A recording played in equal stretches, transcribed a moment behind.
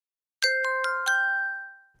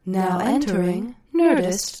Now entering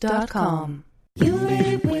Nerdist.com. You made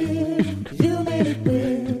it weird. You made it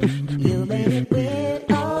weird. You made it weird.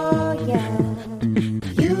 Oh yeah.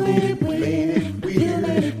 You made it weird. You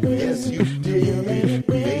made it weird. Yes, you did. You made it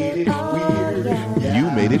weird. Oh yeah. You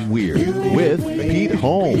Made It Weird with Pete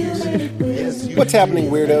Holmes. What's happening,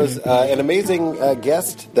 weirdos? An amazing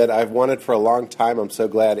guest that I've wanted for a long time. I'm so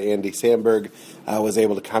glad Andy Samberg was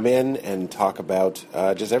able to come in and talk about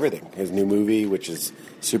just everything. His new movie, which is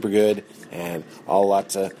super good, and all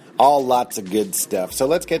lots of good stuff. So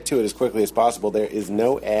let's get to it as quickly as possible. There is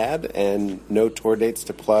no ad and no tour dates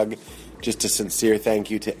to plug. Just a sincere thank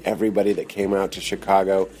you to everybody that came out to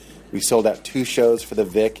Chicago. We sold out 2 shows for the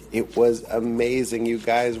Vic. It was amazing. You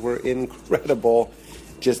guys were incredible.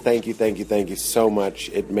 Just thank you so much.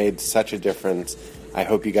 It made such a difference. I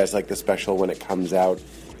hope you guys like the special when it comes out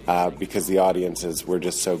because the audiences were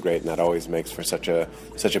just so great, and that always makes for such a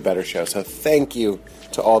better show. So thank you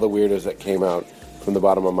to all the weirdos that came out from the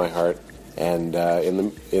bottom of my heart. And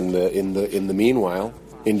in the meanwhile,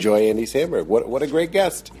 enjoy Andy Samberg. What a great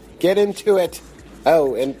guest. Get into it.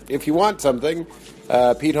 Oh, and if you want something,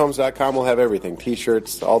 PeteHolmes.com will have everything.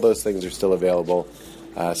 T-shirts, all those things are still available.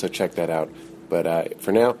 So check that out. But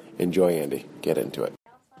for now, enjoy Andy. Get into it.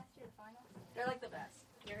 They're like the best.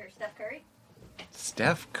 You ever hear Steph Curry?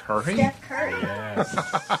 Steph Curry? Steph Curry. Yes.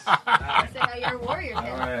 I said how you're a Warriors Oh,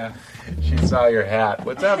 fan. yeah. She saw your hat.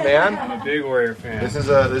 What's up, man? I'm a big Warrior fan. This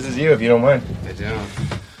is you, if you don't mind. I don't.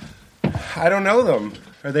 I don't know them.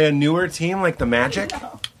 Are they a newer team like the Magic?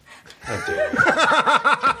 How dare you.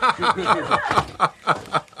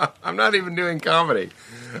 I'm not even doing comedy.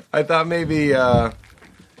 I thought maybe... I'm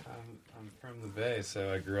from the Bay,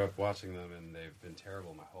 so I grew up watching them, and they've been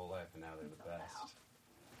terrible my whole life, and now they're the best.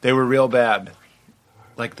 They were real bad.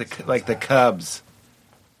 Like the Cubs.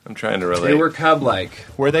 I'm trying to relate. They were Cub-like.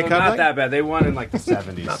 Were they Well, Cub-like? Not that bad. They won in like the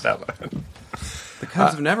 70s. Not that bad. The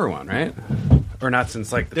Cubs have never won, right? Or not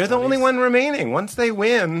since like the They're the 20s. only one remaining. Once they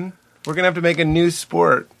win, we're going to have to make a new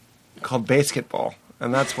sport called basketball.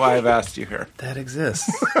 And that's why I've asked you here. That exists.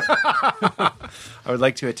 I would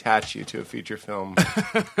like to attach you to a feature film. An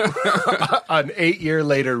 8-year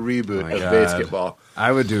later reboot my of God. basketball.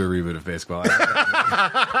 I would do a reboot of baseball.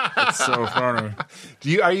 It's so funny.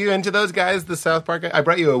 Are you into those guys, the South Park guys? I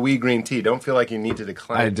brought you a wee green tea. Don't feel like you need to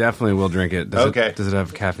decline. I definitely will drink it. Okay. Does it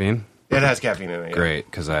have caffeine? It has caffeine in it. Yeah. Great,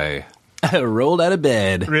 because I rolled out of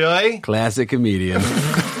bed. Really? Classic comedian.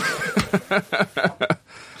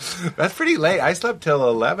 That's pretty late. I slept till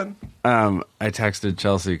 11. I texted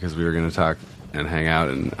Chelsea because we were going to talk and hang out,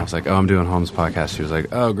 and I was like, "Oh, I'm doing Holmes' podcast." She was like,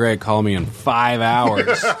 "Oh, great, call me in 5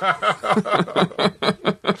 hours."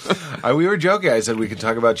 We were joking. I said we could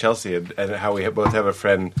talk about Chelsea and how we both have a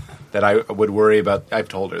friend that I would worry about. I've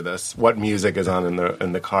told her this. What music is on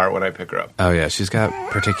in the car when I pick her up? Oh yeah, she's got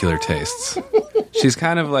particular tastes. She's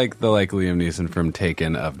kind of like the Liam Neeson from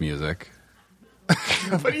Taken of music.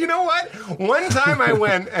 But you know what? One time I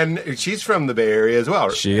went, and she's from the Bay Area as well.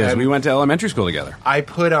 She is. And We went to elementary school together. I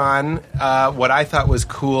put on what I thought was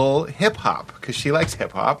cool hip hop because she likes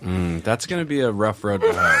hip hop. That's going to be a rough road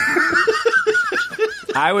to hoe.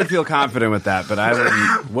 I would feel confident with that, but I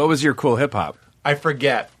wouldn't. What was your cool hip hop? I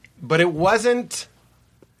forget, but it wasn't.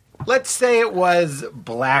 Let's say it was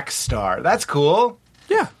Black Star. That's cool.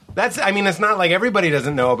 Yeah. It's not like everybody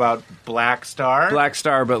doesn't know about Black Star. Black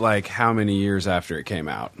Star, but like how many years after it came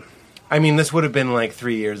out? I mean, this would have been like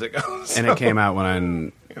 3 years ago. And it came out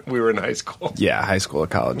when we were in high school. high school or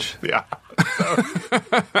college. Yeah.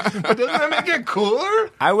 But doesn't that make it cooler?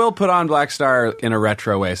 I will put on Black Star in a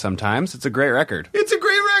retro way sometimes. It's a great record. It's a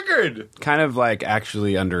great record. Kind of like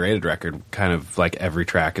actually underrated record. Kind of like every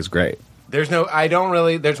track is great. There's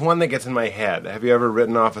one that gets in my head. Have you ever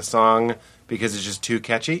written off a song because it's just too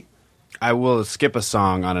catchy? I will skip a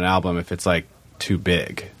song on an album if it's like too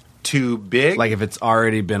big. Too big? Like if it's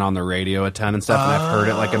already been on the radio a ton and stuff and I've heard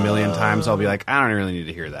it like a million times, I'll be like, I don't really need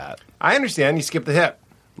to hear that. I understand. You skip the hit.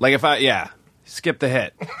 Like skip the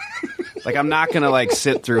hit. Like I'm not going to like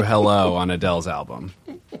sit through Hello on Adele's album.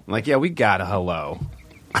 I'm like, yeah, we got a Hello.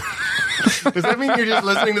 Does that mean you're just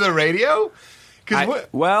listening to the radio?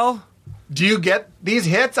 Well, do you get these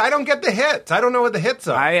hits? I don't get the hits. I don't know what the hits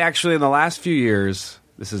are. I actually, in the last few years,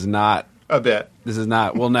 this is not... A bit. This is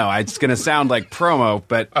not... Well, no, it's going to sound like promo,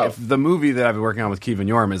 but if the movie that I've been working on with Kevin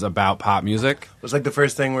Yorm is about pop music... It was like the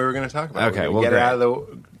first thing we were going to talk about. Okay, well, get it out of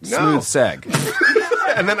the... Smooth seg.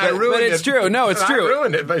 And then I ruined it. But it's true. No, it's true. I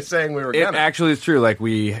ruined it by saying we were It going to. actually is true. Like,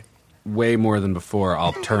 way more than before,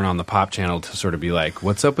 I'll turn on the pop channel to sort of be like,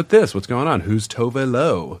 what's up with this? What's going on? Who's Tove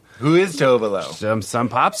Lo? Who is Tove Lo? Some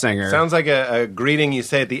pop singer. Sounds like a greeting you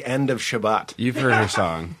say at the end of Shabbat. You've heard her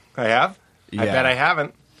song. I have? I Yeah. bet I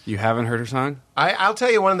haven't. You haven't heard her song? I'll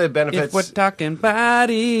tell you one of the If benefits. we're talking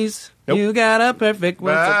bodies, Nope. you got a perfect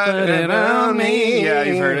one to put it on me. Yeah,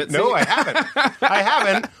 you've heard it. No, I haven't. I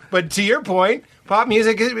haven't. But to your point, pop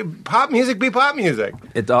music be pop music. We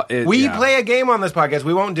play a game on this podcast.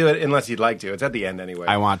 We won't do it unless you'd like to. It's at the end anyway.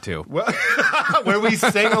 I want to. Where we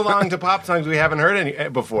sing along to pop songs we haven't heard any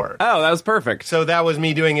before. Oh, that was perfect. So that was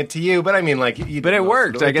me doing it to you. But I mean, like, But it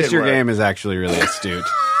worked. I guess did your work. game is actually really astute.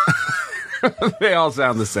 They all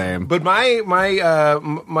sound the same. But my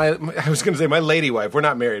I was going to say my lady wife. We're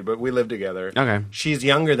not married, but we live together. Okay. She's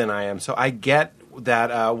younger than I am, so I get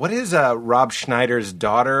that. What is Rob Schneider's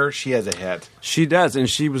daughter? She has a hit. She does, and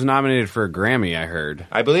she was nominated for a Grammy, I heard.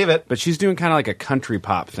 I believe it. But she's doing kind of like a country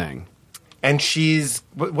pop thing. And she's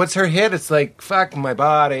what's her hit? It's like fuck my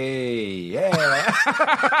body,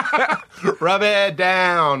 yeah. Rub it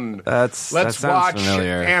down. That Let's sounds watch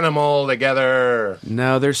familiar. Animal together.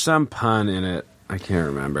 No, there's some pun in it. I can't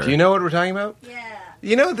remember. Do you know what we're talking about? Yeah.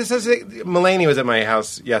 You know, this is Mulaney was at my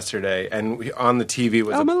house yesterday, and on the TV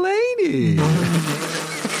was I'm a lady.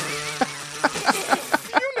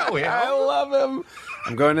 you know him. I love him.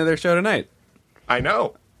 I'm going to their show tonight. I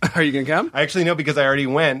know. Are you going to come? I actually know because I already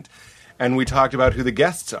went, and we talked about who the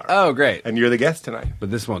guests are. Oh, great. And you're the guest tonight. But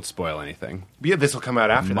this won't spoil anything. Yeah, this will come out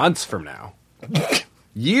after Months from now.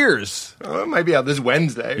 Years. that. Oh, it might be out this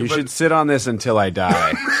Wednesday. You but- should sit on this until I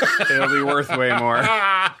die. It'll be worth way more.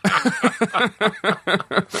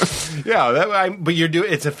 Yeah, but you're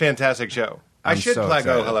doing. It's a fantastic show. I I'm should so plug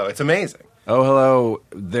Oh excited. Hello. It's amazing. Oh, hello.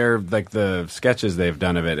 They're like the sketches they've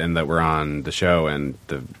done of it and that were on the show and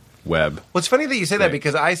the web. Well, it's funny that you say that Right.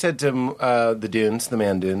 because I said to the Dunes, the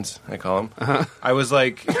man Dunes, I call him. Uh-huh. I was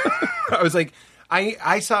like,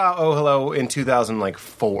 I saw Oh Hello in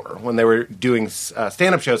 2004 when they were doing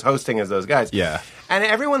stand-up shows, hosting as those guys. Yeah. And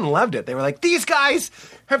everyone loved it. They were like, these guys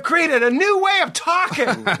have created a new way of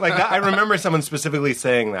talking. Like I remember someone specifically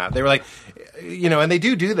saying that. They were like, and they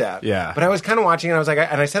do that. Yeah. But I was kind of watching, and I was like,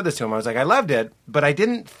 and I said this to him. I was like, I loved it, but I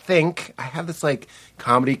didn't think I have this like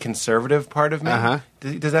comedy conservative part of me. Uh-huh.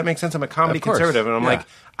 Does that make sense? I'm a comedy Of course. conservative, and I'm Yeah. like,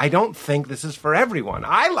 I don't think this is for everyone.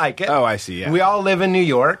 I like it. Oh, I see, yeah. We all live in New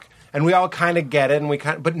York, and we all kind of get it,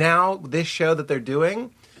 but now this show that they're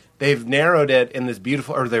doing, they've narrowed it in this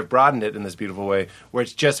beautiful, or they've broadened it in this beautiful way, where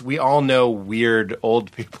it's just we all know weird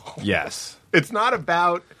old people. Yes. It's not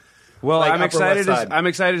about. Well, Like I'm Upper excited. West Side. I'm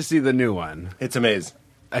excited to see the new one. It's amazing.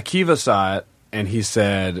 Akiva saw it and he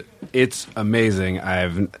said it's amazing.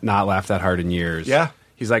 I've not laughed that hard in years. Yeah.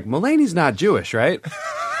 He's like, Mulaney's not Jewish, right?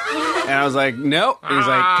 And I was like, nope. And he's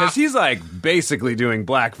like, because he's like basically doing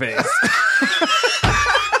blackface.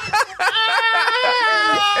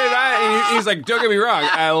 And he's like, don't get me wrong,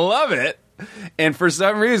 I love it. And for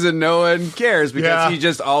some reason, no one cares because Yeah. he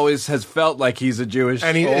just always has felt like he's a Jewish,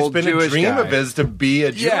 And it's old been Jewish a dream guy. of his to be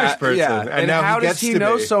a Jewish person. Yeah. And now how he does gets he to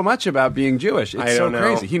know be. so much about being Jewish? It's I so don't know.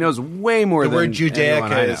 crazy. He knows way more The than word anyone I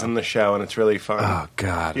Judaica is know. in the show, and it's really fun. Oh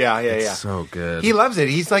God! Yeah. It's so good. He loves it.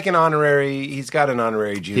 He's like an honorary. He's got an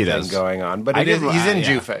honorary Jew He thing does. going on, but I it is, give him- he's in yeah.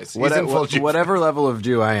 Jew face. He's What- in full Jew. whatever level of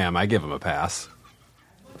Jew I am, I give him a pass.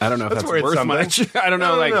 I don't know if That's that's worth worth something. much. I don't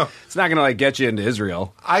know. I don't know. It's not going to get you into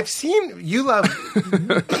Israel. I've seen you love.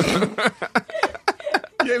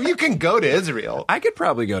 Yeah, you can go to Israel, I could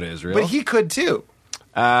probably go to Israel, but he could too.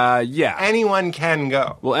 yeah. Anyone can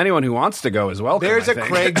go. Well, anyone who wants to go is welcome. There's I a think.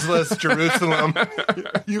 Craigslist Jerusalem.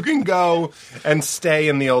 You can go and stay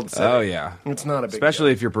in the old city. Oh yeah, It's not a big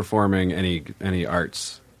especially if you're performing any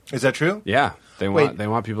arts. deal. Is that true? Yeah, they Wait.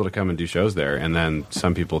 want people to come and do shows there, and then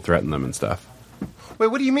some people threaten them and stuff. Wait,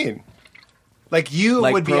 what do you mean? Like you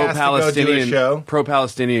Like would be asked to go do a show?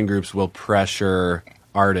 pro-Palestinian groups will pressure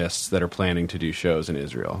artists that are planning to do shows in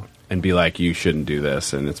Israel and be like, you shouldn't do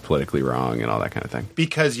this and it's politically wrong and all that kind of thing.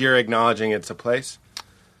 Because you're acknowledging it's a place?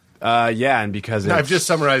 Yeah, and because No, I've it's, just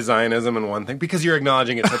summarized Zionism in one thing. Because you're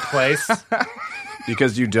acknowledging it's a place.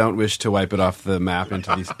 because you don't wish to wipe it off the map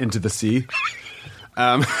into the sea.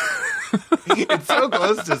 It's so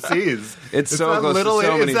close to seas. It's so that close to little,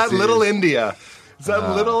 so many It's that little seas. India. It's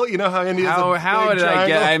that little, you know how India's How a big did I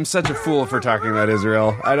get? triangle? I'm such a fool for talking about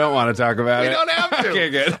Israel. I don't want to talk about You it. don't have to. Okay,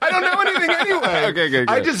 good. I don't know anything anyway. Okay, good.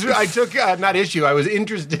 I took, not issue, I was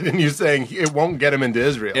interested in you saying it won't get him into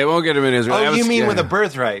Israel. It won't get him in Israel. Oh, I was- you mean yeah. with a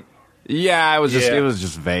birthright? Yeah, it was just Yeah. it was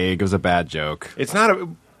just vague. It was a bad joke. It's not a,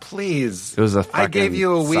 please. It was a I gave fucking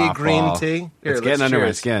you a wee softball. green tea. Here, It's let's getting under my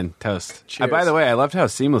cheers. skin. Toast. Cheers. By the way, I loved how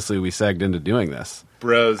seamlessly we segged into doing this.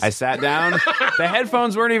 Bros. I sat down. The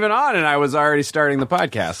headphones weren't even on, and I was already starting the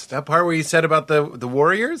podcast. That part where you said about the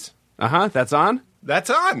Warriors? That's on? That's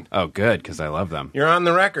on. Oh, good, because I love them. You're on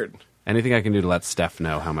the record. Anything I can do to let Steph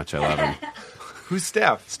know how much I love him. Who's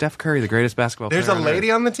Steph? Steph Curry, the greatest basketball There's player a on lady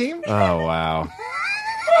earth. on the team? Oh, wow.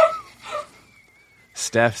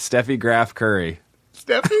 Steffi Graf Curry.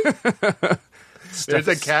 Steffi? There's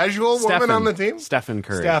a casual woman on the team? Stephen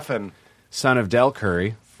Curry. Stephen. Son of Del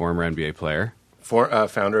Curry, former NBA player.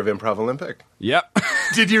 Founder of Improv Olympic. Yep.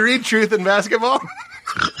 Did you read Truth in Basketball?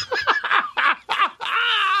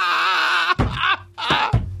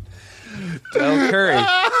 Del Curry.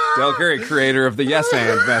 Del Curry, creator of the Yes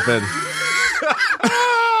And method.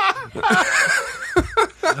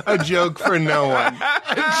 A joke for no one.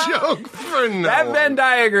 A joke for no That one. Venn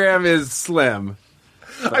diagram is slim.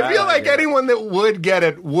 I feel like anyone that would get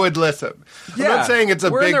it would listen. I'm Yeah, not saying it's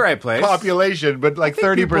a we're in big the right place. population, but like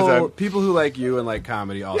 30%. People who like you and like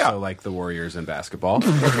comedy also Yeah. like the Warriors in basketball.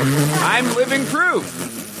 I'm living proof.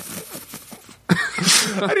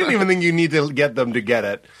 I didn't even think you need to get them to get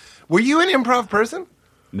it. Were you an improv person?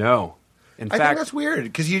 No. In I think fact, that's weird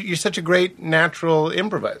because you're such a great natural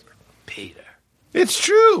improviser. Peter. It's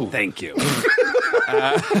true. Thank you.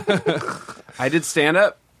 I did stand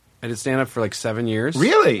up. I did stand up for like 7 years.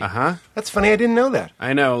 Really? Uh-huh. That's funny. I didn't know that.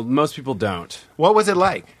 I know. Most people don't. What was it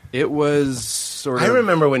like? It was sort of... I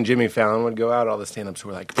remember when Jimmy Fallon would go out, all the stand-ups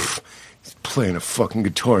were like, "Pfft, he's playing a fucking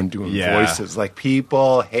guitar and doing Yeah. voices. Like,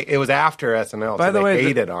 people... It was after SNL, By so the they way,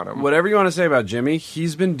 hated on him. whatever you want to say about Jimmy,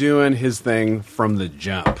 he's been doing his thing from the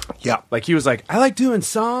jump. Yeah. Like, he was like, I like doing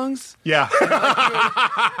songs Yeah.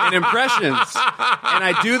 and impressions, and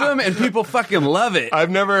I do them, and people fucking love it. I've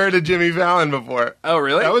never heard of Jimmy Fallon before. Oh,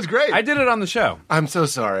 really? That was great. I did it on the show. I'm so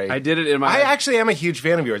sorry. I did it in my... I actually am a huge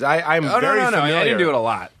fan of yours. I'm Oh, very no. familiar. I didn't do it a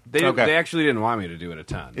lot. They Okay. actually didn't want me to do it a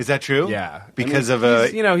ton. Is that true? Yeah. Because I mean, of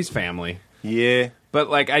he's, you know, he's family. Yeah. But,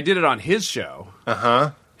 like, I did it on his show.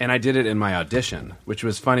 Uh-huh. And I did it in my audition, which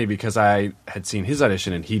was funny because I had seen his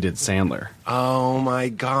audition and he did Sandler. Oh, my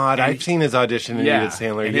God. I've seen his audition and he did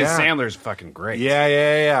Sandler. And yeah. his Sandler's fucking great.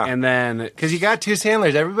 Yeah. And then... Because you got two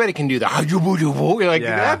Sandlers. Everybody can do the... You're like,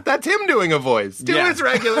 Yeah. that's him doing a voice. Do Yeah. his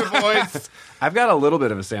regular voice. I've got a little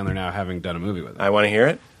bit of a Sandler now, having done a movie with him. I want to hear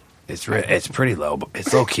it. It's pretty low, but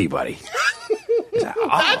it's low key, buddy.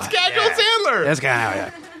 That's casual Sandler. That's kind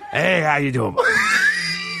of... Hey, how you doing, buddy?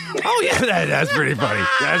 Oh, yeah, that's pretty funny.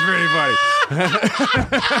 That's pretty funny.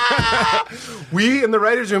 We in the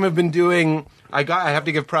writers' room have been doing. I have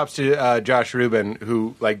to give props to Josh Rubin,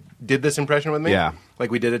 who like did this impression with me. Yeah.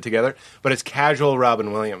 like we did it together. But it's casual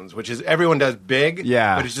Robin Williams, which is everyone does big.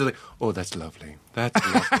 Yeah. but it's just like, oh, that's lovely. That's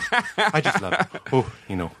lovely. I just love it. Oh,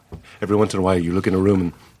 every once in a while you look in a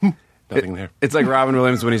room and nothing there. It's like Robin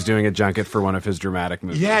Williams when he's doing a junket for one of his dramatic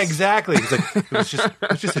movies. Yeah, exactly. It's like it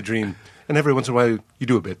was just a dream. And every once in a while, you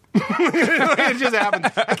do a bit. It just happens.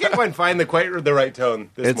 I can't quite find the right tone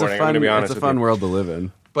this morning. I'm going to be honest It's a with fun you. world to live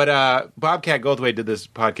in. But Bobcat Goldthwait did this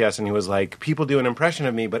podcast, and he was like, people do an impression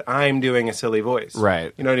of me, but I'm doing a silly voice.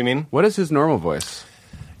 Right. You know what I mean? What is his normal voice?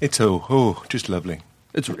 It's just lovely.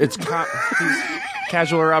 He's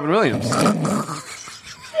casual Robin Williams.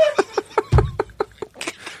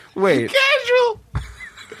 Wait, Casual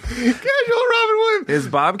Robin Williams. is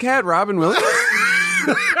Bobcat Robin Williams?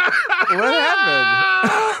 What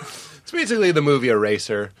happened? It's basically the movie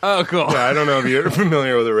Eraser. Oh, cool. Yeah, I don't know if you're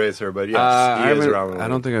familiar with Eraser, but yes, he is Robin Williams. I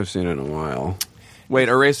don't think I've seen it in a while. Wait,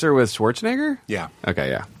 Eraser with Schwarzenegger? Yeah. Okay,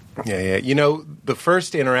 yeah. Yeah. You know, the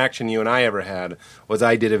first interaction you and I ever had was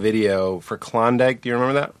I did a video for Klondike. Do you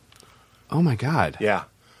remember that? Oh my God. Yeah.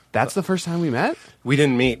 That's the first time we met? We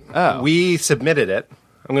didn't meet. Oh. We submitted it.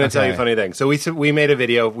 I'm going to tell you a Okay. funny thing. So we made a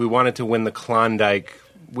video. We wanted to win the Klondike.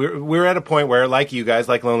 We're at a point where, like you guys,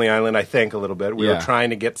 like Lonely Island, I think a little bit. We were Yeah.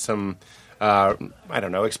 trying to get some,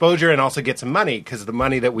 exposure and also get some money because the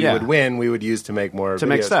money that we Yeah. would win, we would use to make more To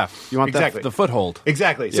make videos. stuff. You want exactly. the foothold.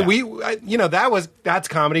 Exactly. So Yeah. that's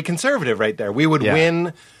comedy conservative right there. We would Yeah.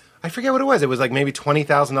 win. I forget what it was. It was like maybe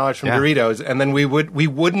 $20,000 from Yeah. Doritos, and then we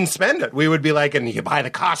wouldn't spend it. We would be like, and you buy the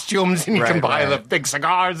costumes, and you can Right, buy right. the big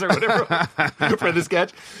cigars or whatever for the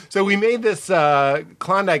sketch. So we made this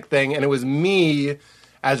Klondike thing, and it was me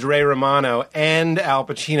as Ray Romano and Al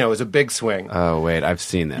Pacino. It was a big swing. Oh, wait, I've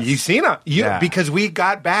seen this. You've seen it, Yeah. because we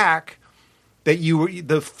got back. That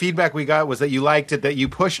the feedback we got was that you liked it, that you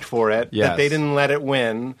pushed for it, Yes. that they didn't let it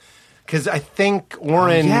win. Because I think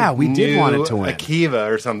Oren we did knew want it to win.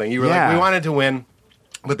 Akiva or something. You were Yeah. like, we wanted to win,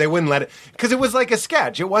 but they wouldn't let it. Because it was like a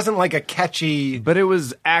sketch. It wasn't like a catchy... But it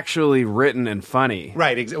was actually written and funny.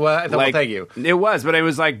 Right. Well, thank you. It was, but it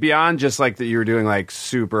was like beyond just like that you were doing like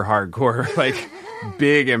super hardcore, like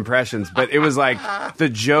big impressions, but it was like the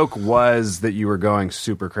joke was that you were going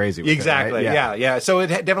super crazy with Exactly. it, right? Yeah. So it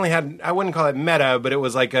definitely had. I wouldn't call it meta, but it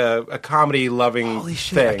was like a comedy loving Holy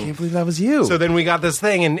shit! thing. I can't believe that was you. So then we got this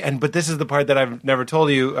thing, and but this is the part that I've never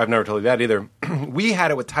told you. I've never told you that either. We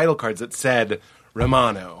had it with title cards that said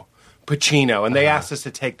Romano, Pacino, and they asked us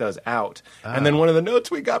to take those out. And then one of the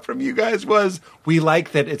notes we got from you guys was, we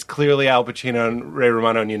like that it's clearly Al Pacino and Ray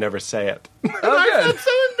Romano, and you never say it. And I felt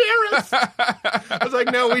so embarrassed. I was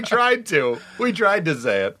like, no, we tried to. We tried to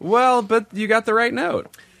say it. well, but you got the right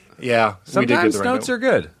note. Yeah, we did get Sometimes the right notes note. are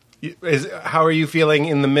good. How are you feeling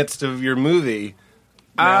in the midst of your movie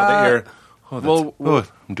now that you're...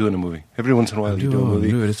 I'm doing a movie. Every once in a while you do a movie.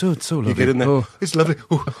 It's so lovely. You get in there. It's lovely.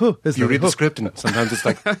 It's You lovely. read the script, and sometimes it's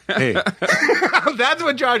like, hey. That's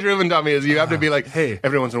what Josh Rubin taught me, is you have to be like, Hey.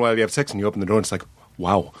 Every once in a while you have sex, and you open the door, and it's like,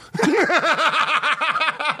 wow.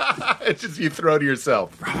 It's just, you throw to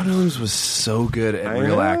yourself. Robin Williams was so good at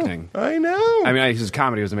real know. acting. I know. I mean, his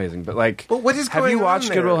comedy was amazing, but like, But what is have going you on watched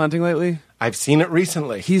there? Good Will Hunting lately? I've seen it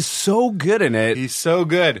recently. He's so good in it, He's so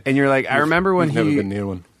good. and you're like, I remember when You've never he. been near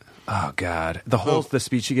one. Oh God, the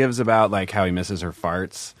speech he gives about like how he misses her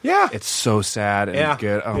farts. Yeah. it's so sad and Yeah.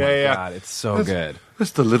 good. Oh Yeah, my yeah. God, it's so good.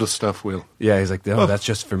 That's the little stuff, Will. Yeah, he's like, oh, that's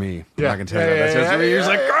just for me. Yeah. I'm not gonna tell you Yeah, that's yeah, just for me. yeah, He's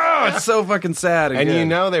like, yeah, oh, it's so fucking sad. And good. you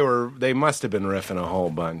know they must have been riffing a whole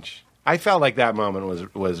bunch. I felt like that moment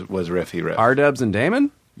was riffy riff. R-Dubs and Damon?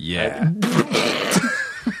 Yeah.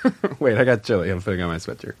 Wait, I got chilly. I'm putting on my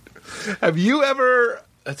sweatshirt. Have you ever?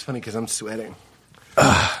 That's funny because I'm sweating.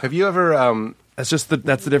 Have you ever? That's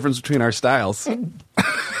the difference between our styles.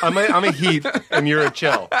 I'm a heat and you're a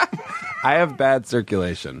chill. I have bad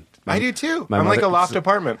circulation. I do too. My I'm like a mother- loft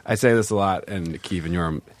apartment. I say this a lot, and Keith and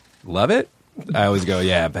Yoram love it. I always go,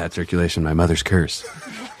 yeah, bad circulation, my mother's curse.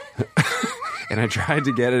 And I tried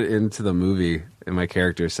to get it into the movie, and my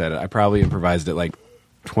character said it. I probably improvised it like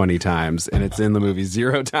 20 times, and it's in the movie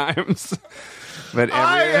 0 times. But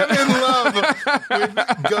I am in love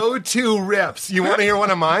with go-to rips. You want to hear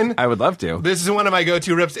one of mine? I would love to. This is one of my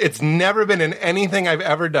go-to rips. It's never been in anything I've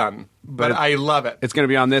ever done, but I love it. It's going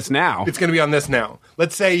to be on this now. It's going to be on this now.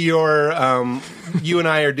 Let's say you're, you and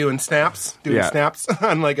I are doing snaps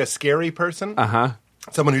on like a scary person. Uh-huh.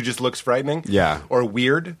 Someone who just looks frightening. Yeah. Or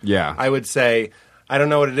weird. Yeah. I would say, I don't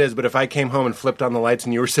know what it is, but if I came home and flipped on the lights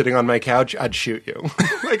and you were sitting on my couch, I'd shoot you.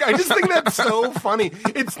 Like, I just think that's so funny.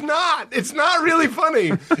 It's not really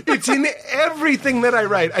funny. It's in everything that I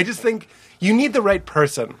write. I just think you need the right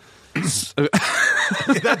person.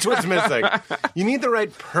 That's what's missing. You need the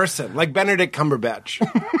right person, like Benedict Cumberbatch.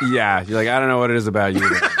 Yeah. You're like, I don't know what it is about you.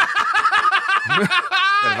 But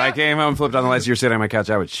if I came home, flipped on the lights, you're sitting on my couch,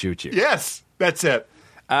 I would shoot you. Yes, that's it.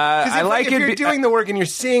 'Cause I like if it. you're doing the work and you're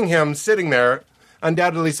seeing him sitting there,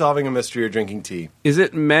 undoubtedly solving a mystery or drinking tea. Is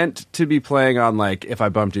it meant to be playing on like if I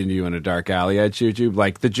bumped into you in a dark alley, I'd shoot you?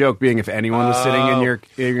 Like the joke being if anyone was sitting in your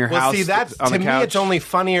Well, house, see, that's on to the me. couch, It's only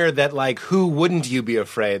funnier that like, who wouldn't you be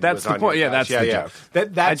afraid? that's was the on point. your Yeah, couch? that's the joke.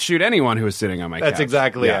 That's I'd shoot anyone who was sitting on my couch. that's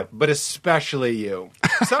exactly Yeah. it. But especially you.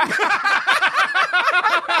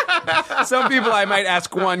 Some people I might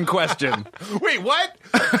ask one question. Wait, what?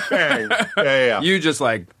 Bang. Yeah. You just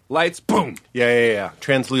like lights, boom. Yeah.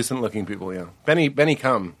 Translucent looking people. Yeah. Benny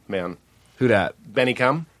Cum, man. Who dat? Benny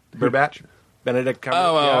Cum, Burbatch, Benedict Cum.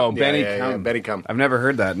 Oh, Yeah, Benny yeah, Cum. yeah, Benny Cum. I've never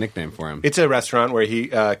heard that nickname for him. It's a restaurant where he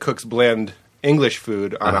cooks bland English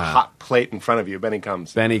food on a hot plate in front of you. Benny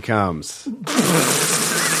Comes. Benny comes.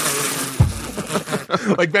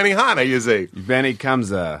 Like Benny Hanna, you see. Benny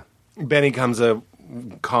comes. Benny Comes a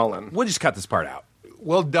Colin. We'll just cut this part out.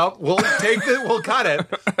 We'll take it, we'll cut it,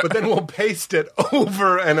 but then we'll paste it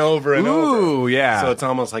over and over and over. Ooh, yeah. So it's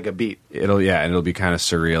almost like a beat. It'll be kind of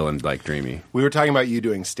surreal and like dreamy. We were talking about you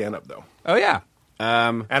doing stand-up, though. Oh yeah.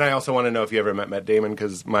 And I also want to know if you ever met Matt Damon,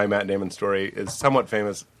 because my Matt Damon story is somewhat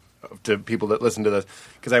famous to people that listen to this,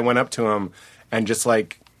 because I went up to him and just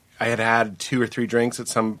like, I had 2 or 3 drinks at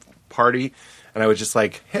some party, and I was just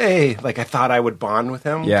like, hey, like I thought I would bond with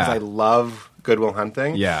him, Yeah. because I love Good Will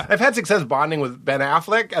Hunting. Yeah. I've had success bonding with Ben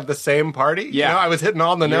Affleck at the same party. Yeah. You know, I was hitting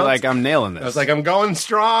all the You're notes. like, I'm nailing this. I was like, I'm going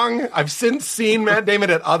strong. I've since seen Matt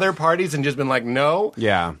Damon at other parties and just been like, no,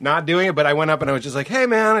 Yeah. not doing it. But I went up and I was just like, hey,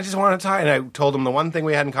 man, I just want to talk. And I told him the one thing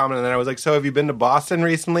we had in common. And then I was like, so have you been to Boston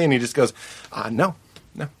recently? And he just goes, no.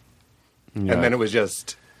 And then it was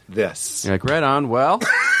just this. You're like, right on. Well,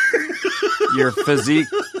 your physique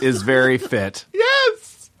is very fit.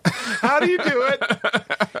 Yes. How do you do it?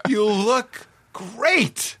 You look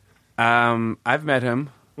great. I've met him,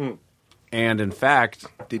 and in fact,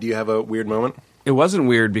 Did you have a weird moment? it wasn't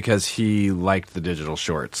weird because he liked the digital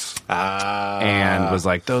shorts and was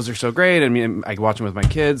like, "Those are so great." And I watched them with my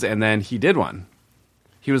kids, and then he did one,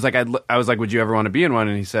 He was like, I was like, would you ever want to be in one?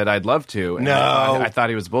 And he said, I'd love to. And No. I thought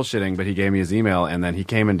he was bullshitting, but he gave me his email, and then he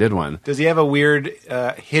came and did one. Does he have a weird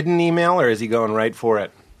hidden email, or is he going right for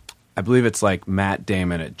it? I believe it's like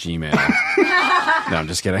mattdamon@gmail. No, I'm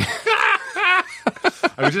just kidding.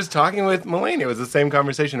 I was just talking with Mulaney. It was the same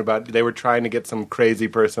conversation about they were trying to get some crazy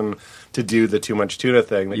person to do the Too Much Tuna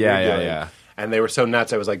thing that Yeah, you're yeah, doing. yeah. And they were so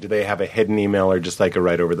nuts. I was like, do they have a hidden email or just like a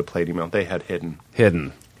right over the plate email? They had hidden.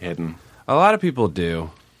 Hidden. A lot of people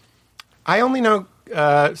do. I only know,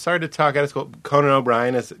 sorry to talk out of school, Conan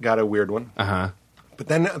O'Brien has got a weird one. Uh-huh. But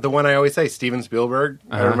then the one I always say, Steven Spielberg,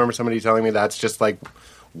 I remember somebody telling me that's just like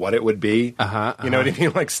what it would be. You know what I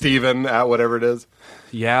mean? Like Steven at whatever it is.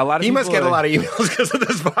 Yeah, a lot of He people... must get a lot of emails because of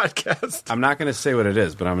this podcast. I'm not going to say what it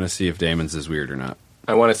is, but I'm going to see if Damon's is weird or not.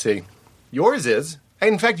 I want to see. Yours is.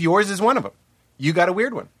 In fact, yours is one of them. You got a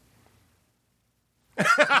weird one.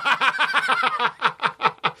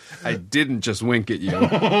 I didn't just wink at you.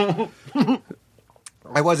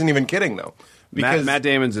 I wasn't even kidding, though. Because Matt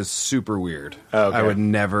Damon's is super weird. Oh, okay. I would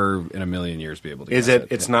never in a million years be able to is get it?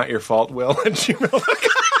 It's not your fault, Will. At Gmail.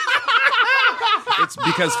 It's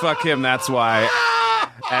because fuck him, that's why.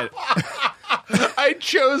 I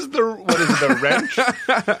chose the wrench.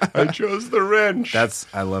 I chose the wrench.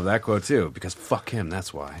 I love that quote too, because fuck him,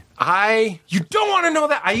 that's why. You don't want to know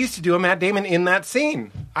that. I used to do a Matt Damon in that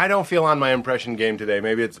scene. I don't feel on my impression game today.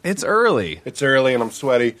 Maybe It's early. it's early and I'm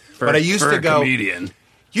sweaty. But I used to go, comedian.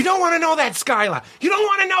 you don't want to know that, Skylar. You don't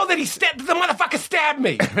want to know that the motherfucker stabbed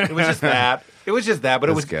me. It was just that. It was just that. But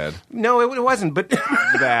it was good. No, it wasn't. But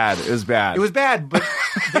Bad. It was bad. it was bad. But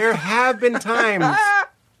there have been times.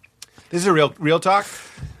 This is a real talk.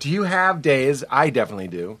 Do you have days? I definitely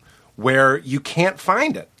do, where you can't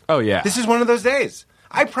find it. Oh, yeah. This is one of those days.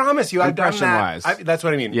 I promise you, I've done that. Impression-wise. That's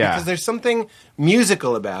what I mean. Yeah. Because there's something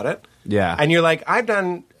musical about it. Yeah. And you're like, I've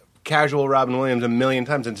done casual Robin Williams a million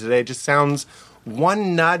times, and today it just sounds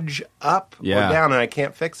one nudge up Yeah. or down, and I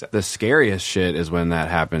can't fix it. The scariest shit is when that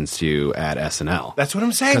happens to you at SNL. That's what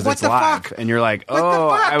I'm saying. 'Cause What it's the live, fuck? and you're like, What the oh,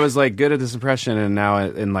 fuck? I was like good at this impression, and now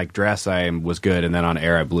in like dress I was good, and then on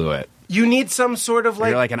air I blew it. You need some sort of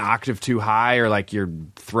You're like an octave too high, or like your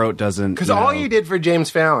throat doesn't. because all you did for James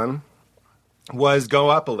Fallon was go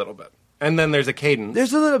up a little bit, and then there's a cadence.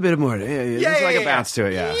 There's a little bit more. There's like a bounce to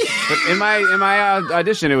it, yeah. But in my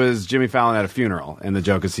audition, it was Jimmy Fallon at a funeral, and the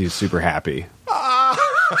joke is he's super happy.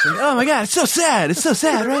 It's like, oh my god, it's so sad. It's so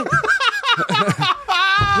sad, right?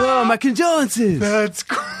 Oh, my condolences. That's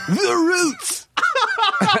The Roots.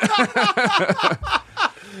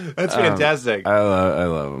 that's fantastic. I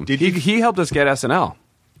love him. He helped us get SNL.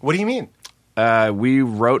 What do you mean? We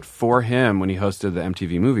wrote for him when he hosted the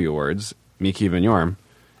MTV Movie Awards, Miki Van Yorm,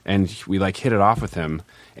 and we like hit it off with him.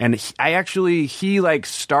 And he like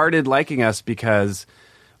started liking us because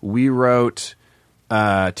we wrote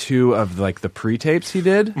 2 of like the pre-tapes he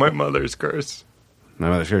did. My mother's curse. My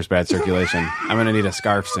mother's curse, bad circulation. I'm gonna need a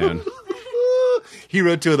scarf soon. He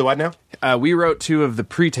wrote 2 of the what now? We wrote 2 of the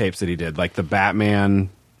pre-tapes that he did, like the Batman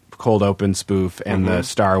cold open spoof and the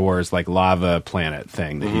Star Wars like lava planet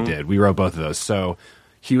thing that he did. We wrote both of those. So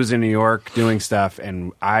he was in New York doing stuff,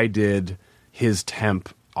 and I did his temp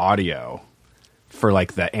audio for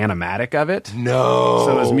like the animatic of it. No.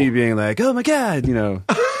 So it was me being like, oh my God, you know.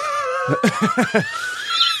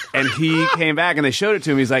 And he came back and they showed it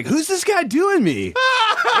to him. He's like, who's this guy doing me?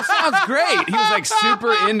 That sounds great. He was like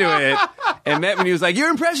super into it and met me and he was like, your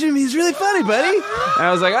impression of me is really funny, buddy. And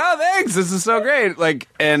I was like, oh, thanks. This is so great. Like,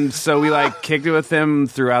 and so we like kicked it with him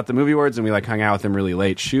throughout the movie awards and we like hung out with him really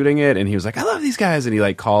late shooting it. And he was like, I love these guys. And he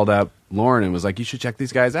like called up Lauren and was like, you should check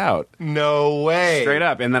these guys out. No way. Straight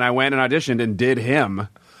up. And then I went and auditioned and did him.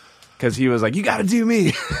 Because he was like, you got to do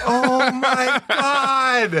me. Oh my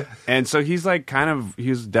God. And so he's like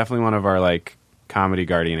he's definitely one of our like comedy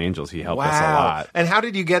guardian angels. He helped us a lot. And how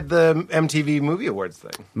did you get the MTV Movie Awards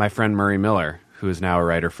thing? My friend Murray Miller, who is now a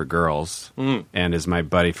writer for Girls and is my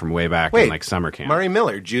buddy from way back Wait, in like summer camp. Murray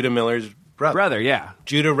Miller, Judah Miller's brother. Yeah.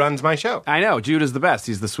 Judah runs my show. I know. Judah's the best.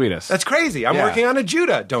 He's the sweetest. That's crazy. I'm Yeah. working on a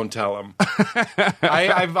Judah. Don't tell him.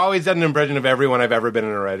 I've always done an impression of everyone I've ever been in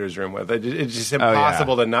a writer's room with. It's just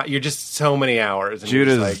impossible to not. You're just so many hours. And you're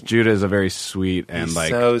just like, Judah's a very sweet and he's like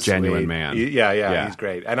so genuine sweet. man. Yeah, he's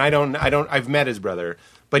great. And I've met his brother,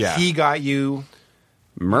 but Yeah. he got you.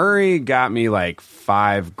 Murray got me like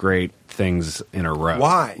 5 great things in a row.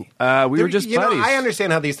 Why? We were just you buddies. know, I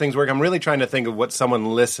understand how these things work. I'm really trying to think of what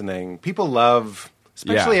someone listening. People love,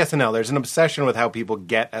 especially Yeah. SNL. There's an obsession with how people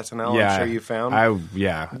get SNL. Yeah. I'm sure you found.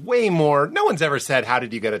 Yeah. Way more. No one's ever said, "How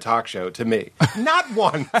did you get a talk show?" to me. Not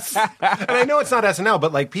once. And I know it's not SNL,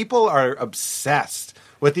 but like people are obsessed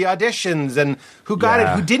with the auditions and who got it,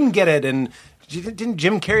 Yeah. who didn't get it, and didn't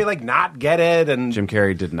Jim Carrey like not get it? And Jim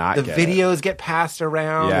Carrey did not the get videos get passed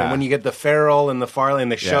around, Yeah. and when you get the Farrell and the Farley,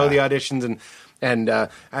 and they show Yeah. the auditions, and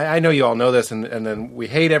I know you all know this, and then we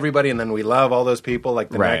hate everybody, and then we love all those people like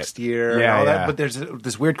the Right. next year, and Yeah, all yeah. that. But there's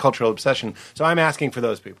this weird cultural obsession. So I'm asking for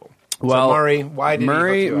those people. Well, so Murray, why did he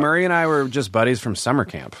hook you up? Murray and I were just buddies from summer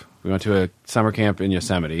camp. We went to a summer camp in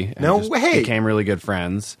Yosemite. And No just way. Became really good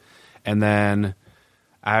friends, and then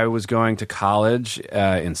I was going to college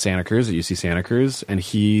in Santa Cruz at UC Santa Cruz, and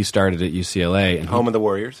he started at UCLA. And Home of the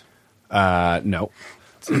Warriors, no,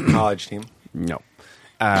 college team. no,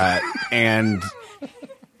 and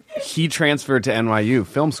he transferred to NYU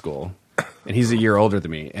film school, and he's a year older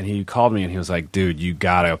than me. And he called me and he was like, "Dude, you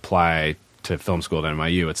gotta apply to film school at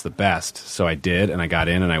NYU. It's the best." So I did, and I got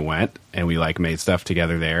in, and I went, and we like made stuff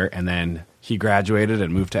together there. And then he graduated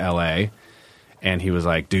and moved to LA, and he was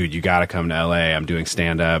like, "Dude, you gotta come to LA. I'm doing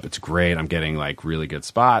stand up. It's great. I'm getting like really good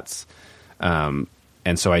spots."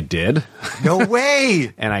 And so I did, No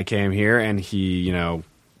way. and I came here, and he,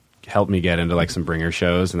 helped me get into like some bringer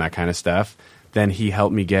shows and that kind of stuff. Then he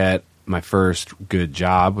helped me get my first good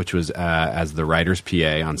job, which was as the writer's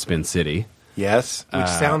PA on Spin City. Yes, which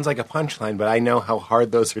sounds like a punchline, but I know how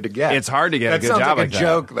hard those are to get. It's hard to get that a good sounds job like like a that.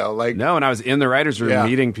 joke, though. Like No, and I was in the writer's room Yeah.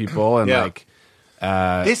 meeting people, and Yeah. like,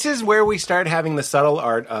 this is where we start having the subtle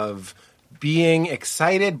art of being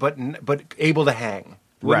excited but able to hang.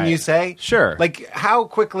 Wouldn't Right. you say? Sure. Like, how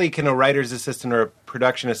quickly can a writer's assistant or a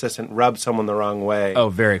production assistant rub someone the wrong way? oh,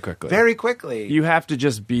 very quickly. very quickly. You have to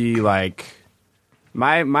just be like,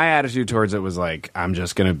 my attitude towards it was like, I'm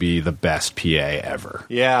just gonna be the best PA ever.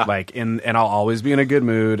 Yeah. Like, and I'll always be in a good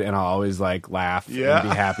mood, and I'll always like laugh Yeah. and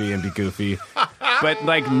be happy and be goofy. But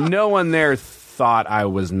like, no one there thought I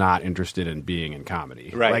was not interested in being in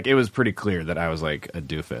comedy. Right. Like, it was pretty clear that I was like a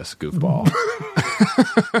doofus, goofball.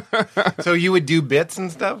 So you would do bits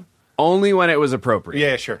and stuff? Only when it was appropriate.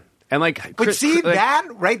 Yeah, sure. And like, But see, like, that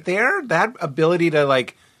right there, that ability to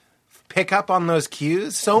like pick up on those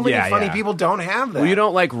cues, so many Yeah, funny yeah. people don't have that. well, you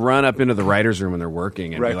don't like run up into the writer's room when they're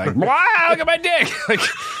working and Right. be like, "Wow, look at my dick!"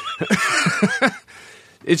 Like,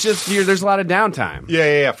 it's just there's a lot of downtime.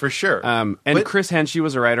 Yeah, for sure. And But- Chris Henchy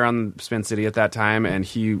was a writer on Spin City at that time, and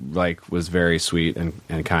he like was very sweet and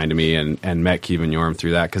kind to me, and met Kevin Yorm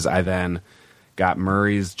through that, because I then got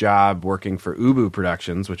Murray's job working for Ubu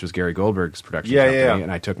Productions, which was Gary Goldberg's production Yeah, company, yeah, yeah.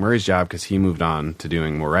 and I took Murray's job because he moved on to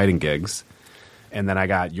doing more writing gigs, and then I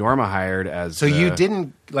got Yorma hired as So you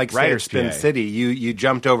didn't like say writer's Spin PA. City. You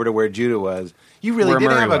jumped over to where Judah was. You really Where did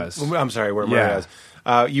Murray have was. I'm sorry, where Murray Yeah.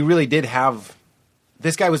 was. You really did have.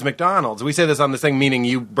 This guy was McDonald's. We say this on this thing, meaning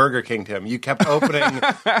you Burger Kinged him. You kept opening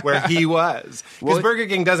where he was, because Well, Burger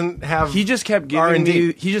King doesn't have. He just kept giving R&D.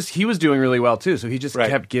 me. He was doing really well too, so he just Right.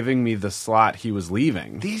 kept giving me the slot he was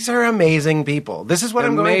leaving. These are amazing people. This is what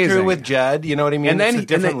I'm going through Amazing. with Judd. You know what I mean? It's a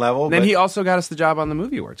different level. Then but- he also got us the job on the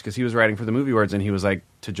Movie Awards, because he was writing for the Movie Awards, and he was like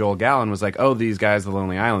to Joel Gallen was like, "Oh, these guys, The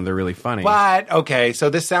Lonely Island, they're really funny." But okay, so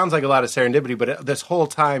this sounds like a lot of serendipity, but this whole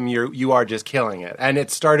time you are just killing it, and it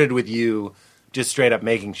started with you just straight up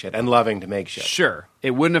making shit and loving to make shit. Sure,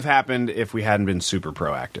 it wouldn't have happened if we hadn't been super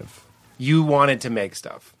proactive. You wanted to make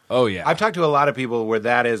stuff. Oh yeah, I've talked to a lot of people where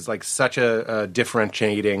that is like such a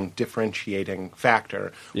differentiating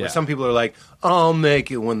factor. Yeah. Where some people are like, "I'll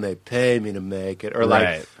make it when they pay me to make it," or like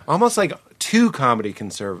Right. almost like too comedy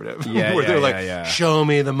conservative. Yeah, where yeah, they're yeah, like, yeah. "Show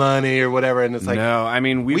me the money" or whatever, and it's like, no, I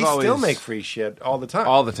mean we we've always still make free shit all the time,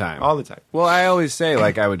 all the time, all the time. Well, I always say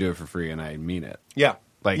like I would do it for free, and I mean it. Yeah.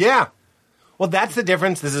 Like- yeah. Well, that's the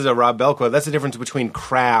difference. This is a Rob Bell quote. That's the difference between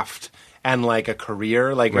craft and like a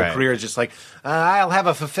career. Like a Right. career is just like, I'll have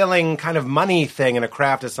a fulfilling kind of money thing, and a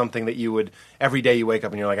craft is something that you would, every day you wake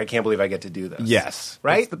up and you're like, I can't believe I get to do this. Yes,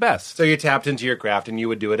 Right? It's the best. So you tapped into your craft and you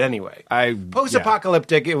would do it anyway. I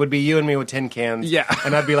Post-apocalyptic, it would be you and me with tin cans. Yeah.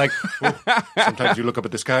 And I'd be like, "Oh, sometimes you look up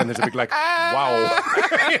at the sky and there's a big like, wow.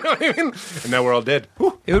 You know what I mean? And now we're all dead.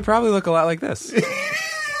 Whew. It would probably look a lot like this.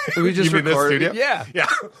 We just You mean this record studio? Yeah. Yeah.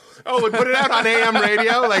 Oh, we put it out on AM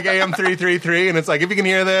radio, like AM 333, and it's like, if you can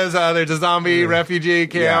hear this, there's a zombie refugee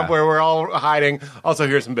camp Yeah. where we're all hiding. Also,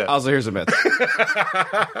 here's some bits. Also, here's a bit.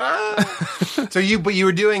 But you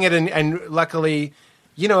were doing it, and luckily,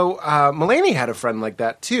 you know, Mulaney had a friend like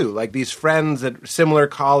that too. Like these friends similar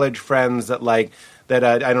college friends that like. That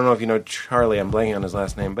I don't know if you know Charlie. I'm blanking on his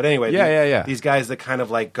last name, but anyway, Yeah. These guys that kind of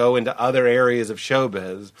like go into other areas of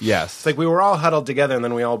showbiz. Yes. It's like we were all huddled together, and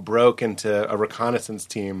then we all broke into a reconnaissance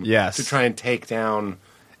team. Yes. To try and take down.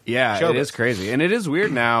 Yeah, Showbiz. it is crazy. And it is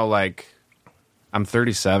weird now, like, I'm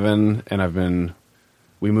 37, and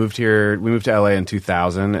we moved to LA in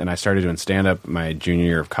 2000, and I started doing stand-up my junior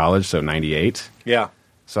year of college, so 98. Yeah.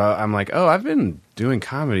 So I'm like, oh, I've been doing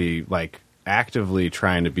comedy, like, actively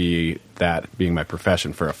trying to be that being my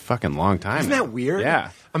profession for a fucking long time. Isn't now. that weird?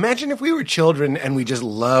 Yeah. Imagine if we were children and we just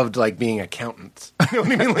loved like being accountants. You know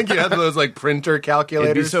what I mean? Like you had those like printer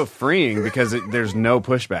calculators. It'd be so freeing because there's no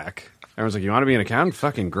pushback. Everyone's like, you want to be an accountant?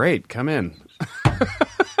 Fucking great. Come in.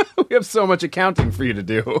 We have so much accounting for you to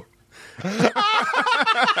do.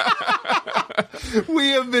 We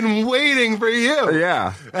have been waiting for you.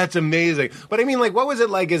 Yeah. That's amazing. But I mean, like, what was it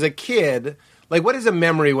like as a kid? Like, what is a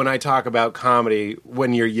memory when I talk about comedy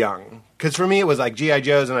when you're young? Because for me, it was like G.I.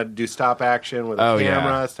 Joe's, and I'd do stop action with a Oh,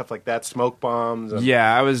 camera, yeah. stuff like that, smoke bombs. And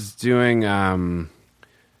Yeah, I was doing,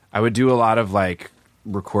 I would do a lot of like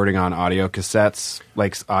recording on audio cassettes,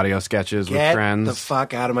 like audio sketches with Get friends. the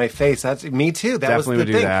fuck out of my face. That's me too. That was Definitely the would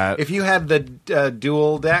do thing. that. If you had the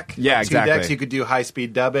dual deck, Yeah, two exactly. decks, you could do high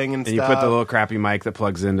speed dubbing and and you stuff. put the little crappy mic that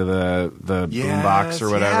plugs into the boombox or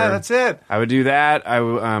whatever. Yeah, that's it. I would do that. I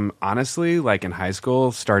honestly, like in high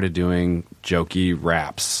school, started doing jokey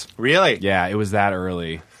raps. Really? Yeah, it was that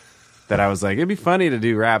early that I was like, it'd be funny to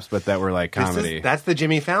do raps, but that were like comedy. That's the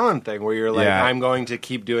Jimmy Fallon thing where you're like, Yeah. I'm going to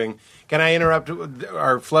keep doing. Can I interrupt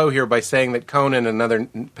our flow here by saying that Conan, another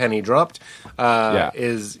penny dropped,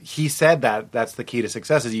 is he said that that's the key to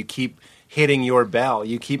success is you keep hitting your bell.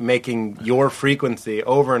 You keep making your frequency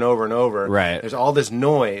over and over and over. Right. There's all this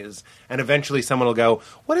noise, and eventually someone will go,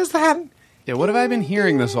 what is that? Yeah, what have I been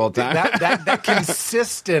hearing this whole time? that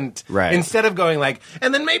consistent, Right. Instead of going like,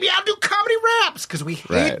 and then maybe I'll do comedy raps because we hate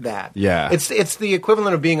Right. that. Yeah. it's the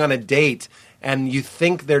equivalent of being on a date and you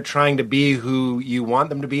think they're trying to be who you want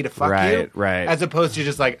them to be to fuck you, Right, right. As opposed to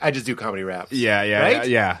just like I just do comedy raps. Yeah, yeah, right?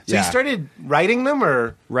 yeah. So you yeah. started writing them,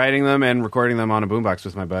 or Writing them and recording them on a boombox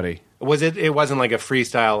with my buddy. was it? It wasn't like a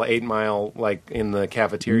freestyle 8 Mile like in the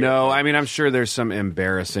cafeteria. No, I mean, I'm sure there's some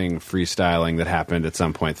embarrassing freestyling that happened at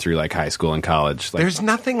some point through like high school and college. Like, There's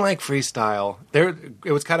nothing like freestyle.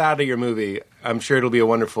 It was cut out of your movie. I'm sure it'll be a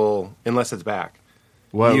wonderful, unless it's back.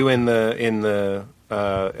 whoa. You in the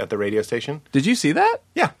at the radio station. Did you see that?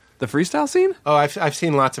 Yeah. The freestyle scene? Oh, I've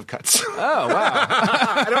seen lots of cuts. Oh, wow.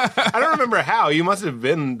 I don't remember how. You must have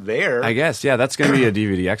been there. I guess, yeah, that's going to be a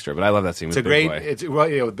DVD extra, but I love that scene with It's a Big great. Boy. It's well,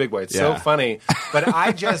 yeah, with Big Boy. It's so Yeah. funny. But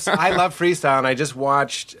I love freestyle, and I just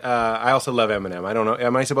watched. I also love Eminem. I don't know.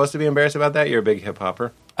 Am I supposed to be embarrassed about that? You're a big hip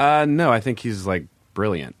hopper. No, I think he's like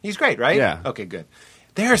brilliant. He's great, right? Yeah. Okay, good.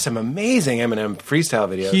 There are some amazing Eminem freestyle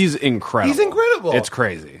videos. He's incredible. He's incredible. It's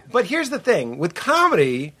crazy. But here's the thing with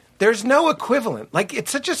comedy, there's no equivalent. Like,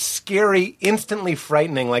 it's such a scary, instantly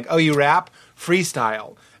frightening, like, oh, you rap?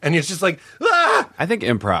 Freestyle. And it's just like, ah! I think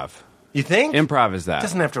improv. You think? Improv is that. It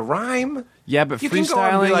doesn't have to rhyme. Yeah, but You can go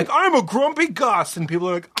on and be freestyling- like, I'm a Grumpy Gus. And people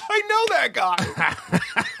are like, I know that guy.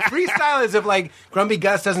 Freestyle is if, like, Grumpy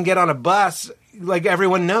Gus doesn't get on a bus, like,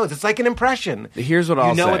 everyone knows. It's like an impression. Here's what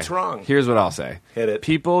I'll say. You know it's wrong. Here's what I'll say. Hit it.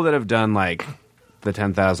 People that have done like the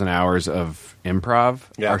 10,000 hours of improv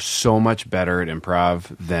Yeah. are so much better at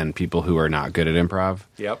improv than people who are not good at improv.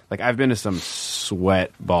 Yep. Like I've been to some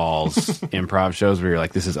sweat balls improv shows where you're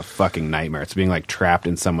like, this is a fucking nightmare. It's being like trapped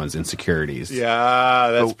in someone's insecurities.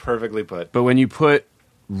 Yeah, that's perfectly put. But when you put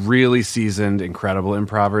really seasoned, incredible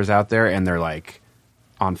improvers out there and they're like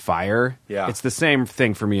on fire, Yeah. it's the same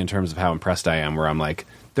thing for me in terms of how impressed I am, where I'm like,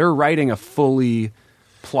 they're writing a fully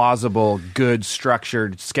plausible, good,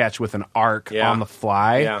 structured sketch with an arc Yeah. on the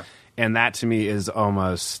fly. Yeah. And that to me is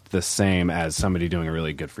almost the same as somebody doing a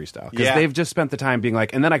really good freestyle. Because Yeah. they've just spent the time being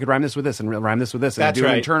like, and then I could rhyme this with this and rhyme this with this and That's do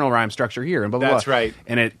an right. internal rhyme structure here and blah, blah, That's blah. right.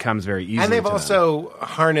 And it comes very easily And they've to them. also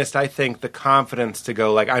harnessed, I think, the confidence to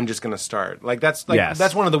go like, I'm just going to start. Like that's Yes.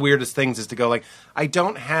 that's one of the weirdest things is to go like, I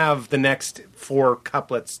don't have the next 4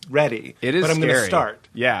 couplets ready, It is but I'm scary. going to start.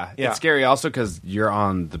 Yeah, Yeah. it's scary also because you're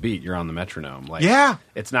on the beat, you're on the metronome. Like, Yeah.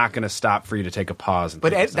 it's not going to stop for you to take a pause. And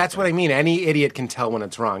But think of that's what I something. mean. Any idiot can tell when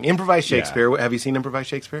it's wrong. Improvised Shakespeare. Have you seen Improvised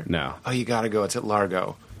Shakespeare? No. Oh, you got to go. It's at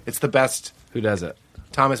Largo. It's the best. Who does it?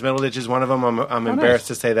 Thomas Middleditch is one of them. I'm embarrassed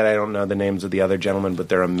to say that I don't know the names of the other gentlemen, but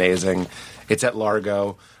they're amazing. It's at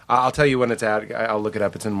Largo. I'll tell you when it's at. I'll look it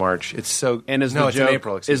up. It's in March. It's so. And is no, the it's joke, in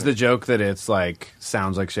April. Excuse is me. the joke that it's like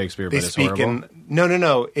sounds like Shakespeare, They but it's speak horrible? in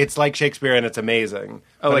no. It's like Shakespeare and it's amazing.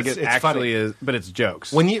 Oh, But like it's it funny. actually is, but it's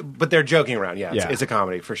jokes. But they're joking around. Yeah, Yeah. It's a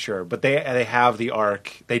comedy for sure. But they have the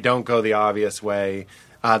arc. They don't go the obvious way.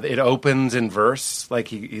 It opens in verse, like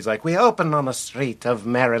he's like, "We open on the street of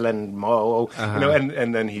Maryland, Mo," Uh-huh. you know,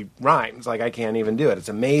 and then he rhymes. Like I can't even do it. It's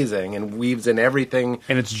amazing and weaves in everything.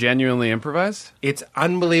 and it's genuinely improvised? It's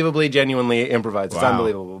unbelievably, genuinely improvised. It's Wow.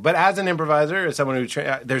 unbelievable. But as an improviser, as someone who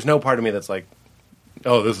there's no part of me that's like,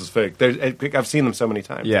 "Oh, this is fake." I've seen them so many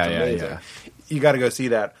times. Yeah, It's yeah, amazing. yeah. You got to go see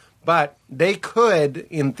that. But they could,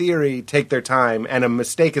 in theory, take their time, and a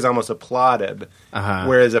mistake is almost applauded.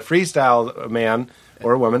 Whereas a freestyle man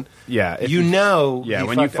or a woman, Yeah, if you know, Yeah, he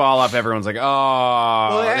when you fucked up. fall off, everyone's like,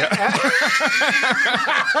 "Oh."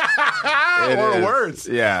 It or is. worse.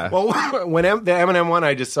 Yeah. Well, when the Eminem one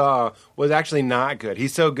I just saw was actually not good.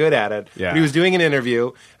 He's so good at it. Yeah. But he was doing an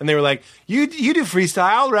interview, and they were like, "You do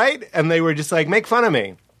freestyle, right?" And they were just like, "Make fun of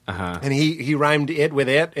me." And he rhymed it with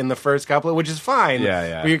it in the first couplet, which is fine.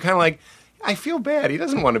 Yeah. But you're kind of like, I feel bad. He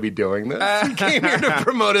doesn't want to be doing this. He came here to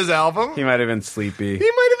promote his album. He might have been sleepy. He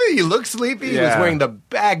might have been. He looked sleepy. He was Yeah. wearing the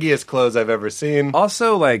baggiest clothes I've ever seen.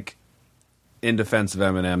 Also, like, in defense of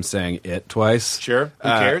Eminem saying it twice. Sure. Who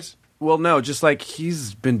cares? Well, no, just like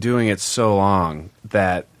he's been doing it so long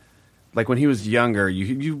that, like, when he was younger,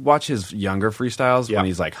 you watch his younger freestyles Yeah. when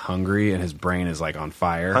he's like hungry and his brain is like on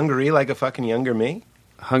fire. Hungry like a fucking younger me?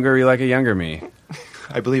 Hungry like a younger me.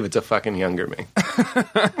 I believe it's a fucking younger me.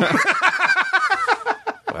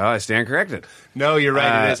 Well, I stand corrected. No, you're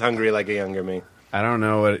right. It is hungry like a younger me. I don't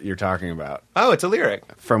know what you're talking about. Oh, it's a lyric.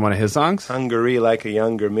 From one of his songs? Hungry like a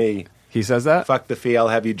younger me. He says that? Fuck the fee, I'll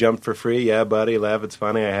have you jump for free. Yeah, buddy, laugh, it's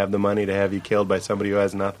funny. I have the money to have you killed by somebody who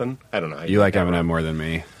has nothing. I don't know. how You like get that Eminem wrong. more than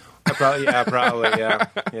me. Probably, yeah.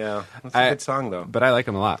 That's a good song, though. But I like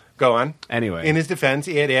him a lot. Go on. Anyway. In his defense,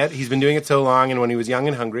 he's been doing it so long, and when he was young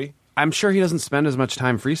and hungry, I'm sure he doesn't spend as much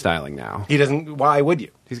time freestyling now. he doesn't. Why would you?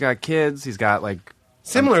 He's got kids. He's got, like,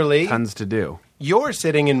 Similarly, tons to do. you're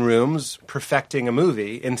sitting in rooms perfecting a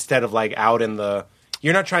movie instead of like out in the.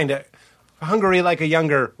 You're not trying to. Hungry like a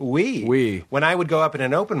younger we. When I would go up in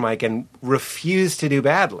an open mic and refuse to do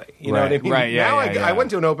badly. You know what I mean? Right, yeah, now yeah. I went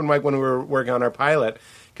to an open mic when we were working on our pilot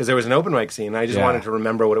because there was an open mic scene. And I just Yeah. wanted to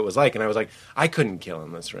remember what it was like. And I was like, I couldn't kill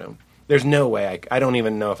in this room. There's no way. I don't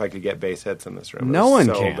even know if I could get bass hits in this room. It No was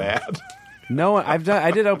one so can. bad. No, I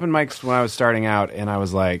did open mics when I was starting out, and I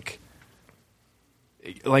was like,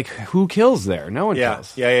 who kills there? No one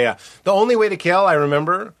kills. Yeah. The only way to kill, I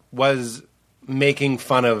remember, was making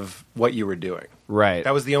fun of what you were doing. Right.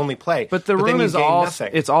 That was the only play. But the then room you is gain all nothing.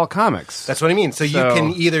 it's all comics. That's what I mean. So you So- can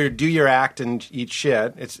either do your act and eat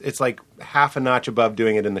shit. It's like half a notch above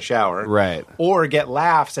doing it in the shower. Right. Or get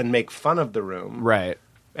laughs and make fun of the room. right.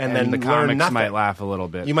 And then the learn comics nothing. might laugh a little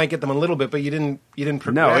bit. You might get them a little bit, but you didn't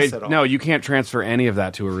progress at all. No, you can't transfer any of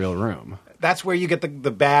that to a real room. That's where you get the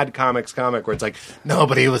bad comic where it's like,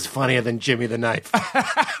 nobody was funnier than Jimmy the Knife.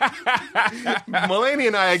 Mulaney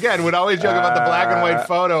and I, again, would always joke about the black and white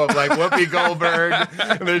photo of like Whoopi Goldberg,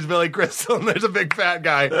 and there's Billy Crystal, and there's a big fat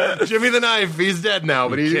guy. Jimmy the Knife, he's dead now,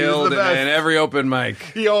 but he's Killed the best. in every open mic.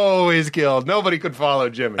 He always killed. Nobody could follow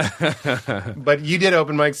Jimmy. But you did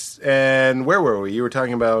open mics, and where were we? You were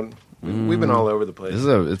talking about, we've been all over the place.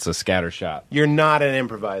 It's a scatter shot. You're not an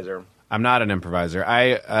improviser. I'm not an improviser.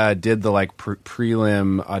 I did the like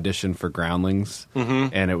prelim audition for Groundlings,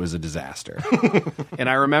 and it was a disaster. And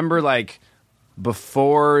I remember like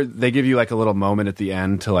before they give you like a little moment at the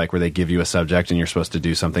end to like where they give you a subject and you're supposed to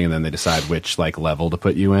do something, and then they decide which like level to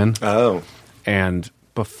put you in. Oh. And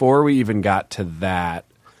before we even got to that,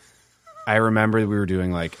 I remember we were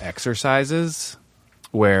doing like exercises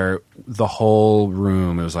where the whole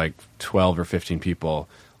room, it was like 12 or 15 people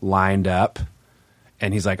lined up.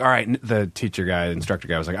 And he's like, all right, the teacher guy, the instructor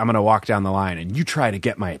guy was like, I'm going to walk down the line and you try to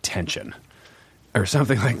get my attention. Or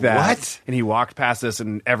something like that. What? And he walked past us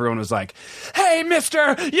and everyone was like, hey, mister,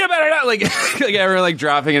 you better not. Like everyone like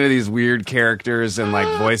dropping into these weird characters and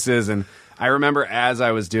like voices. And I remember as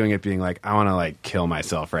I was doing it being like, I want to like kill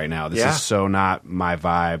myself right now. This Yeah. is so not my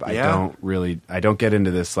vibe. Yeah. I don't get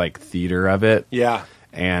into this like theater of it. Yeah.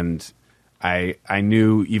 And I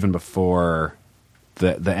knew even before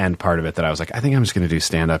the end part of it that I was like, I think I'm just going to do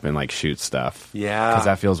stand up and like shoot stuff. Yeah. Because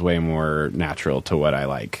that feels way more natural to what I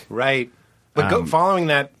like. Right. But following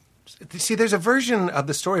that, see, there's a version of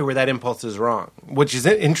the story where that impulse is wrong, which is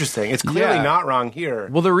interesting. It's clearly Yeah. not wrong here.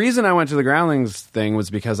 Well, the reason I went to the Groundlings thing was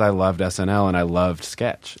because I loved SNL and I loved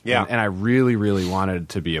sketch. Yeah. And I really, really wanted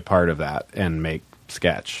to be a part of that and make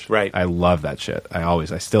sketch. Right. I love that shit. I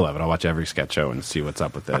still love it. I'll watch every sketch show and see what's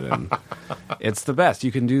up with it. And it's the best.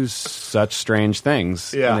 You can do such strange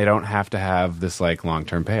things. Yeah. And they don't have to have this like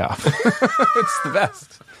long-term payoff. It's the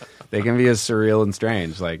best. They can be as surreal and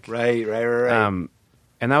strange. Like, Right. and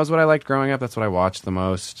that was what I liked growing up. That's what I watched the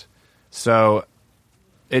most. So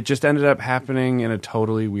it just ended up happening in a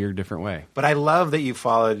totally weird, different way. But I love that you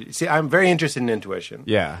followed. See, I'm very interested in intuition.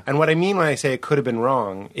 Yeah. And what I mean when I say it could have been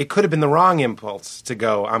wrong, it could have been the wrong impulse to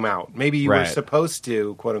go, I'm out. Maybe you were Right. supposed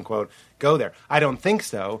to, quote unquote, go there. I don't think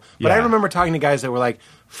so. But I Yeah. remember talking to guys that were like,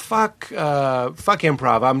 fuck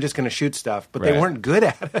improv. I'm just going to shoot stuff. But they Right. weren't good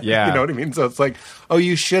at it. Yeah. You know what I mean? So it's like, oh,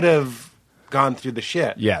 you should have gone through the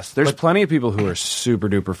shit. Yes, there's plenty of people who are super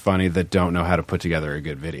duper funny that don't know how to put together a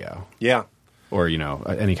good video Yeah. or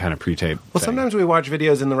any kind of pre-tape. Well, sometimes we watch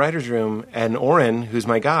videos in the writer's room, and Oren, who's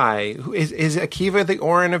my guy, who is Akiva the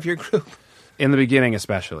Oren of your group? in the beginning,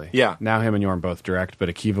 especially. Yeah. Now him and Yorm both direct, but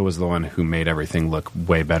Akiva was the one who made everything look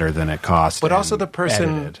way better than it cost. But and also the person.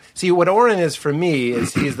 edited. See, what Oren is for me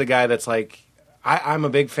is he's the guy that's like, I'm a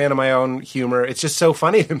big fan of my own humor. It's just so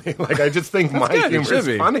funny to me. Like, I just think my good. It humor should is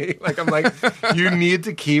be. funny. Like, I'm like, you need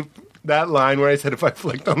to keep that line where I said if I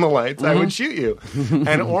flicked on the lights, I would shoot you.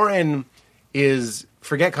 And Oren is,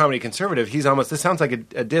 forget comedy conservative. He's almost, this sounds like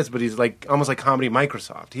a diss, but he's like almost like comedy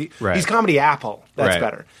Microsoft. Right. He's comedy Apple. That's Right.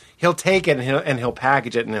 better. He'll take it and he'll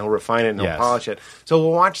package it and he'll refine it and he'll Yes. polish it. So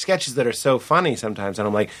we'll watch sketches that are so funny sometimes, and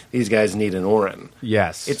I'm like, these guys need an Oren.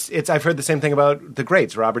 Yes. It's. I've heard the same thing about the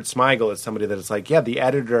greats. Robert Smigel is somebody that it's like, yeah, the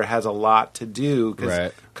editor has a lot to do because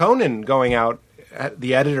Right. Conan going out,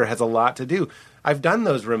 the editor has a lot to do. I've done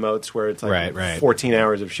those remotes where it's like Right. 14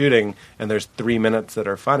 hours of shooting and there's 3 minutes that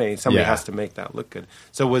are funny. Somebody Yeah. has to make that look good.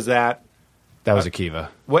 So was that Akiva.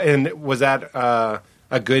 was that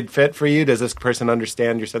a good fit for you? Does this person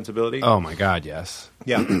understand your sensibility? Oh my God, yes.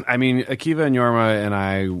 Yeah. I mean, Akiva and Yorma and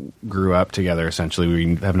I grew up together. Essentially,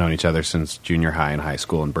 we have known each other since junior high and high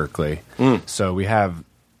school in Berkeley. So we have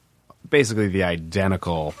basically the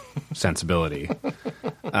identical sensibility.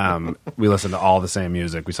 We listen to all the same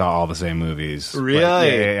music. We saw all the same movies. Really?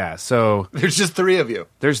 Yeah. So There's just 3 of you.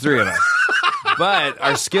 there's 3 of us. But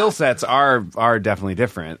our skill sets are definitely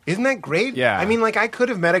different. Isn't that great? Yeah. I mean, like, I could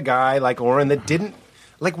have met a guy like Oren that didn't.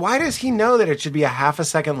 Like, why does he know that it should be a half a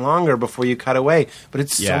second longer before you cut away? But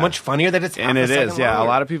it's so Yeah. much funnier that it's half And a it second is, yeah. longer.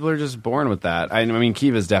 A lot of people are just born with that. I mean,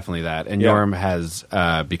 Kiva's definitely that, and Yeah. Yorm has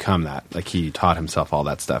become that. Like, he taught himself all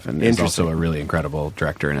that stuff, and is Interesting. also a really incredible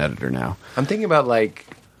director and editor now. I'm thinking about, like,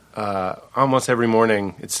 almost every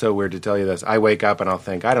morning, it's so weird to tell you this, I wake up and I'll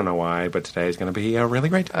think, I don't know why, but today is going to be a really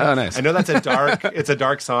great day. Oh, nice. I know that's it's a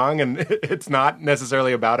dark song, and it's not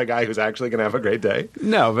necessarily about a guy who's actually going to have a great day.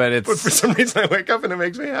 No, but But for some reason, I wake up and it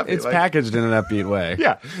makes me happy. it's Like, packaged in an upbeat way.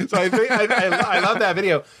 Yeah. So I think I love that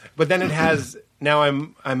video. But then it has, now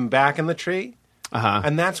I'm back in the tree. Uh-huh.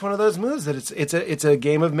 And that's one of those moves that it's a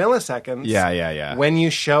game of milliseconds. Yeah. When you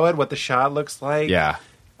show it, what the shot looks like. Yeah.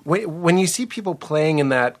 When you see people playing in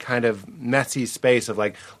that kind of messy space of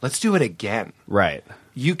like, let's do it again, Right.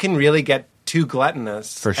 you can really get too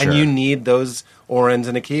gluttonous. For And sure. you need those Orens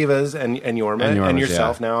and Akivas and Yorma And Yormas, and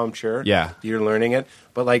yourself yeah. now, I'm sure. Yeah. You're learning it.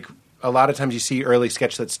 But like, a lot of times you see early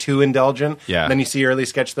sketch that's too indulgent. Yeah. Then you see early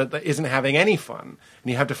sketch that isn't having any fun.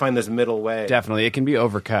 And you have to find this middle way. Definitely. It can be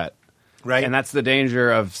overcut. Right. And that's the danger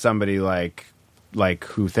of somebody like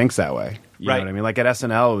who thinks that way. You Right. know what I mean? Like at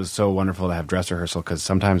SNL, it was so wonderful to have dress rehearsal because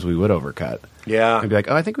sometimes we would overcut. Yeah. And be like,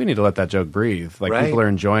 oh, I think we need to let that joke breathe. Like Right. people are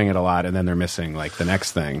enjoying it a lot, and then they're missing like the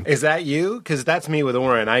next thing. Is that you? Because that's me with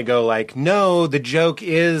Oren. I go like, no, the joke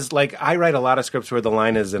is like I write a lot of scripts where the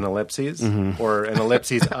line is in ellipses or an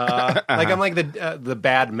ellipses. Like I'm like the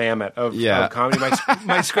bad mammoth of comedy.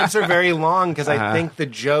 My scripts are very long because I think the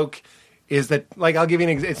joke is that like I'll give you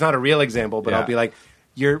it's not a real example, but Yeah. I'll be like,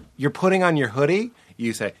 you're putting on your hoodie.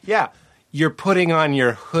 You say, yeah, you're putting on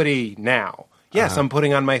your hoodie now. Yes, I'm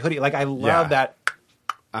putting on my hoodie. Like I love Yeah.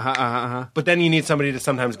 that. But then you need somebody to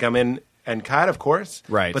sometimes come in and cut, of course.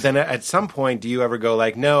 Right. But then at some point, do you ever go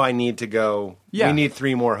like, no, I need to go. Yeah. We need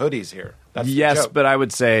 3 more hoodies here. That's the Yes, joke. but I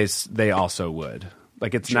would say they also would.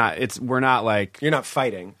 Like it's not. We're not like. You're not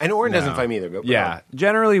fighting. And Oren doesn't No. fight me either. But Yeah,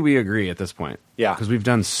 generally we agree at this point. Yeah. because we've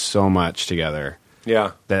done so much together.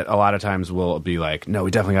 Yeah. That a lot of times we'll be like, no,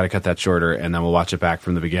 we definitely got to cut that shorter, and then we'll watch it back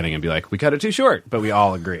from the beginning and be like, we cut it too short, but we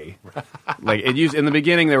all agree. Like it used in the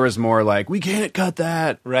beginning, there was more like, we can't cut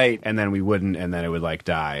that, Right. And then we wouldn't, and then it would like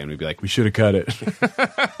die, and we'd be like, we should have cut it.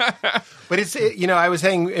 But it's, I was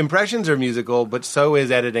saying impressions are musical, but so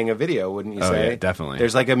is editing a video, wouldn't you Oh, say? yeah, definitely.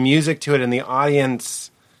 There's like a music to it, and the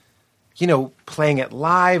audience, playing it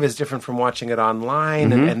live is different from watching it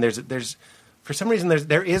online. Mm-hmm. And there's for some reason,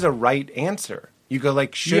 there is a right answer. You go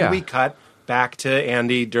like, should Yeah. we cut back to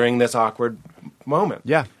Andy during this awkward moment?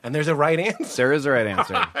 Yeah. And there's a right answer. There is a right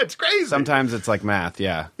answer. It's crazy. Sometimes it's like math.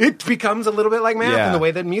 Yeah. It becomes a little bit like math Yeah. in the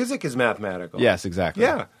way that music is mathematical. Yes, exactly.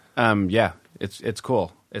 Yeah. Yeah. It's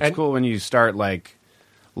cool. It's And- cool when you start like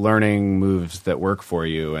learning moves that work for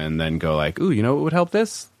you, and then go like, ooh, you know what would help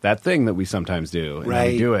this? That thing that we sometimes do, and then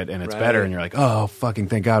Right. you do it, and it's Right. better, and you're like, oh, fucking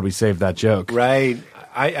thank God we saved that joke. Right.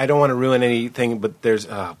 I don't want to ruin anything, but there's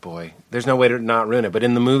no way to not ruin it. But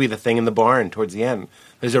in the movie, the thing in the barn towards the end,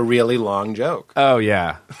 there's a really long joke. Oh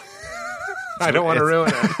yeah, I don't want to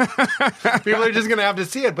ruin it. People are just going to have to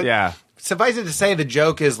see it. But yeah. suffice it to say, the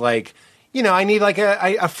joke is like, I need like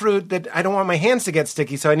a fruit that I don't want my hands to get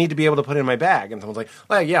sticky, so I need to be able to put it in my bag. And someone's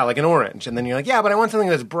like, yeah, like an orange. And then you're like, yeah, but I want something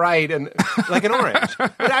that's bright and like an orange.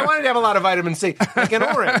 But I wanted to have a lot of vitamin C, like an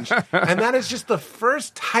orange. And that is just the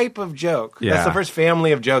first type of joke. Yeah. That's the first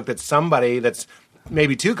family of joke that somebody that's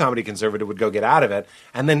maybe too comedy conservative would go get out of it.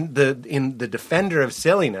 And then the defender of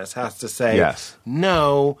silliness has to say, Yes.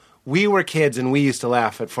 no, we were kids and we used to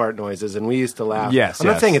laugh at fart noises and we used to laugh. Yes, I'm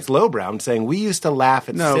not yes. saying it's lowbrow. I'm saying we used to laugh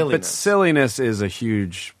at No, silliness. but silliness is a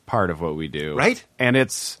huge part of what we do. Right? And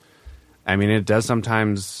it does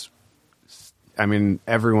sometimes,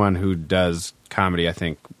 everyone who does comedy, I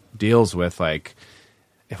think, deals with, like,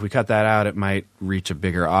 if we cut that out, it might reach a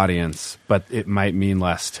bigger audience, but it might mean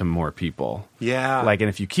less to more people. Yeah. Like, and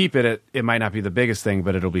if you keep it, it might not be the biggest thing,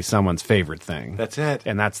 but it'll be someone's favorite thing. That's it.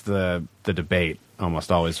 And that's the debate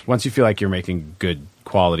almost always. Once you feel like you're making good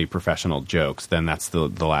quality professional jokes, then that's the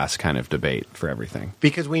last kind of debate for everything.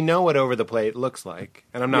 Because we know what Over the Plate looks like.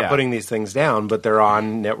 And I'm not Yeah. putting these things down, but they're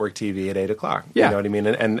on network TV at 8 o'clock. Yeah. You know what I mean?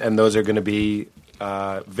 And those are going to be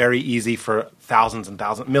very easy for thousands and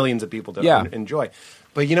thousands, millions of people to Yeah. enjoy.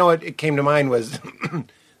 But you know what it came to mind was,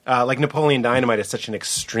 like Napoleon Dynamite is such an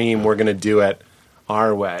extreme, we're going to do it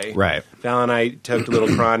our way. Right. Val and I took a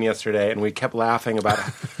little cron yesterday, and we kept laughing about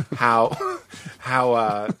how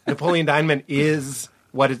Napoleon Dynamite is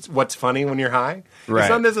what's funny when you're high. Right. It's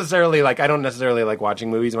not necessarily like I don't necessarily like watching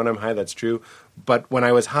movies when I'm high. That's true. But when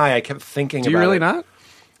I was high, I kept thinking. Do you about really it. not?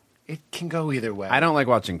 It can go either way. I don't like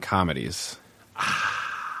watching comedies.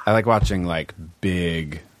 I like watching, like,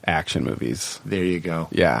 big action movies. There you go.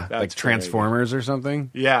 Yeah. That's like Transformers or something.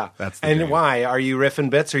 Yeah. That's the and game. why? Are you riffing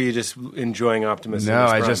bits or are you just enjoying Optimus? No,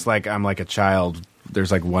 I just I'm like a child.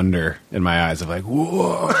 There's like wonder in my eyes of like,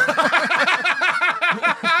 whoa.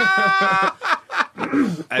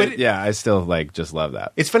 I still like just love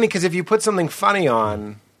that. It's funny because if you put something funny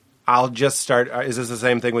on, I'll just start. Is this the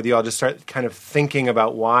same thing with you? I'll just start kind of thinking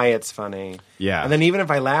about why it's funny. Yeah. And then even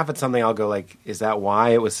if I laugh at something, I'll go like, "Is that why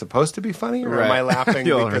it was supposed to be funny, or am Right. I laughing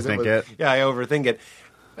You'll because overthink was, it. Yeah, I overthink it,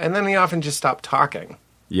 and then we often just stop talking.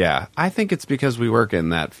 Yeah, I think it's because we work in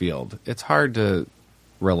that field. It's hard to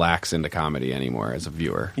relax into comedy anymore as a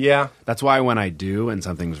viewer. Yeah. That's why when I do and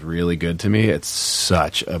something's really good to me, it's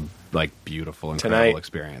such a beautiful, incredible Tonight.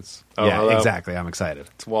 experience. Oh, yeah, hello. exactly. I'm excited.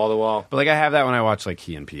 It's wall to wall. But like I have that when I watch like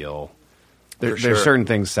Key and Peele. For There's sure. certain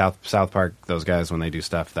things South Park, those guys when they do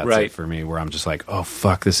stuff, that's Right. it for me. Where I'm just like, oh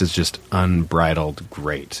fuck, this is just unbridled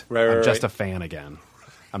great. Right, I'm right, just right. a fan again.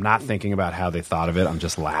 I'm not thinking about how they thought of it. I'm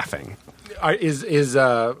just laughing. Is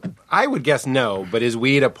I would guess no, but is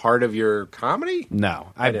weed a part of your comedy? No,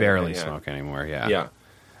 I didn't barely think, yeah. smoke anymore. Yeah,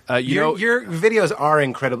 Yeah. You Your videos are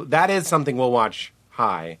incredible. That is something we'll watch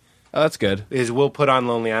high. oh, that's good. Is we'll put on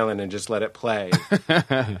Lonely Island and just let it play,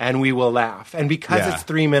 and we will laugh. And because Yeah. it's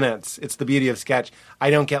 3 minutes, it's the beauty of sketch. I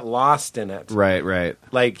don't get lost in it. Right.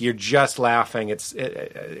 Like you're just laughing. I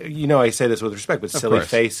say this with respect, but silly course.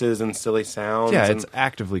 faces and silly sounds. Yeah, and it's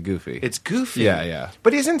actively goofy. it's goofy. Yeah.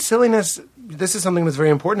 But isn't silliness? This is something that's very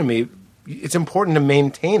important to me. It's important to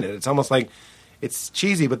maintain it. It's almost like. It's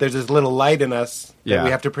cheesy, but there's this little light in us that Yeah. we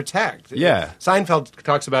have to protect. Yeah. Seinfeld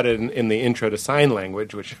talks about it in the intro to Sign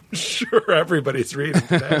Language, which I'm sure everybody's reading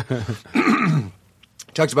today.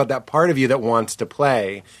 Talks about that part of you that wants to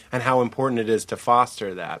play and how important it is to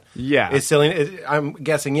foster that. Yeah. Is silly? I'm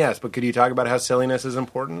guessing yes, but could you talk about how silliness is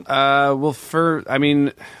important?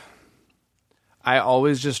 I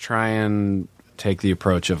always just try and take the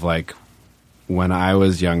approach of like when I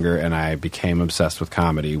was younger and I became obsessed with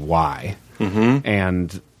comedy, why? Mm-hmm.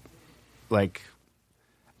 And like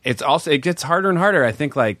it gets harder and harder. I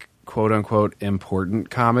think like quote unquote important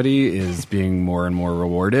comedy is being more and more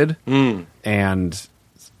rewarded, and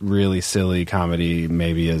really silly comedy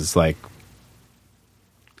maybe is like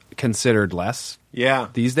considered less yeah.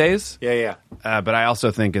 these days. Yeah. But I also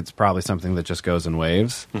think it's probably something that just goes in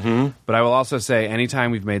waves. Mm-hmm. But I will also say anytime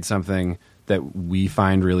we've made something that we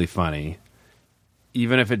find really funny,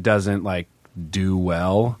 even if it doesn't like do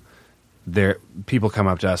well, people come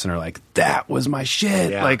up to us and are like, that was my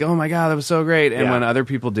shit. Yeah. Like, oh my God, that was so great. And Yeah. when other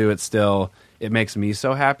people do it still, it makes me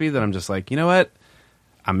so happy that I'm just like, you know what?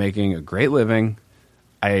 I'm making a great living.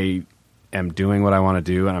 I am doing what I want to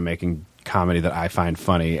do, and I'm making comedy that I find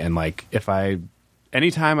funny. And like,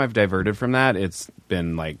 anytime I've diverted from that, it's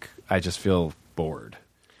been like, I just feel bored.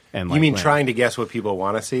 And You mean like, trying to guess what people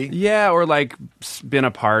want to see? yeah, or like been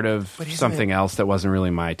a part of But isn't something else that wasn't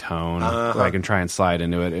really my tone. Where I can try and slide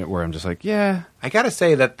into it where I'm just like, yeah, I got to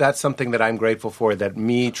say that that's something that I'm grateful for, that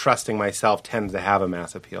me trusting myself tends to have a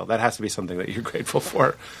mass appeal. That has to be something that you're grateful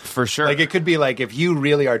for. For sure. Like, it could be like, if you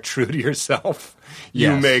really are true to yourself, you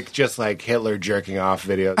Yes. make just like Hitler jerking off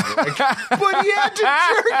videos. Like, but he had to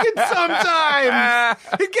jerk it sometimes.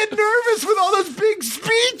 He'd get nervous with all those big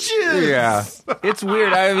speeches. Yeah. It's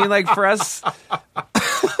weird. I mean, like, for us...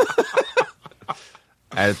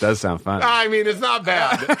 It does sound fun. I mean, it's not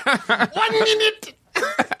bad. 1 minute.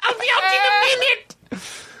 I'll be out in a minute.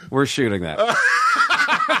 We're shooting that.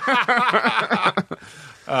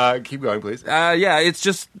 Keep going, please. Yeah, it's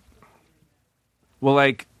just... Well,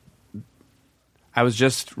 like, I was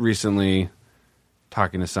just recently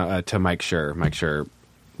talking to Mike Schur. Mike Schur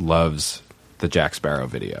loves the Jack Sparrow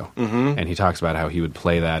video. Mm-hmm. And he talks about how he would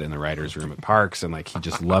play that in the writer's room at parks, and, like, he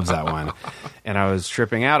just loves that one. And I was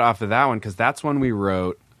tripping out off of that one, because that's one we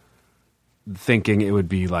wrote thinking it would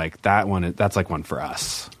be, like, that one, that's, like, one for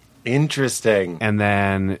us. Interesting. And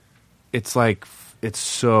then it's, like... It's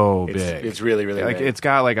so big. It's really, really like big. it's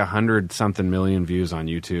got like 100-something million views on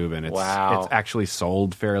YouTube, and it's Wow. it's actually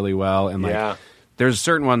sold fairly well. And like, Yeah. there's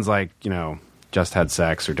certain ones like Just Had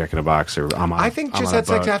Sex or Dick in a Box or I think Just Had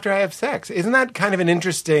Sex After I Have Sex. Isn't that kind of an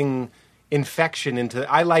interesting infection into...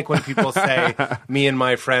 I like when people say, me and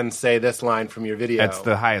my friends say this line from your video. It's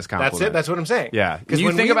the highest compliment. That's it. That's what I'm saying. Yeah. Can 'Cause you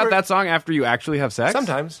when think we about were- that song after you actually have sex?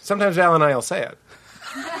 Sometimes Val and I will say it.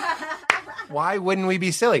 Why wouldn't we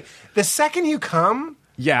be silly? The second you come...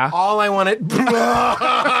 Yeah. All I want to...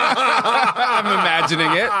 I'm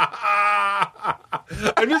imagining it.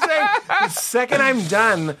 I'm just saying, the second I'm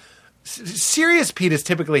done... Serious Pete is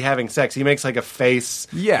typically having sex. He makes like a face.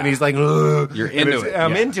 Yeah. And he's like, ugh. You're And into it,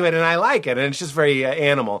 I'm yeah. into it, and I like it. And it's just very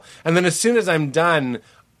animal. And then as soon as I'm done...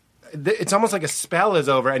 It's almost like a spell is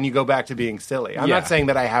over, and you go back to being silly. I'm Yeah. not saying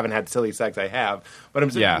that I haven't had silly sex. I have. But I'm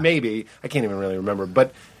saying Yeah. maybe. I can't even really remember.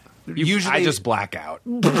 But usually... I just black out.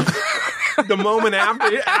 the moment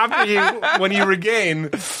after you, when you regain,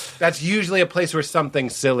 that's usually a place where something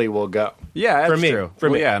silly will go. Yeah, that's for me. true. For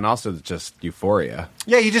Well, me, yeah, and also just euphoria.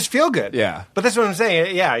 yeah, you just feel good. Yeah. but that's what I'm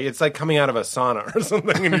saying. Yeah, it's like coming out of a sauna or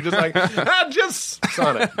something, and you're just like, just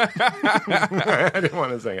sauna. I didn't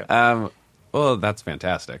want to sing it. Well, that's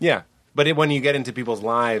fantastic. Yeah, but when you get into people's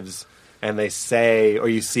lives and they say, or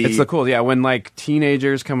you see, It's the cool, yeah. When like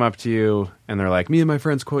teenagers come up to you and they're like, "Me and my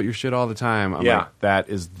friends quote your shit all the time." I'm Yeah. like, that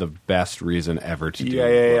is the best reason ever to do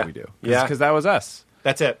Yeah. what we do. Yeah. Because that was us.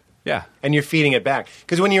 that's it. Yeah. And you're feeding it back.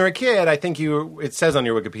 Because when you're a kid, I think it says on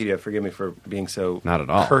your Wikipedia, forgive me for being so Not at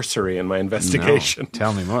all. cursory in my investigation. No.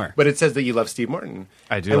 Tell me more. But it says that you love Steve Martin.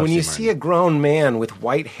 I do And love when you Steve see Martin. a grown man with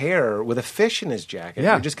white hair with a fish in his jacket,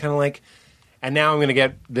 Yeah. you're just kind of like, and now I'm going to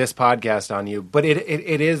get this podcast on you. But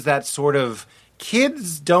it is that sort of...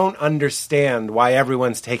 Kids don't understand why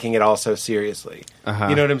everyone's taking it all so seriously. Uh-huh.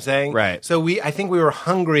 You know what I'm saying? Right. So I think we were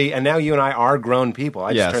hungry, and now you and I are grown people. I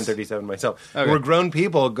Yes. just turned 37 myself. Okay. We're grown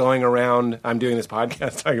people going around. I'm doing this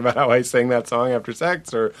podcast talking about how I sing that song after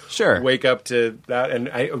sex, or Sure. wake up to that, and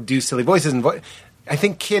I do silly voices. And I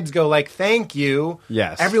think kids go like, "Thank you."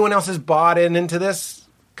 Yes. Everyone else has bought into this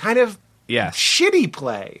kind of Yes. shitty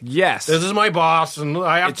play. Yes. This is my boss, and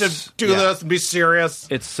I have It's- to do yeah. this and be serious.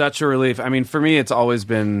 It's such a relief. I mean, for me, it's always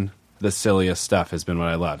been the silliest stuff has been what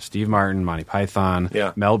I love. Steve Martin, Monty Python,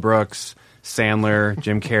 Yeah. Mel Brooks, Sandler,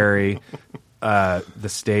 Jim Carrey, The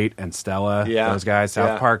State and Stella, Yeah. those guys,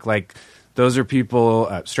 South Yeah. Park, like those are people,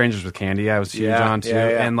 Strangers with Candy I was huge Yeah, on too. yeah,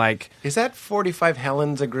 yeah. And like, Is that 45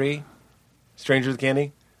 Helens agree? Strangers with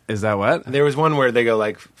Candy? is that what? There was one where they go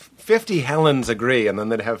like 50 Helens agree, and then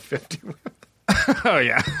they'd have 50, Oh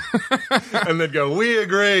yeah. and they'd go, "We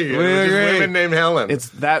agree." We And it was just agree. women named Helen. It's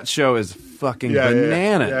that show is fucking Yeah, yeah, yeah.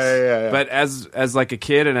 bananas. Yeah. But as like a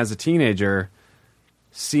kid and as a teenager,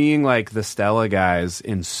 seeing like the Stella guys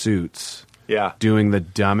in suits yeah. doing the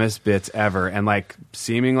dumbest bits ever, and like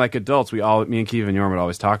seeming like adults, me and Keith and Yorm would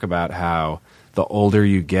always talk about how the older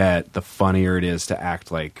you get, the funnier it is to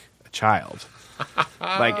act like a child.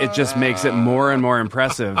 Like it just makes it more and more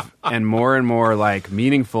impressive and more like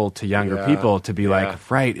meaningful to younger Yeah, people to be yeah. like,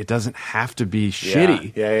 right, it doesn't have to be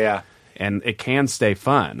shitty. Yeah. And it can stay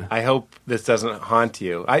fun. I hope this doesn't haunt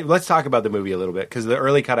you. Let's talk about the movie a little bit, because the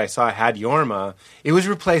early cut I saw had Yorma. It was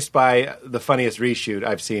replaced by the funniest reshoot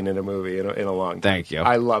I've seen in a movie in a long time. Thank you.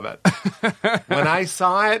 I love it. When I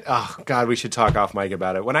saw it, oh, God, we should talk off mic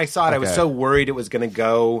about it. When I saw it, I was Okay. so worried it was going to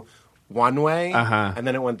go one way, Uh-huh. and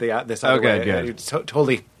then it went this other Okay, way. good. It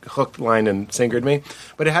totally hooked, line, and sinkered me.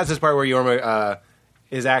 But it has this part where Yorma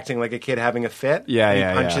is acting like a kid having a fit. Yeah, and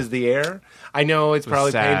yeah, he punches yeah. the air. I know it's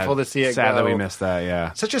probably Sad. painful to see it Sad go. that we missed that,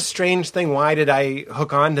 yeah. Such a strange thing. Why did I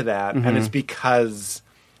hook on to that? And it's because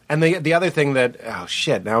And the other thing that, oh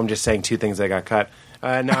shit, now I'm just saying two things that got cut.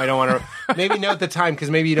 Now I don't want to, maybe note the time, because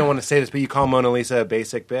maybe you don't want to say this, but you call Mona Lisa a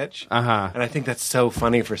basic bitch. Uh-huh. And I think that's so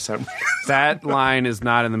funny for some reason. That line is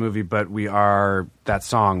not in the movie, but that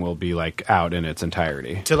song will be like out in its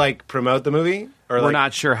entirety. To like promote the movie? Or We're like,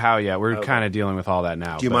 not sure how yet. We're kind of dealing with all that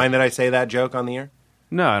now. do you mind that I say that joke on the air?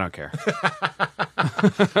 No, I don't care.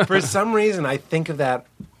 For some reason, I think of that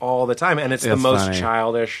all the time, and it's the It's most funny.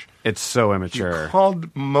 childish. It's so immature.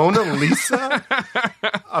 Called Mona Lisa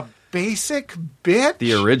a basic bitch?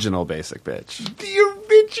 The original basic bitch. The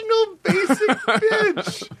original basic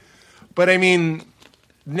bitch. But I mean,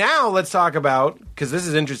 now let's talk about, because this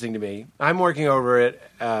is interesting to me. I'm working over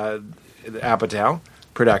at Apatow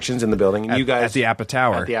Productions in the building, and you guys at the Appa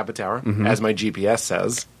Tower. at the Apatow, as my GPS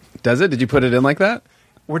says. Does it? Did you put it in like that?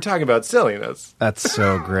 We're talking about silliness. That's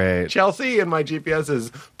so great. Chelsea and my GPS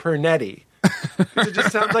is Pernetti. It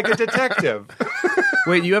just sounds like a detective.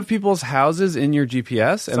 Wait, you have people's houses in your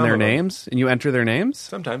GPS and Some their of them. names, and you enter their names?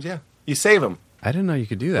 Sometimes, yeah. You save them. I didn't know you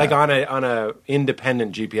could do that. Like on a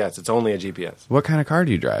independent GPS. It's only a GPS. What kind of car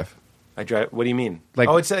do you drive? I drive. What do you mean? Like-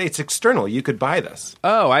 oh, it's external. You could buy this.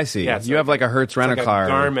 Oh, I see. Yeah, it's you have like a Hertz It's like rent-a-car.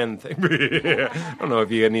 a Garmin thing. I don't know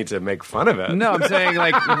if you need to make fun of it. No, I'm saying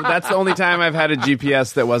like that's the only time I've had a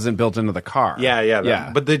GPS that wasn't built into the car.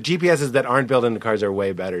 Yeah. But the GPSs that aren't built into cars are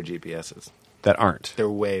way better GPSs. that aren't. They're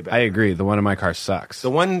way better. I agree. The one in my car sucks.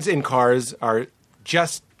 The ones in cars are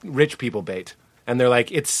just rich people bait, and they're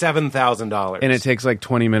like, it's $7,000, and it takes like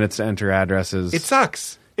 20 minutes to enter addresses. It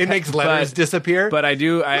sucks. It makes letters disappear. But I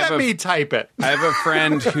Let have me type it. I have a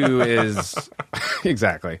friend who is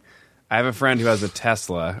exactly. I have a friend who has a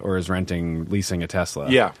Tesla or is leasing a Tesla.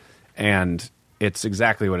 Yeah. And it's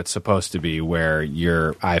exactly what it's supposed to be, where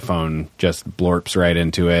your iPhone just blorps right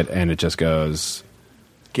into it and it just goes,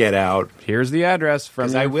 Get out. here's the address from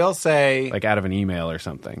Because I will say, like out of an email or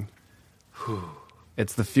something.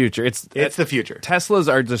 It's the future. It's the future.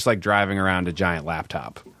 Teslas are just like driving around a giant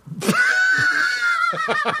laptop.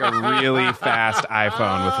 Like a really fast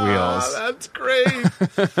iPhone with wheels. That's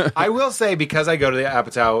great. I will say, because I go to the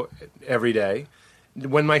Apatow every day,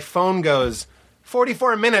 when my phone goes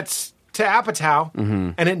 44 minutes to Apatow,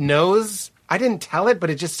 and it knows, I didn't tell it, but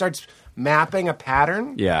it just starts mapping a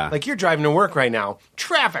pattern. Yeah. Like, you're driving to work right now.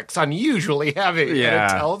 Traffic's unusually heavy. Yeah.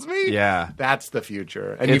 And it tells me? Yeah. That's the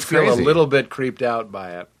future. And It's you feel crazy. a little bit creeped out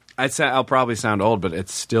by it. I'll probably sound old, but it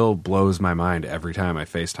still blows my mind every time I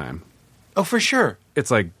FaceTime. Oh, for sure. It's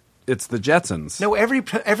like it's the Jetsons. No, every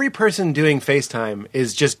person doing FaceTime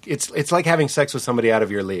is just it's like having sex with somebody out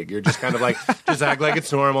of your league. You're just kind of like, just act like it's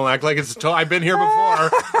normal, act like it's I've been here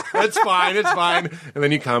before. It's fine. And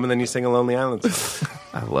then you come and then you sing a Lonely Island song.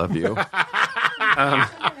 I love you. But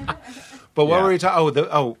what Yeah. were we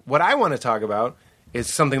talking? What I want to talk about is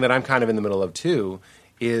something that I'm kind of in the middle of too.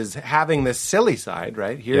 Is having this silly side,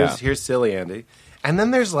 right? Here's silly Andy, and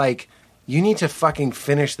then there's like, you need to fucking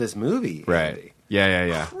finish this movie, Right. Andy.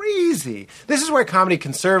 Yeah. Crazy. This is where comedy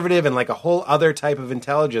conservative and like a whole other type of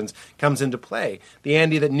intelligence comes into play. The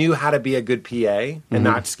Andy that knew how to be a good PA and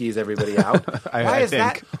not skis everybody out. I think.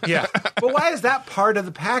 that? Yeah. But why is that part of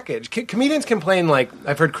the package? Comedians complain, like,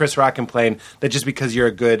 I've heard Chris Rock complain that just because you're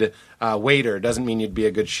a good waiter doesn't mean you'd be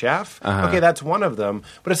a good chef. Okay, that's one of them.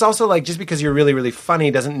 But it's also like, just because you're really, really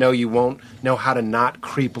funny doesn't know you won't know how to not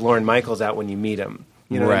creep Lorne Michaels out when you meet him.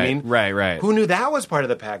 You know what I mean? Right. Who knew that was part of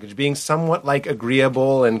the package? Being somewhat like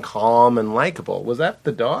agreeable and calm and likable. Was that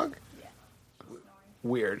the dog? Yeah.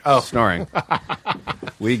 Weird. Oh, Snoring.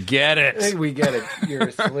 We get hey, it. we get it. You're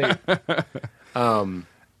asleep.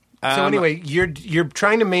 So anyway, you're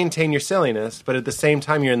trying to maintain your silliness, but at the same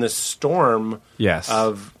time, you're in this storm Yes.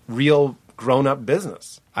 of real grown-up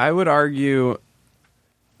business. I would argue,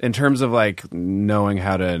 in terms of like knowing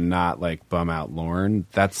how to not like bum out Lorne,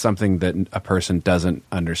 that's something that a person doesn't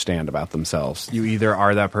understand about themselves. You either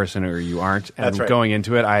are that person or you aren't. And That's right. going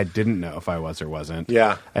into it, I didn't know if I was or wasn't.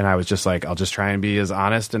 Yeah. And I was just like, I'll just try and be as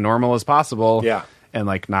honest and normal as possible. Yeah. And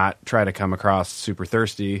like not try to come across super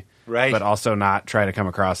thirsty. Right. But also not try to come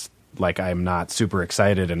across like I'm not super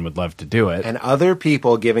excited and would love to do it. And other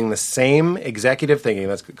people giving the same executive thinking,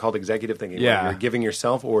 that's called executive thinking, where Yeah. you're giving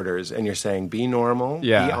yourself orders and you're saying, be normal,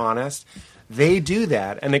 Yeah. be honest. They do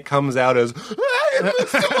that, and it comes out as, hey,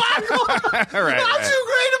 Mr. Michael, that's too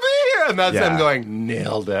great to be here. And that's Yeah. them going,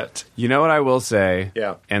 nailed it. You know what I will say?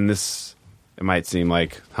 Yeah. And this, it might seem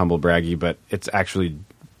like humble braggy, but it's actually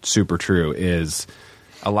super true, is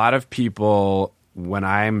a lot of people, when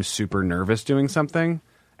I'm super nervous doing something,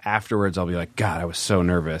 afterwards I'll be like, God, I was so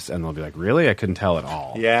nervous, and they'll be like, really? I couldn't tell at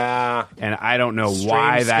all. Yeah. And I don't know Strange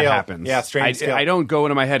why that skill. happens. Yeah, strange skill. I don't go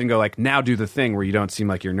into my head and go like, now do the thing where you don't seem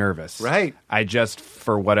like you're nervous. Right. I just,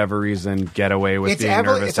 for whatever reason, get away with being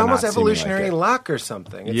nervous. It's and almost not seeming like evolutionary it. luck or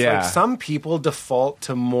something. It's Yeah. like some people default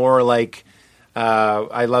to more like.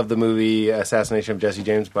 I love the movie Assassination of Jesse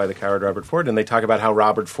James by the coward Robert Ford, and they talk about how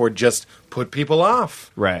Robert Ford just put people off.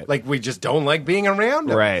 Right. Like, we just don't like being around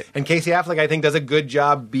him. Right. And Casey Affleck, I think, does a good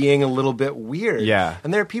job being a little bit weird. Yeah.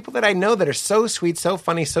 And there are people that I know that are so sweet, so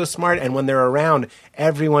funny, so smart, and when they're around,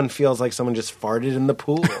 everyone feels like someone just farted in the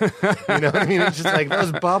pool. You know what I mean? It's just like,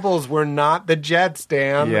 those bubbles were not the Jets,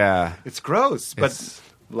 Dan. Yeah. It's gross, but It's-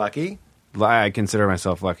 lucky. I consider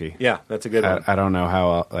myself lucky. Yeah, that's a good one. I don't know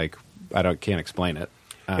how, can't explain it.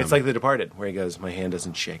 It's like The Departed, where he goes, "My hand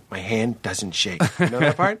doesn't shake. My hand doesn't shake." You know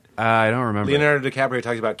that part? I don't remember. Leonardo DiCaprio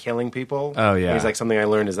talks about killing people. Oh, yeah. And he's like, something I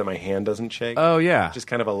learned is that my hand doesn't shake. Oh, yeah. Just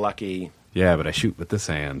kind of a lucky. Yeah, but I shoot with this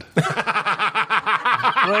hand.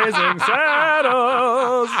 Blazing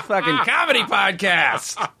Saddles, fucking comedy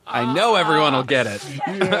podcast. I know everyone will get it.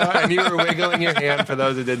 Yeah, and you were wiggling your hand for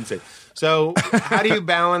those who didn't see. So, how do you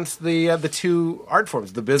balance the two art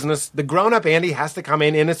forms? The business, the grown-up Andy has to come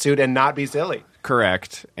in a suit and not be silly.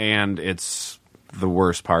 Correct, and it's the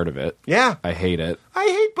worst part of it. Yeah. I hate it. I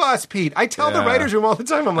hate Boss Pete. I tell the Yeah. writers' room all the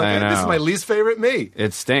time, I'm I like, this is know. my least favorite me.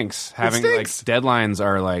 It stinks. Having stinks. deadlines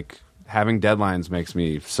are like having deadlines makes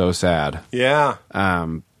me so sad. Yeah.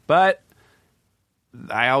 But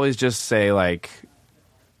I always just say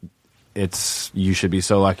you should be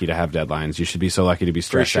so lucky to have deadlines. You should be so lucky to be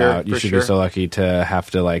stressed sure, out. You for should sure. be so lucky to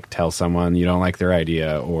have to tell someone you don't like their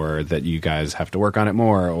idea, or that you guys have to work on it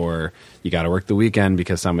more, or you got to work the weekend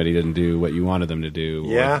because somebody didn't do what you wanted them to do,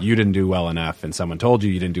 Yeah. or you didn't do well enough and someone told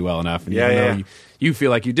you didn't do well enough, and Yeah, even yeah. though you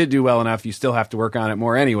feel like you did do well enough, you still have to work on it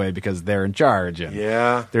more anyway because they're in charge. And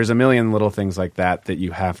Yeah. there's a million little things like that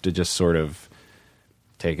you have to just sort of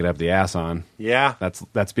take it up the ass on. Yeah.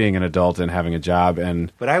 That's being an adult and having a job.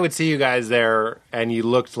 And But I would see you guys there, and you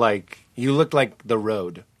looked like the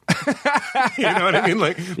road. You know what I mean?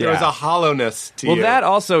 Like, there was Yeah. a hollowness to well, you. that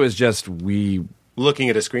also is just Looking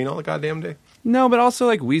at a screen all the goddamn day. no, but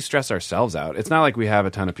also we stress ourselves out. It's not like we have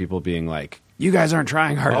a ton of people being like, "You guys aren't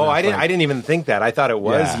trying hard enough." Oh, I didn't even think that. I thought it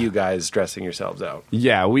was Yeah. you guys stressing yourselves out.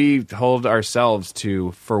 Yeah, we hold ourselves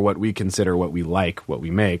to, for what we consider what we like, what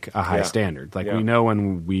we make, a high Yeah. standard. Yeah. We know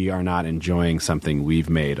when we are not enjoying something we've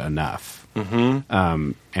made enough.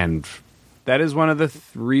 Mm-hmm. And that is one of the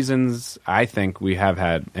reasons I think we have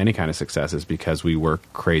had any kind of success, is because we work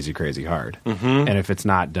crazy, crazy hard. Mm-hmm. And if it's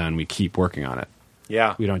not done, we keep working on it.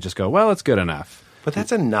 Yeah. We don't just go, well, it's good enough. But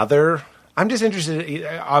that's another. I'm just interested,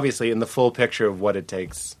 obviously, in the full picture of what it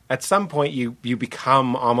takes. At some point, you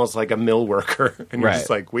become almost like a mill worker, and you're Right. just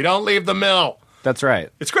like, we don't leave the mill. That's right.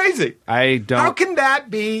 It's crazy. I don't. How can that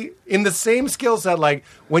be in the same skill set? Like,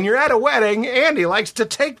 when you're at a wedding, Andy likes to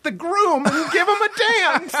take the groom and give him a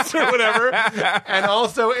dance or whatever, and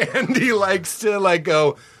also Andy likes to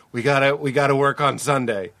go, we gotta work on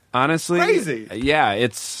Sunday. Honestly, Crazy. Yeah,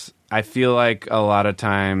 I feel like a lot of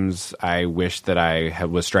times I wish that I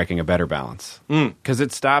was striking a better balance, because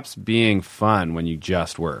it stops being fun when you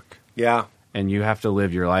just work, Yeah. and you have to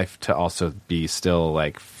live your life to also be still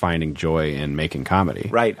finding joy in making comedy.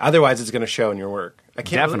 Right. Otherwise, it's going to show in your work.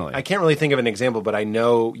 Definitely. I can't really think of an example, but I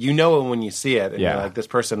know it when you see it, and Yeah. you're like, this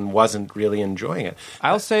person wasn't really enjoying it.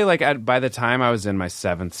 I'll say by the time I was in my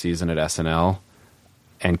 7th season at SNL,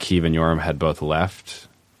 and Keeve and Yoram had both left,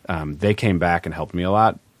 they came back and helped me a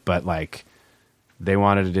lot. But they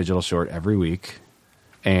wanted a digital short every week,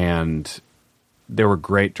 and there were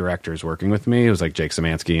great directors working with me. It was Jake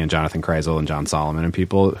Szymanski and Jonathan Kreisel and John Solomon and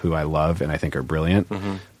people who I love and I think are brilliant.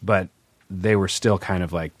 Mm-hmm. But they were still kind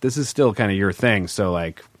of this is still kind of your thing. So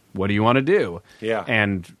what do you want to do? Yeah.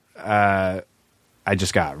 And I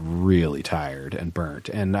just got really tired and burnt,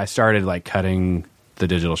 and I started cutting the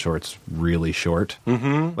digital shorts really short.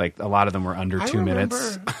 Mm-hmm. A lot of them were under 2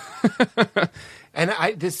 minutes. And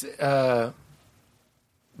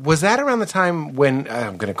was that around the time when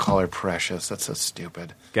I'm going to call her Precious? That's so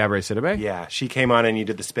stupid. Gabrielle Sidibe? Yeah, she came on and you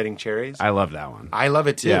did the spitting cherries. I love that one. I love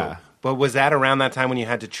it too. Yeah. But was that around that time when you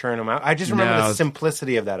had to churn them out? I just remember No. the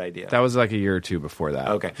simplicity of that idea. That was a year or two before that.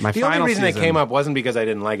 Okay. My The final only reason season, it came up wasn't because I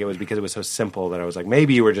didn't like it. It was because it was so simple that I was like,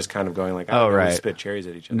 maybe you were just kind of going Oh, right. spit cherries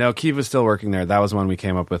at each other. No, Keeve was still working there. That was one we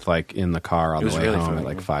came up with in the car on It the was way really home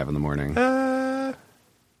funny. at 5 in the morning.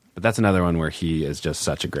 But that's another one where he is just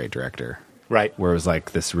such a great director. Right. Where it was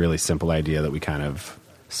this really simple idea that we kind of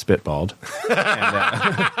spitballed.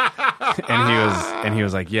 And, and he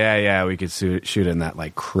was like, yeah, we could shoot it in that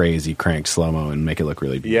like crazy crank slow mo and make it look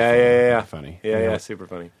really beautiful. Yeah. Funny. Yeah, super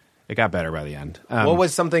funny. It got better by the end. What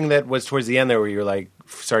was something that was towards the end there where you were like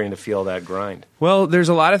starting to feel that grind? Well, there's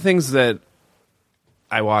a lot of things that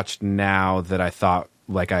I watched now that I thought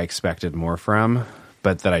like I expected more from,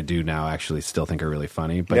 but that I do now actually still think are really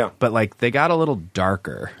funny. But like they got a little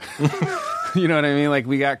darker. You know what I mean? Like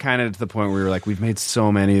we got kind of to the point where we were like, we've made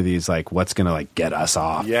so many of these. Like, what's gonna like get us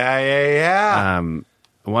off? Yeah.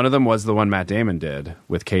 One of them was the one Matt Damon did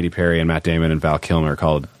with Katy Perry and Matt Damon and Val Kilmer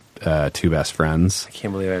called Two Best Friends. I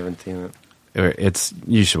can't believe I haven't seen it.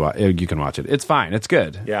 You should watch. You can watch it. It's fine. It's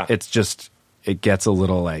good. Yeah. It's just it gets a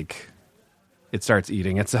little like it starts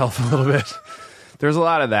eating itself a little bit. There's a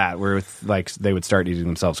lot of that where like they would start eating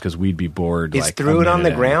themselves because we'd be bored. Is like, Threw It on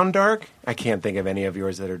the in. Ground dark? I can't think of any of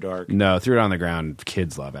yours that are dark. No, Threw It on the Ground.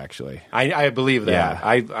 Kids love actually. I believe that. Yeah.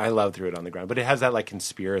 I love Threw It on the Ground, but it has that like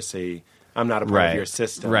conspiracy. I'm not a part of your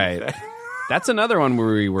system. Right. That's another one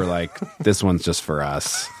where we were like, this one's just for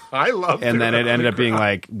us. I love. And Threw then It it on ended the up being Ground.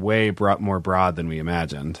 like way more broad than we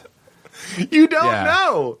imagined. You don't Yeah.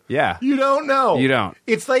 know. Yeah. You don't know. You don't.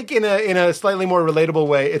 It's like in a slightly more relatable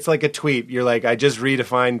way. It's like a tweet. You're like, I just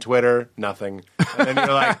redefined Twitter. Nothing. And then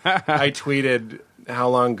you're like, I tweeted, how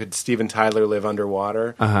long could Steven Tyler live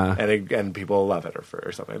underwater? And people love it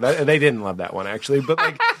or something. And they didn't love that one actually, but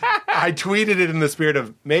like I tweeted it in the spirit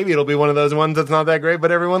of maybe it'll be one of those ones that's not that great,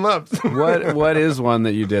 but everyone loves. What is one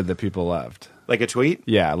that you did that people loved? Like a tweet?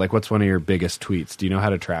 Yeah, like what's one of your biggest tweets? Do you know how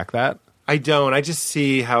to track that? I don't. I just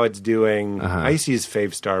see how it's doing. I used to use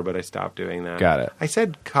Favestar, but I stopped doing that. Got it. I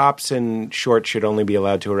said cops in shorts should only be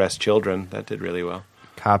allowed to arrest children. That did really well.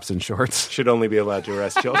 Cops in shorts. Should only be allowed to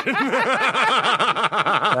arrest children.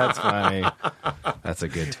 That's funny. That's a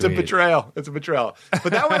good tweet. It's a betrayal. It's a betrayal.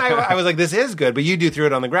 But that one, I was like, this is good. But you do Threw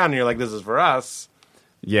It on the Ground, and you're like, this is for us.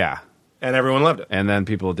 Yeah. And everyone loved it. And then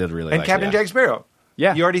people did really And like Captain it. Jack Sparrow.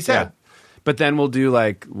 Yeah. You already said. Yeah. But then we'll do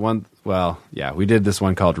like one. Well, yeah, we did this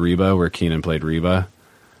one called Reba where Keenan played Reba.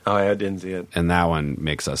 Oh, I didn't see it. And that one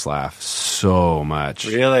makes us laugh so much.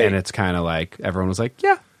 Really? And it's kind of like everyone was like,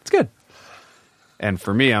 yeah, it's good. And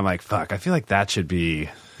for me, I'm like, fuck, I feel like that should be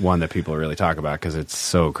one that people really talk about because it's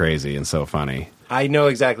so crazy and so funny. I know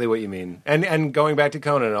exactly what you mean. And going back to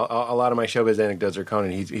Conan, a lot of my showbiz anecdotes are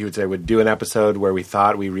Conan. He would say we'd do an episode where we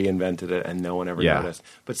thought we reinvented it and no one ever noticed.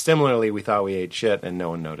 But similarly, we thought we ate shit and no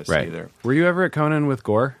one noticed either. Were you ever at Conan with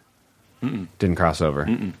Gore? Didn't cross over.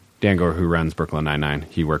 Dan Gore, who runs Brooklyn Nine-Nine,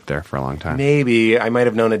 he worked there for a long time. Maybe. I might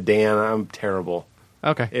have known a Dan. I'm terrible.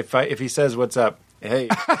 Okay. If he says, what's up? Hey.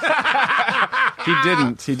 He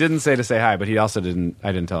didn't say to say hi, but he also didn't.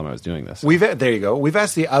 I didn't tell him I was doing this. There you go. We've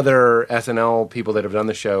asked the other SNL people that have done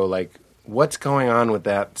the show, like, what's going on with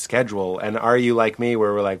that schedule? And are you like me,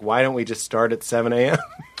 where we're like, why don't we just start at 7 a.m.?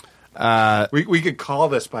 We could call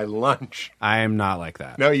this by lunch. I am not like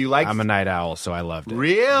that. No, you like? I'm a night owl, so I loved it.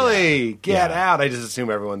 Really? Get Yeah. out! I just assume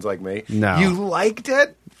everyone's like me. No. You liked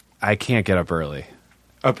it? I can't get up early.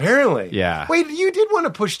 Apparently. Yeah. Wait, you did want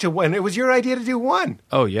to push to one. It was your idea to do one.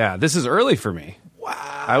 Oh yeah, this is early for me. Wow.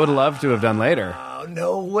 I would love to have done later. Oh,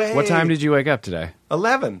 no way. What time did you wake up today?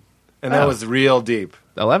 11. And that Oh. was real deep.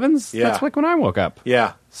 11's? Yeah. That's like when I woke up.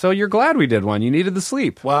 Yeah. So you're glad we did one. You needed the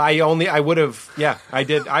sleep. Well, I would have, I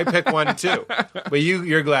did. I picked one too. But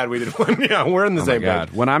you're glad we did one. Yeah, we're in the Oh my same God.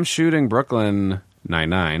 page. When I'm shooting Brooklyn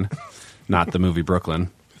Nine-Nine, not the movie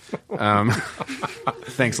Brooklyn.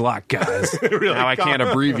 Thanks a lot, guys. Now I can't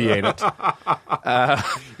abbreviate it.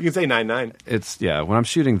 You can say 9-9. It's when I'm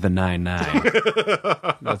shooting the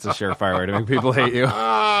 9-9. That's a surefire way to make people hate you.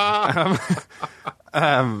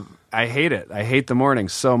 I hate it. I hate the morning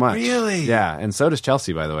so much. Really? Yeah, and so does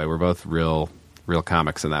Chelsea, by the way. We're both real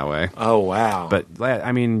comics in that way. Oh, wow. But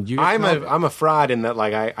I mean, I'm a fraud in that,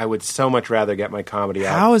 like, I would so much rather get my comedy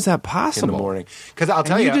out how is that in possible? the morning. Because I'll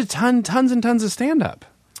tell And you. you did tons and tons of stand-up.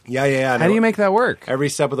 Yeah. How do you make that work? Every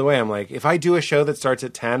step of the way, I'm like, if I do a show that starts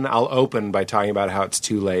at 10, I'll open by talking about how it's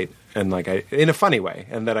too late. And, like, in a funny way.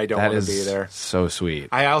 And that I don't That want to be is there. so sweet.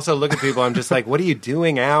 I also look at people, I'm just like, what are you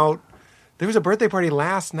doing out? There was a birthday party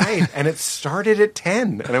last night, and it started at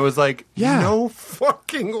 10. And I was like, no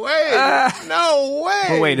fucking way. No way.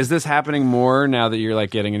 But wait, is this happening more now that you're like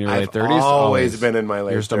getting in your late 30s? I've always been in my late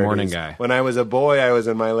 30s. You're just a morning guy. When I was a boy, I was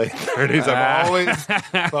in my late 30s.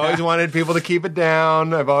 I've always wanted people to keep it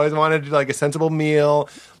down. I've always wanted, like, a sensible meal.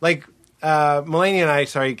 Like, Melania and I,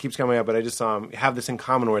 sorry, it keeps coming up, but I just saw him have this in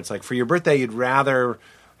common where it's like, for your birthday, you'd rather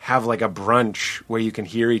have, like, a brunch where you can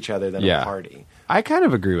hear each other than a party. I kind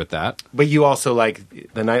of agree with that. But you also like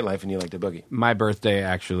the nightlife and you like to boogie. My birthday,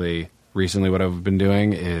 actually, recently what I've been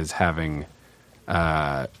doing is having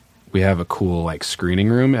we have a cool like screening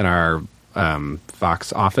room in our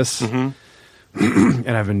Fox office. And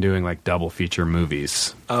I've been doing like double feature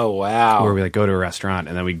movies Oh, wow. where we like go to a restaurant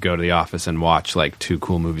and then we go to the office and watch like 2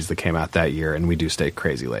 cool movies that came out that year, and we do stay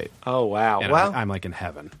crazy late. Oh, wow. And Well, I'm like in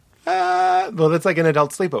heaven. well, that's like an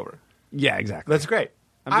adult sleepover. Yeah, exactly. That's great.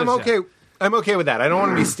 I'm I'm just- okay. I'm okay with that. I don't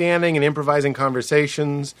want to be standing and improvising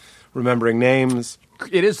conversations, remembering names.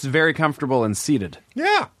 It is very comfortable and seated,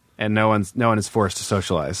 Yeah. and no one is forced to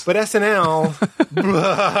socialize. But SNL,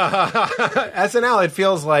 SNL, it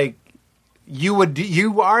feels like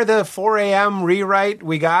you are the 4 a.m. rewrite.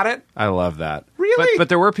 We got it. I love that. Really? But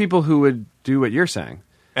there were people who would do what you're saying.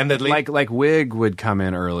 And the Like Wig would come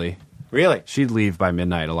in early. really, She'd leave by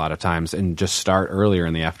midnight a lot of times and just start earlier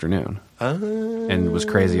in the afternoon. And was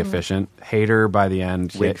crazy efficient. Hater by the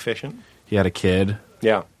end. wig fishing. He had a kid.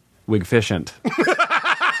 Yeah. Wig efficient.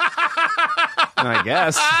 I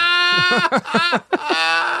guess.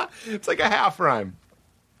 It's like a half rhyme.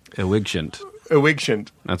 A wigshant. A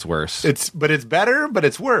wigshant. That's worse. It's better, but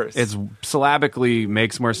it's worse. It's syllabically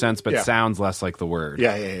makes more sense, but Yeah. sounds less like the word.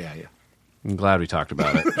 yeah. I'm glad we talked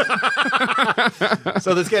about it.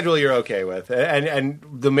 So the schedule you're okay with, and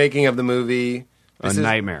the making of the movie. A this is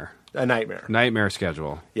nightmare. A nightmare. Nightmare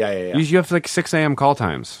schedule. Yeah. You have like 6 a.m. call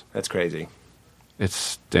times. That's crazy. It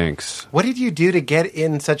stinks. What did you do to get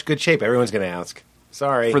in such good shape? Everyone's going to ask.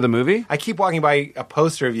 Sorry. For the movie, I keep walking by a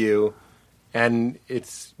poster of you, and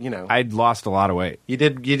it's, I'd lost a lot of weight. you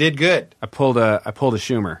did good. I pulled a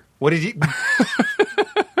Schumer. What did you?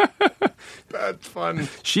 That's fun.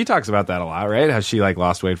 She talks about that a lot, right? How she like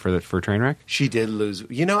lost weight for Trainwreck. She did lose.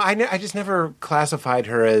 I just never classified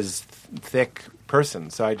her as thick person,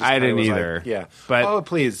 so I just I kinda didn't was like, either. yeah, But- oh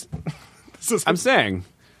please, I'm saying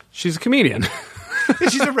she's a comedian.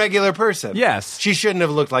 she's a regular person. Yes. she shouldn't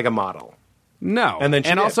have looked like a model. No, And then she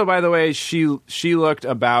did. also, by the way, she looked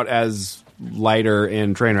about as lighter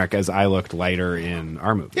in Trainwreck as I looked lighter in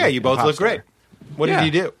our movie. Yeah, you in both look Popstar. great. What Yeah.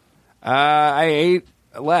 did you do? I ate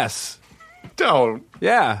less. Don't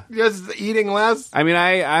Yeah, just eating less. I mean,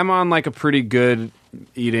 I'm on like a pretty good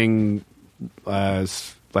eating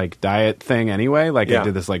like diet thing anyway. Like Yeah. I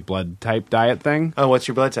did this like blood type diet thing. Oh, what's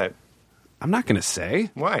your blood type? I'm not gonna say.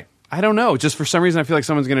 Why? I don't know. Just for some reason, I feel like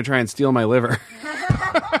someone's gonna try and steal my liver.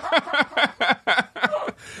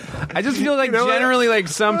 I just feel like know what? generally like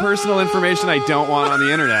some personal information I don't want on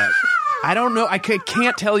the internet. I don't know. I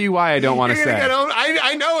can't tell you why I don't want to You're gonna say. get on-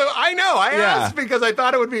 I know. I Yeah. asked because I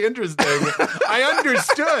thought it would be interesting. I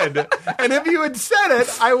understood, and if you had said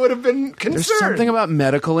it, I would have been concerned. There's something about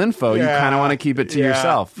medical info. You Yeah. kind of want to keep it to Yeah.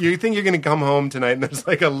 yourself. You think you're going to come home tonight and there's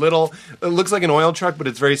like a little, it looks like an oil truck, but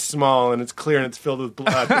it's very small and it's clear and it's filled with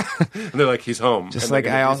blood. And they're like, he's home. Just And like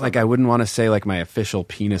they're gonna do I wouldn't want to say like my official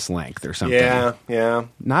penis length or something. something. Yeah.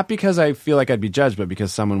 Not because I feel like I'd be judged, but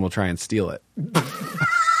because someone will try and steal it.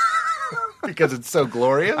 Because it's so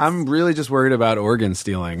glorious. I'm really just worried about organ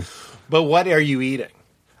stealing. But what are you eating?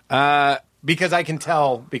 Because I can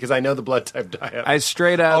tell, because I know the blood type diet. I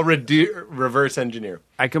straight I'll up, reverse engineer.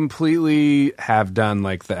 I completely have done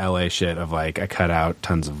like the LA shit of like I cut out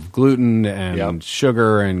tons of gluten and Yep.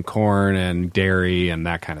 sugar and corn and dairy and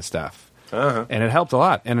that kind of stuff. Uh-huh. And it helped a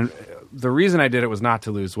lot. And the reason I did it was not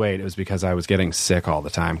to lose weight. It was because I was getting sick all the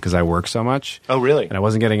time because I work so much. Oh, really? And I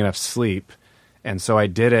wasn't getting enough sleep. And so I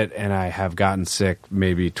did it, and I have gotten sick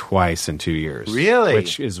maybe twice in 2 years. Really?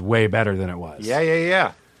 Which is way better than it was.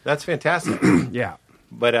 Yeah. That's fantastic. Yeah.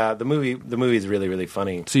 But the movie is really, really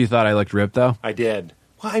funny. So you thought I looked ripped, though? I did.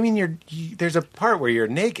 Well, I mean, there's a part where you're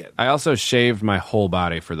naked. I also shaved my whole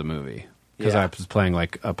body for the movie because Yeah. I was playing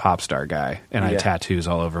like a pop star guy, and I had Yeah. tattoos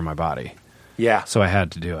all over my body. Yeah. So I had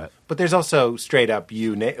to do it. But there's also straight up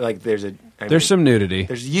like there's a. There's some nudity.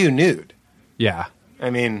 There's you nude. Yeah. I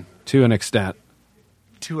mean, To an extent.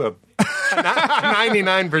 to a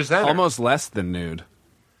 99%. Almost less than nude.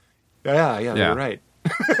 Yeah, Yeah. you're right.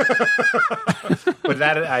 But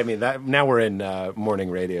that now we're in morning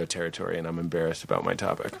radio territory, and I'm embarrassed about my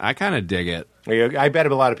topic. I kind of dig it. I bet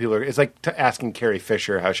a lot of people are. It's like asking Carrie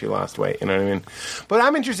Fisher how she lost weight. You know what I mean? But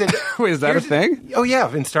I'm interested. Wait, is that a thing? Oh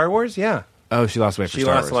yeah, in Star Wars, yeah, Oh, she lost weight for she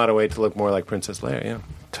Star lost Wars. a lot of weight to look more like Princess Leia. Yeah,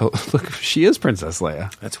 Look, she is Princess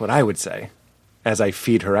Leia. that's what I would say as I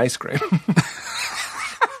feed her ice cream.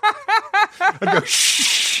 I go,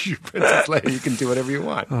 shh, Princess Leia, you can do whatever you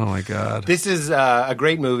want. Oh, my God. This is a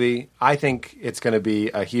great movie. I think it's going to be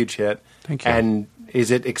a huge hit. Thank you. And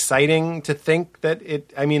is it exciting to think that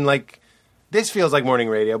it? I mean, like this feels like morning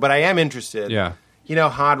radio, but I am interested. Yeah. You know,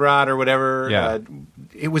 Hot Rod or whatever. Yeah.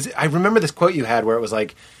 It was. I remember this quote you had where it was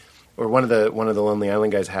like, or one of the Lonely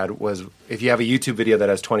Island guys had was, if you have a YouTube video that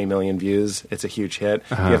has 20 million views, it's a huge hit.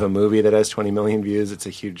 If you have a movie that has 20 million views, it's a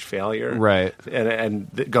huge failure. Right.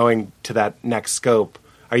 Going to that next scope,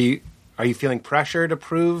 are you feeling pressure to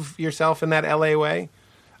prove yourself in that LA way?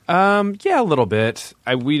 Yeah, a little bit.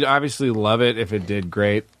 We'd obviously love it if it did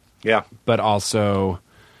great, Yeah. but also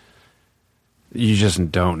you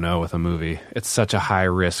just don't know with a movie. It's such a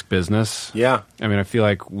high-risk business. Yeah. I mean, I feel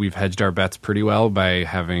like we've hedged our bets pretty well by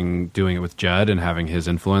doing it with Judd and having his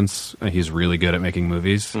influence. He's really good at making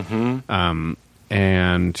movies. Mm-hmm.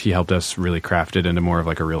 And he helped us really craft it into more of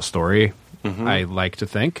like a real story, I like to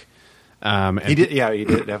think. He did. Yeah, he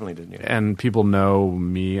did. Definitely did. Yeah. And people know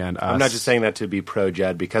me and us. I'm not just saying that to be pro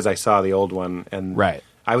Judd, because I saw the old one, and Right.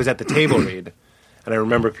 I was at the table read, and I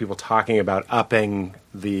remember people talking about upping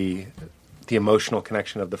the emotional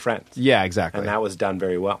connection of the friends. Yeah, exactly. And that was done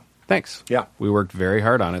very well. Thanks. Yeah. We worked very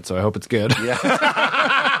hard on it, so I hope it's good. Yeah.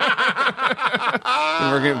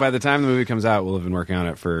 By the time the movie comes out, we'll have been working on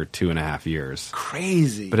it for 2.5 years.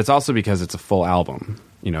 Crazy. But it's also because it's a full album.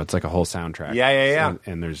 You know, it's like a whole soundtrack. Yeah.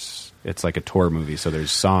 And it's like a tour movie, so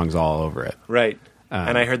there's songs all over it. Right.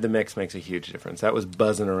 And I heard the mix makes a huge difference. That was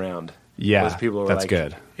buzzing around. Yeah, Those people were that's like,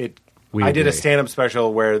 good. We I did a agree. stand-up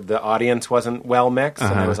special where the audience wasn't well mixed,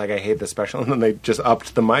 and I was like, I hate this special, and then they just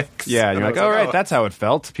upped the mics. Yeah, and you're I like, was oh, right, that's how it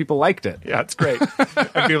felt. People liked it. yeah, it's great.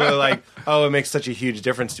 And people are like, oh, it makes such a huge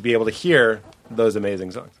difference to be able to hear those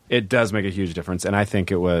amazing songs. It does make a huge difference, and I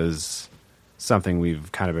think it was something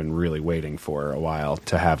we've kind of been really waiting for a while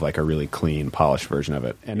to have like a really clean, polished version of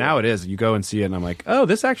it. And now it is. You go and see it, and I'm like, oh,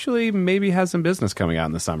 this actually maybe has some business coming out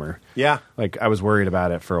in the summer. Yeah. Like, I was worried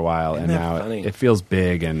about it for a while, and that now funny? it feels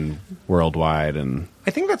big and worldwide. And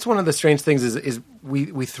I think that's one of the strange things is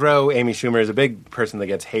we throw Amy Schumer as a big person that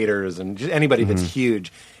gets haters and just anybody that's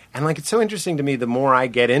huge. And like, it's so interesting to me, the more I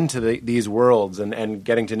get into these worlds and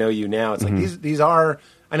getting to know you now, it's like these are,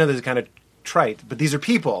 I know this is kind of trite, but these are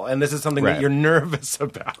people, and this is something Right. that you're nervous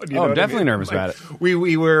about. You know Oh, what I definitely mean? nervous Like, about it.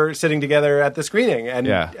 We were sitting together at the screening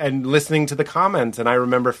and listening to the comments, and I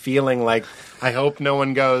remember feeling like, I hope no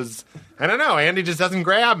one goes, I don't know, Andy just doesn't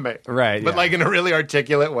grab me. Right, But yeah. like in a really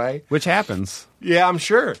articulate way. which happens. Yeah, I'm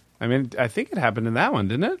sure. I mean, I think it happened in that one,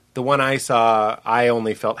 didn't it? The one I saw, I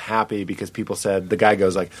only felt happy because people said, the guy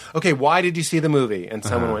goes like, okay, why did you see the movie? And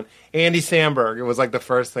someone went, Andy Samberg. It was like the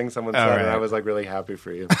first thing someone said, and right. I was like really happy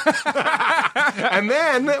for you. And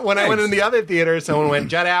then when I went in the other theater, someone went,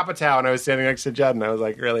 Judd Apatow, and I was standing next to Judd, and I was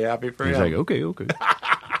like really happy for He's him. like, okay.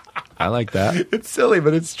 I like that. It's silly,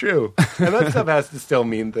 but it's true. And that stuff has to still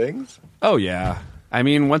mean things. Oh, yeah. I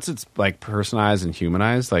mean, once it's like personalized and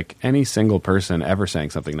humanized, like any single person ever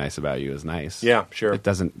saying something nice about you is nice. Yeah, sure.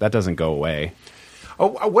 That doesn't go away. Oh,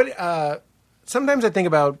 what? Sometimes I think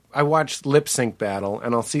about, I watch Lip Sync Battle,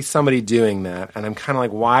 and I'll see somebody doing that, and I'm kind of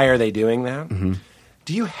like, why are they doing that? Mm-hmm.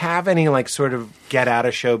 Do you have any like sort of get out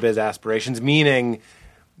of showbiz aspirations? Meaning,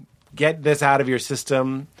 get this out of your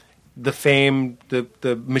system, the fame,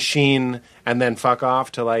 the machine, and then fuck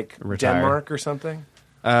off to like Retire. Denmark or something?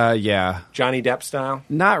 Yeah. Johnny Depp style?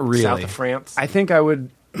 Not really. South of France? I think I would.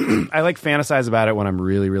 I like fantasize about it when I'm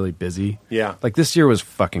really, really busy. Yeah. Like this year was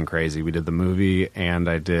fucking crazy. We did the movie, and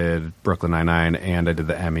I did Brooklyn Nine-Nine, and I did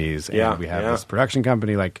the Emmys, and Yeah, we have yeah. this production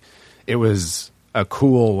company. Like, it was a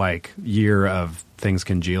cool like year of things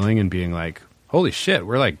congealing and being like, holy shit,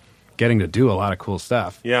 we're like getting to do a lot of cool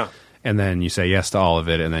stuff. Yeah. And then you say yes to all of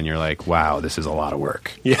it, and then you're like, wow, this is a lot of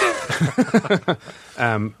work. Yeah.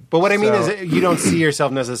 But what I mean is, you don't see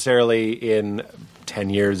yourself necessarily in 10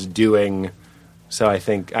 years doing. So I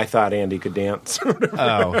thought Andy could dance.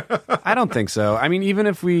 Oh, I don't think so. I mean, even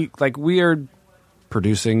if we are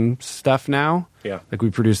producing stuff now. Yeah. Like we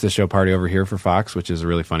produced this show Party Over Here for Fox, which is a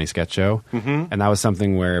really funny sketch show. Mm-hmm. And that was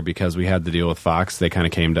something where, because we had the deal with Fox, they kind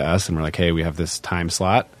of came to us and were like, hey, we have this time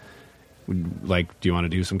slot. Like, do you want to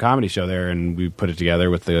do some comedy show there? And we put it together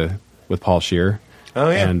with Paul Scheer. Oh,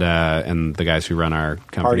 yeah. And the guys who run our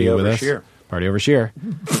company Party with Over us. Scheer. Party Over Scheer.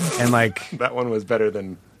 And like That one was better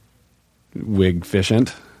than. Wig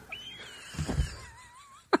Fishant.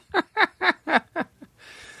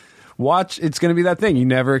 Watch, it's going to be that thing. You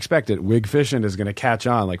never expect it. Wig Fishant is going to catch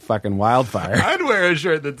on like fucking wildfire. I'd wear a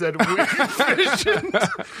shirt that said Wig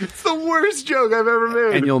Fishant. It's the worst joke I've ever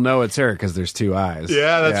made. And you'll know it's her because there's two eyes.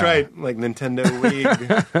 Yeah, that's right. Like Nintendo Wig.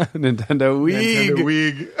 Nintendo Wig. Nintendo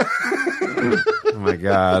Wig. Oh my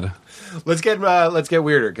God. Let's get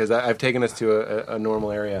weirder, because I've taken us to a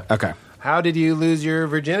normal area. Okay. How did you lose your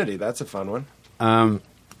virginity? That's a fun one.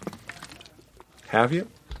 Have you?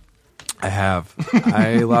 I have.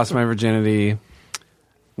 I lost my virginity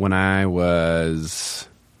when I always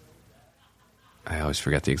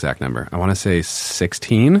forget the exact number. I want to say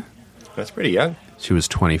 16. That's pretty young. She was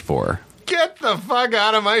 24. Get the fuck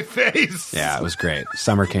out of my face. Yeah, it was great.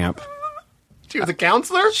 Summer camp. She was a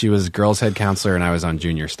counselor? She was girls' head counselor, and I was on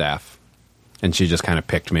junior staff. And she just kind of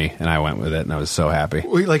picked me, and I went with it, and I was so happy.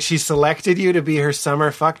 Wait, like she selected you to be her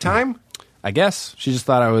summer fuck time? I guess. She just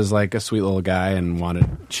thought I was like a sweet little guy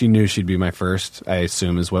and she knew she'd be my first, I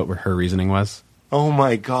assume is what her reasoning was. Oh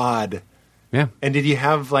my God. Yeah. And did you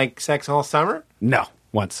have like sex all summer? No,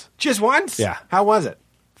 once. Just once? Yeah. How was it?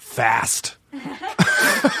 Fast.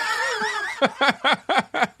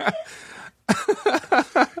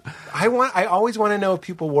 I always want to know if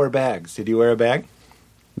people wore bags. Did you wear a bag?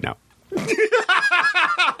 No.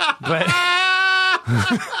 But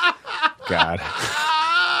God.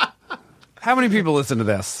 How many people listen to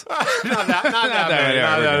this? Not that many.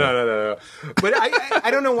 No. But I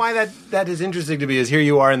don't know why that is interesting to me. Is here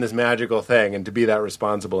you are in this magical thing, and to be that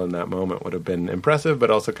responsible in that moment would have been impressive, but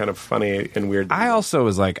also kind of funny and weird. I also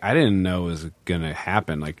was like, I didn't know it was going to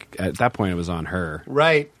happen. Like at that point, it was on her,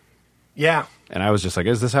 Right. Yeah. and I was just like,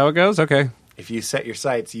 "Is this how it goes?" Okay. If you set your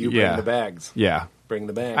sights, you bring Yeah. the bags. Yeah. Bring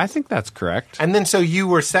the bags. I think that's correct. And then so you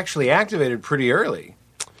were sexually activated pretty early.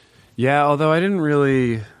 Yeah, although I didn't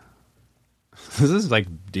really. This is like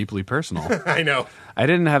deeply personal. I know. I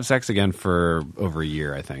didn't have sex again for over a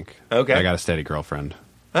year, I think. Okay. I got a steady girlfriend,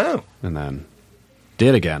 Oh. and then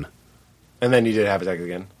did again. And then you did have sex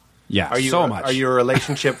again. Yeah, Are you so much. Are you a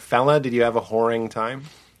relationship fella? Did you have a whoring time?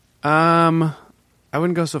 I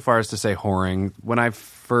wouldn't go so far as to say whoring. When I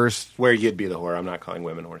first, Where you'd be the whore. I'm not calling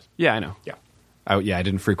women whores. yeah, I know. Yeah. I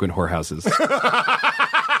didn't frequent whorehouses.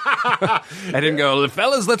 I didn't go,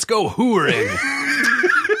 fellas, let's go whoring.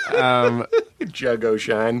 Juggo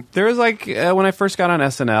shine. There was like when I first got on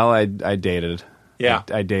SNL, I dated. Yeah.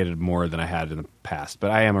 I dated more than I had in the past,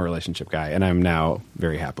 but I am a relationship guy, and I'm now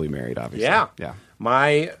very happily married. Obviously, Yeah.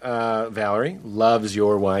 My Valerie loves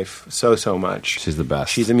your wife so much. She's the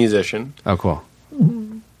best. She's a musician. Oh, cool.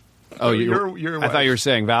 Oh, your I thought wife. you were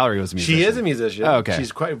saying Valerie was a musician. She is a musician. Oh, okay.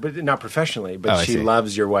 She's quite, but not professionally. But Oh, I she see.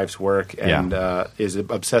 loves your wife's work and Yeah. is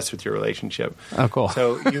obsessed with your relationship. Oh, cool.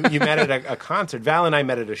 So you met at a concert. Val and I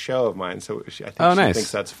met at a show of mine. So I think Oh, she nice.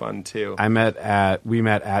 thinks that's fun too. We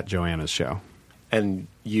met at Joanna's show. And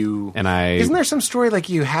you And I- isn't there some story like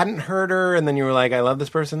you hadn't heard her and then you were like, I love this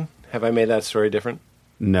person? Have I made that story different?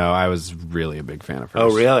 No, I was really a big fan of hers.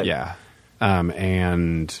 Oh, really? Yeah.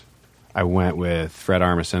 And I went with Fred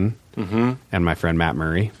Armisen and my friend Matt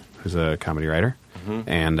Murray, who's a comedy writer.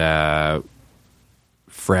 And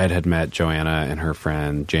Fred had met Joanna and her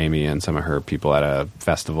friend Jamie and some of her people at a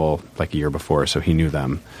festival like a year before, so he knew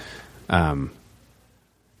them.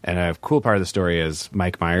 And a cool part of the story is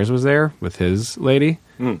Mike Myers was there with his lady,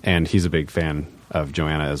 and he's a big fan of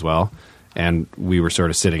Joanna as well. And we were sort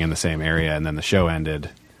of sitting in the same area, and then the show ended,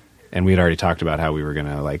 and we had already talked about how we were going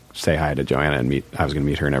to like say hi to Joanna and I was going to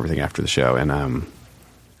meet her and everything after the show. And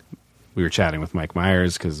we were chatting with Mike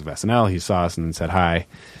Myers because of SNL. He saw us and then said hi.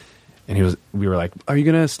 And we were like, are you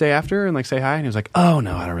going to stay after and like say hi? And he was like, oh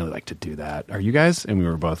no, I don't really like to do that. Are you guys? And we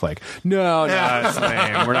were both like, no, it's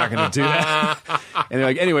lame. We're not going to do that. And they're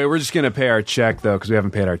like, anyway, we're just going to pay our check though, because we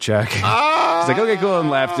haven't paid our check. He's like, okay, cool. And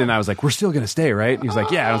left. And I was like, we're still going to stay, right? And he was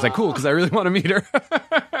like, yeah. And I was like, cool. Cause I really want to meet her.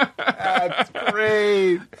 That's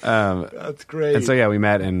great. That's great. And so, yeah, we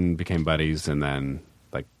met and became buddies. And then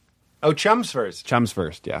like Oh, chums first. chums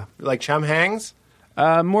first. Yeah. Like chum hangs?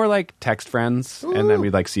 More like text friends, and then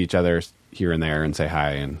we'd like see each other here and there and say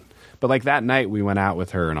hi. But like that night, we went out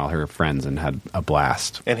with her and all her friends and had a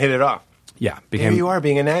blast. And hit it off. Yeah, Here became you are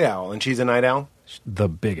being a night owl, and she's a night owl. the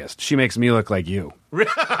biggest. She makes me look like you.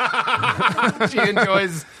 She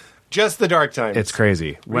enjoys just the dark times. It's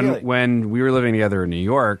crazy. Really? When we were living together in New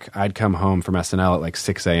York, I'd come home from SNL at like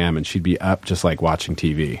 6 a.m. and she'd be up just like watching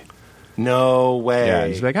TV. No way. Yeah,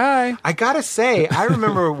 and she'd be like, hi. I gotta say, I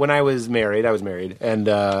remember when I was married, and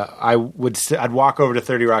I'd walk over to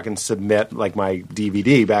 30 Rock and submit like my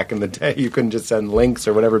DVD. Back in the day, you couldn't just send links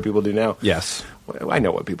or whatever people do now. Yes, Well, I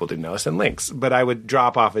know what people do now, send links, but I would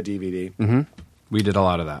drop off a DVD. we did a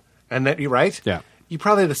lot of that. And that, you right? Yeah. You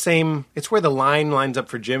probably the same. It's where the line lines up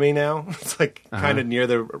for Jimmy now. It's like kind of near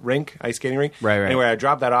the rink, ice skating rink. Right. Anyway, I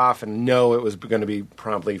dropped that off and know it was going to be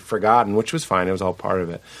promptly forgotten, which was fine. It was all part of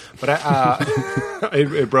it. But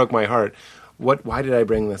it broke my heart. Why did I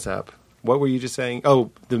bring this up? What were you just saying?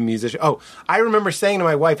 Oh, the musician. Oh, I remember saying to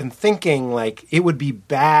my wife and thinking like it would be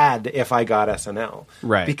bad if I got SNL.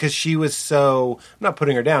 Right. Because she was so, I'm not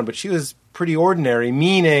putting her down, but she was pretty ordinary,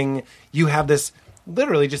 meaning you have this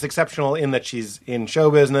literally just exceptional in that she's in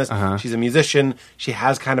show business. She's a musician. She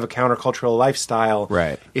has kind of a countercultural lifestyle.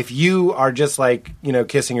 Right. If you are just like,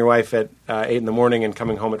 kissing your wife at 8 in the morning and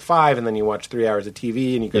coming home at 5, and then you watch 3 hours of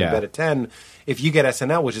TV and you go to bed at 10, if you get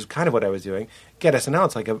SNL, which is kind of what I was doing, get SNL,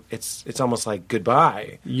 it's like it's almost like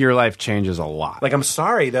goodbye. Your life changes a lot. Like, I'm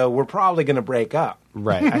sorry, though, we're probably going to break up.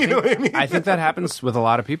 Right. I think that happens with a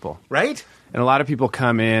lot of people. Right? And a lot of people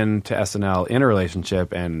come in to SNL in a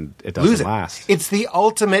relationship and it Lose doesn't it. last. It's the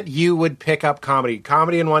ultimate you would pick up comedy.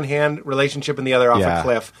 Comedy in one hand, relationship in the other, off a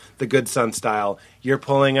cliff, the Good Son style. You're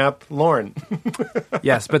pulling up Lorne.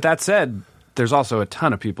 Yes, but that said, there's also a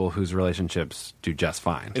ton of people whose relationships do just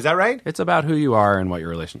fine. Is that right? It's about who you are and what your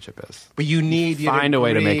relationship is. But you need... Find a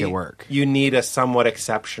way to make it work. You need a somewhat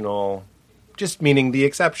exceptional, just meaning the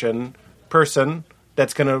exception, person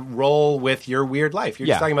that's going to roll with your weird life. You're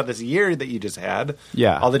just talking about this year that you just had.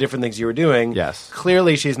 Yeah. All the different things you were doing. Yes.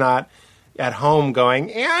 Clearly she's not at home going,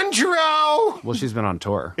 Andrew! Well, she's been on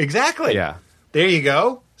tour. Exactly. Yeah. There you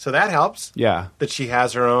go. So that helps. Yeah. That she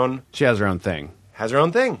has her own thing. Has her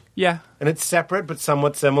own thing. Yeah. And it's separate but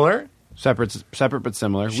somewhat similar. Separate but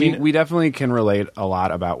similar. We definitely can relate a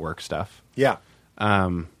lot about work stuff. Yeah.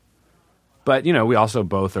 But, we also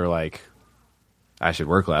both are like, I should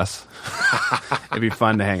work less. It'd be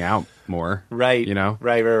fun to hang out more. Right.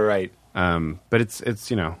 Right. But it's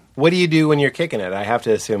What do you do when you're kicking it? I have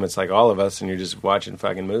to assume it's like all of us and you're just watching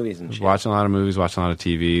fucking movies and shit. watching a lot of movies, watching a lot of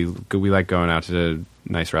TV. We like going out to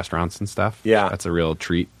nice restaurants and stuff. Yeah. That's a real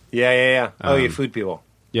treat. Yeah. Oh, you're food people.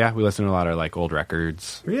 Yeah, we listen to a lot of like old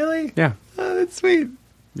records. Really? Yeah. Oh, that's sweet.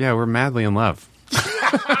 Yeah, we're madly in love.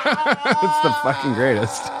 It's the fucking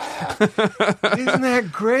greatest. Isn't that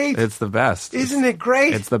great? It's the best. Isn't it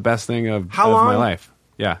great? It's the best thing of How my long? life.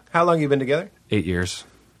 Yeah. How long have you been together? 8 years.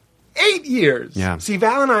 8 years. Yeah. See,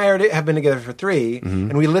 Val and I have been together for 3,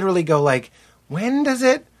 and we literally go like, when does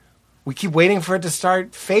it? We keep waiting for it to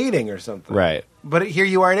start fading or something. Right. But here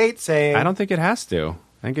you are at 8 saying, I don't think it has to.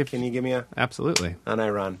 I think Can you give me a absolutely an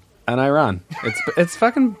Iran? an Iran. It's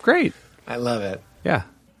fucking great. I love it. Yeah.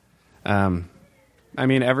 I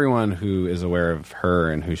mean, everyone who is aware of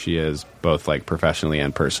her and who she is, both like professionally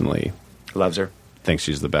and personally, Loves her. thinks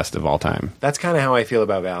she's the best of all time. That's kind of how I feel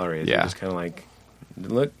about Valerie. Is Yeah. You're just kind of like,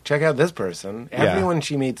 look, check out this person. Yeah. Everyone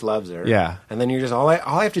she meets loves her. Yeah. And then you're just all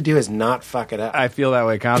I have to do is not fuck it up. I feel that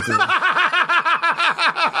way constantly.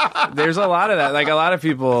 There's a lot of that. Like a lot of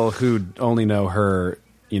people who only know her,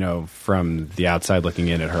 from the outside looking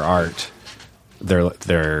in at her art,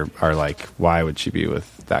 they're are like, why would she be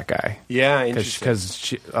with that guy? Yeah, interesting.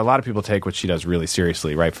 Because a lot of people take what she does really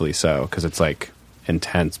seriously, rightfully so, because it's like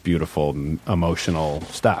intense, beautiful, emotional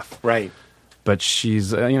stuff. Right. But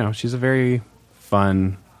she's she's a very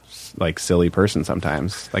fun, like silly person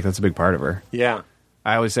sometimes. Like that's a big part of her. Yeah.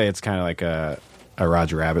 I always say it's kind of like a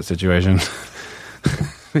Roger Rabbit situation.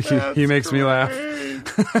 he makes me laugh.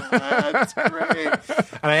 That's great.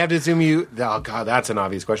 And I have to assume oh God, that's an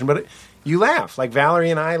obvious question, but you laugh. Like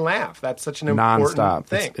Valerie and I laugh. That's such an important Nonstop.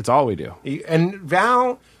 thing. It's all we do. And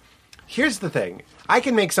Val, here's the thing. I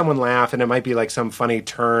can make someone laugh, and it might be like some funny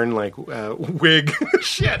turn, like wig.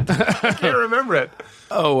 Shit. I can't remember it.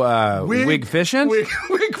 Oh, wig fishing? Wig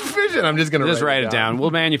fishing. I'm just going to Just write it down.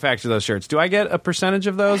 We'll manufacture those shirts. Do I get a percentage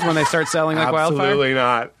of those when they start selling like wildfire? Absolutely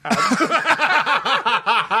not.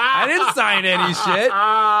 I didn't sign any shit.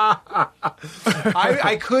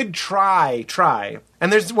 I could try.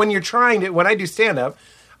 And there's when you're trying to, when I do stand up,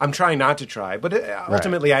 I'm trying not to try, but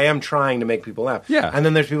ultimately I am trying to make people laugh. Yeah. And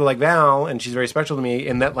then there's people like Val, and she's very special to me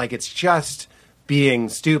in that like it's just being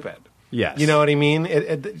stupid. Yes. You know what I mean?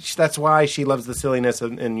 That's why she loves the silliness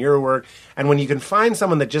in your work. And when you can find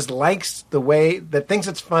someone that just likes the way, that thinks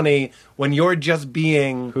it's funny when you're just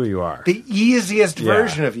being Who you are. the easiest Yeah.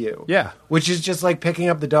 version of you. Yeah. Which is just like picking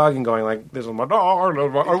up the dog and going like, this is my dog,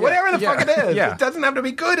 or whatever the Yeah. fuck it is. Yeah. It doesn't have to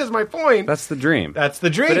be good is my point. That's the dream. That's the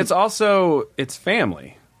dream. But it's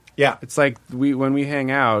family. yeah. It's like when we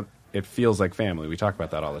hang out, it feels like family. We talk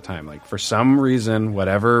about that all the time. Like for some reason,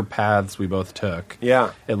 whatever paths we both took,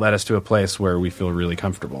 Yeah. it led us to a place where we feel really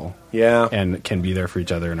comfortable. Yeah. And can be there for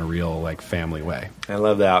each other in a real like family way. I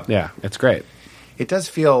love that. Yeah, it's great. It does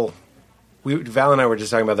feel. Val and I were just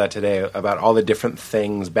talking about that today, about all the different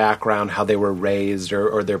things, background, how they were raised,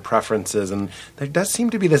 or their preferences, and there does seem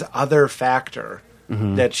to be this other factor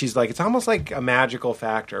that she's like, it's almost like a magical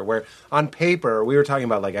factor where on paper, we were talking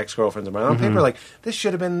about like ex-girlfriends of mine, on paper, like, this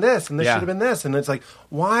should have been this and this Yeah. should have been this. And it's like,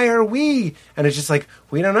 why are we? And it's just like,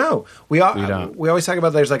 we don't know. We don't. always talk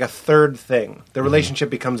about there's like a third thing. The relationship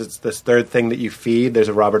becomes it's this third thing that you feed. There's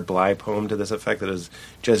a Robert Bly poem to this effect that is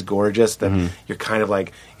just gorgeous, that you're kind of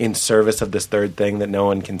like in service of this third thing that no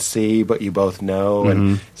one can see, but you both know.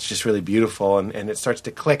 And it's just really beautiful. And it starts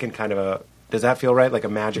to click in kind of a, does that feel right? Like a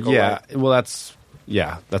magical Yeah. way? Well, that's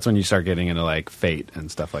when you start getting into like fate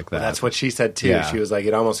and stuff like that. That's what she said too. Yeah. She was like,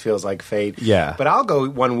 it almost feels like fate. Yeah. But I'll go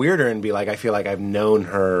one weirder and be like, I feel like I've known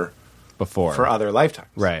her before for other lifetimes.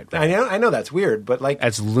 Right. I know that's weird, but like,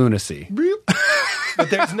 It's lunacy. but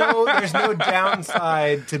there's no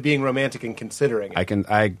downside to being romantic and considering it.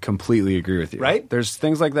 I completely agree with you. Right? There's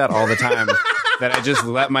things like that all the time that I just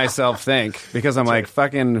let myself think because I'm like,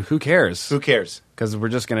 fucking, who cares? Who cares? Because we're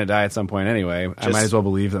just going to die at some point anyway. I Just- might as well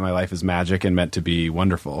believe that my life is magic and meant to be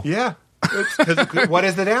wonderful. Yeah. 'Cause what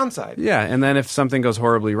is the downside? Yeah, and then if something goes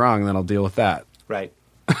horribly wrong, then I'll deal with that. Right.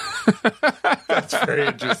 That's very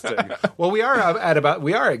interesting. Well, we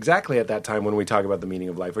are exactly at that time when we talk about the meaning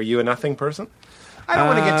of life. Are you a nothing person? I don't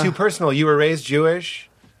want to get too personal. You were raised Jewish,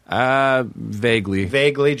 Vaguely.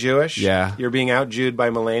 vaguely Jewish. Yeah. You're being out-Jewed by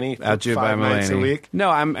Mulaney. Out-Jewed by 5 nights a Mulaney. week. No,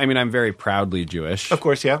 I'm very proudly Jewish. Of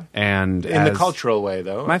course, yeah. And In the as- cultural way,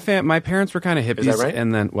 though. my parents were kind of hippies. that right?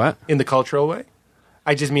 And then what? In the cultural way.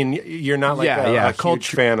 I just mean you're not like a huge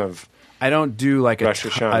culture- fan of. I don't do like a Rosh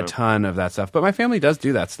Hashanah. ton of that stuff, but my family does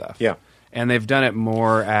do that stuff. Yeah. And they've done it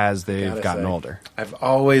more as they've Gotta gotten say, older. I've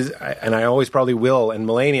always, and I always probably will, and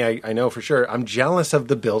Mulaney, I know for sure, I'm jealous of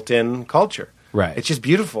the built-in culture. Right. It's just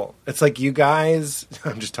beautiful. It's like you guys,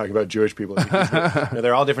 I'm just talking about Jewish people.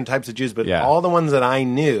 They're all different types of Jews, but Yeah. all the ones that I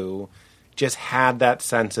knew just had that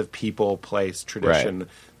sense of people, place, tradition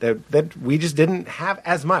that we just didn't have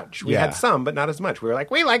as much. We Yeah. had some, but not as much. We were like,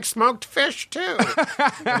 we like smoked fish too.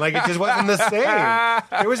 And like it just wasn't the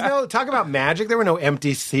same. There was no, talk about magic, there were no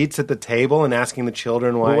empty seats at the table and asking the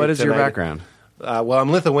children why. Well, what is your tonight- background? Well,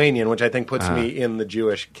 I'm Lithuanian, which I think puts me in the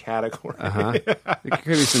Jewish category. There could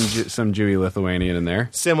be some Jewy Lithuanian in there.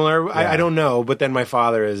 Similar, Yeah. I don't know, but then my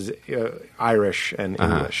father is Irish and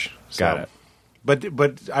English. Got it.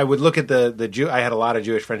 But I would look at the Jew. I had a lot of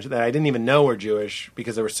Jewish friends that I didn't even know were Jewish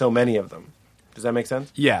because there were so many of them. Does that make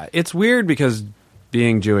sense? Yeah, it's weird because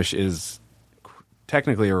being Jewish is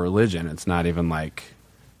technically a religion. It's not even like,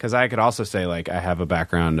 because I could also say like I have a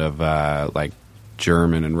background of like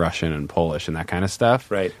German and Russian and Polish and that kind of stuff,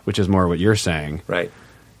 Right. Which is more what you're saying. Right.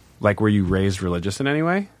 Like, were you raised religious in any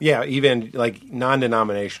way? Yeah, even like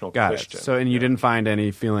non-denominational Got Christian. it. So, and you didn't find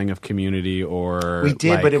any feeling of community or We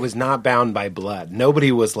did, like- but it was not bound by blood.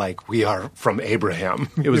 Nobody was like, we are from Abraham.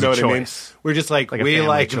 It was you know a what I mean? choice. We're just like, Like a we family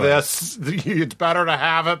like choice. this. It's better to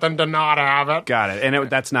have it than to not have it. Got it. And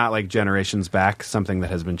that's not like generations back, something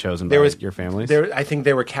that has been chosen There by was your families? I think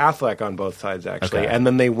they were Catholic on both sides, actually, Okay. and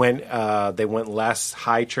then they went less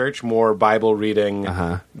high church, more Bible reading,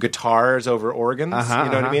 guitars over organs. You know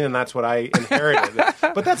what I mean? And that's what I inherited.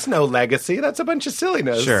 But that's no legacy. That's a bunch of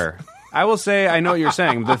silliness. Sure. I will say, I know what you're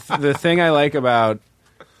saying. The thing I like about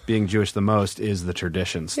being Jewish the most is the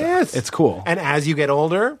tradition stuff. Yes, It's cool. And as you get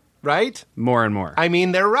older, right? More and more. I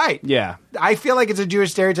mean, they're right. Yeah. I feel like it's a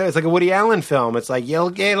Jewish stereotype. It's like a Woody Allen film. It's like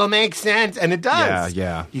it'll make sense, and it does.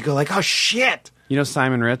 Yeah. You go like, oh shit. You know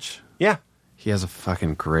Simon Rich? Yeah. He has a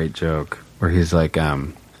fucking great joke where he's like,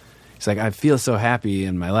 I feel so happy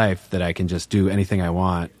in my life that I can just do anything I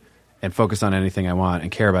want and focus on anything I want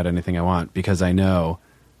and care about anything I want because I know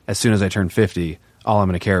as soon as I turn 50, all I'm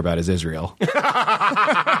going to care about is Israel.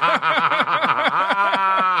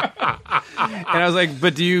 And I was like,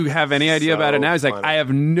 but do you have any idea So about it now? He's like, funny. I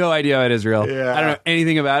have no idea about Israel. Yeah. I don't know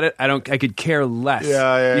anything about it. I could care less.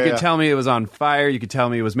 Yeah, you could yeah. tell me it was on fire. You could tell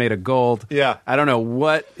me it was made of gold. Yeah. I don't know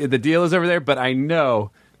what the deal is over there, but I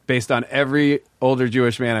know based on every older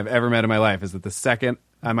Jewish man I've ever met in my life is that the second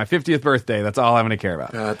on my 50th birthday, that's all I'm going to care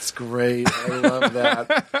about. That's great. I love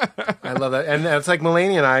that. I love that. And it's like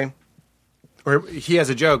Mulaney and I, or he has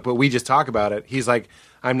a joke, but we just talk about it. He's like,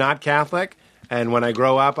 I'm not Catholic, and when I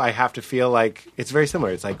grow up, I have to feel like it's very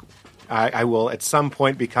similar. It's like I will at some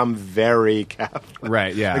point become very Catholic.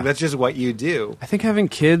 Right, yeah. Like that's just what you do. I think having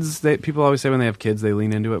kids, people always say when they have kids, they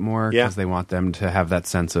lean into it more Yeah. because they want them to have that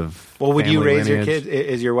sense of Well, would you family raise your lineage. kid?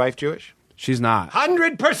 Is your wife Jewish? She's not.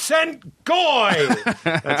 100% goy.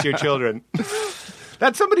 That's your children.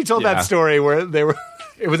 That somebody told Yeah. that story where they were.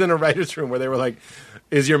 It was in a writer's room where they were like,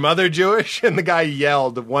 "Is your mother Jewish?" And the guy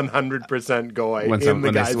yelled 100% goy When they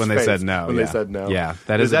face. said no. When yeah. they said no. Yeah,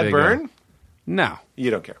 that Does is a that big, burn? No.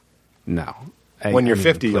 You don't care. No. When you're I mean,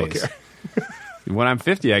 50, you'll please. care. When I'm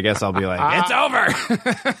 50, I guess I'll be like, it's over.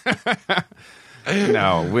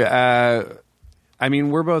 No, I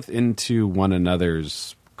mean, we're both into one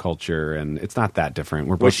another's culture, and it's not that different.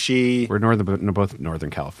 We're both both Northern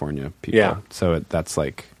California people. Yeah. So that's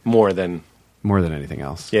like more than anything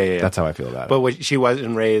else. Yeah. That's how I feel about it. But she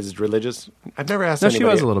wasn't raised religious? I've never asked No, anybody.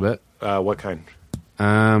 she was a little bit. What kind?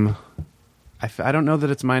 I don't know that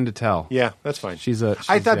it's mine to tell. Yeah, that's fine. I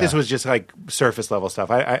I thought this was just like surface level stuff.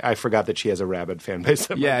 I forgot that she has a rabid fan base.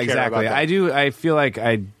 That Yeah, might care exactly. about that. I do. I feel like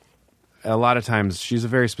a lot of times she's a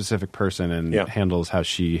very specific person and handles how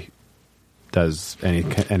she does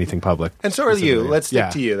anything public. And so are you. specifically. Let's stick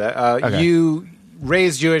to you. Okay. You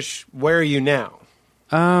raised Jewish. Where are you now?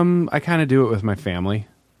 I kind of do it with my family.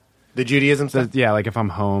 The Judaism stuff? Yeah, like if I'm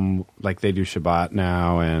home, like they do Shabbat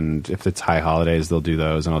now, and if it's high holidays, they'll do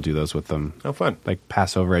those, and I'll do those with them. Oh, fun. Like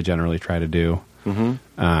Passover, I generally try to do.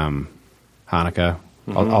 Mm-hmm. Hanukkah,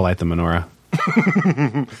 I'll light the menorah.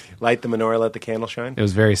 Light the menorah, let the candle shine? It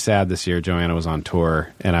was very sad this year. Joanna was on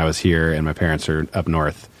tour, and I was here, and my parents are up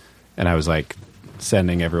north, and I was like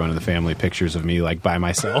sending everyone in the family pictures of me like by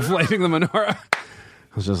myself lighting the menorah.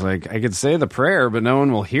 I was just like, I could say the prayer, but no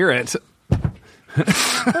one will hear it.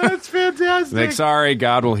 That's fantastic. Like, sorry,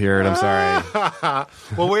 God will hear it. I'm sorry.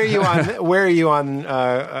 Well, where are you on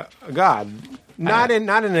God? Not in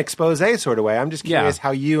an expose sort of way. I'm just curious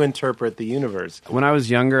how you interpret the universe. When I was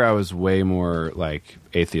younger, I was way more like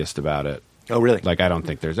atheist about it. Oh, really? Like, I don't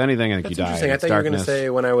think there's anything. I think That's you die. interesting. I It's thought you were going to darkness. say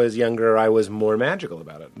when I was younger, I was more magical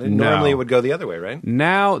about it. No. Normally, it would go the other way, right?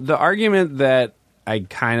 Now, the argument that I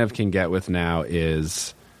kind of can get with now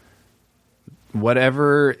is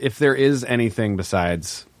whatever, if there is anything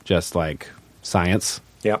besides just like science,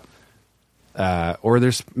 Yep. or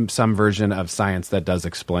there's some version of science that does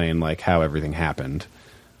explain like how everything happened,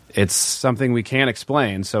 it's something we can't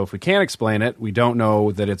explain. So if we can't explain it, we don't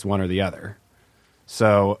know that it's one or the other.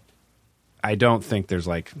 So I don't think there's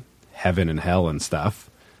like heaven and hell and stuff,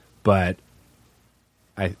 but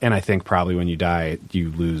I think probably when you die,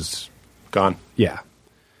 you lose. Gone. Yeah.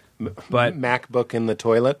 But MacBook in the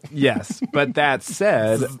toilet. yes, but that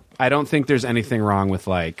said, I don't think there's anything wrong with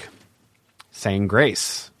like saying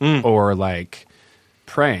grace or like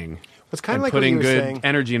praying. It's kind and of like what putting you were good saying.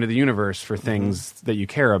 energy into the universe for things that you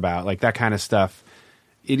care about, like that kind of stuff.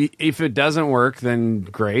 If it doesn't work, then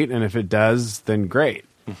great, and if it does, then great.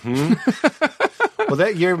 Well,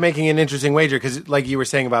 that you're making an interesting wager because, like you were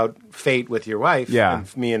saying about fate with your wife,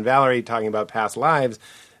 and me and Valerie talking about past lives,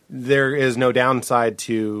 there is no downside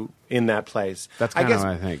to in that place. That's kind of what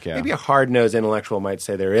I think. Yeah, maybe a hard-nosed intellectual might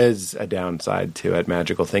say there is a downside to it,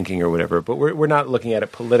 magical thinking or whatever. But we're not looking at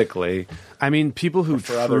it politically. I mean, people who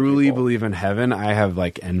For other truly people. believe in heaven, I have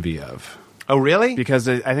like envy of. Oh, really? Because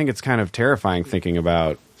I think it's kind of terrifying thinking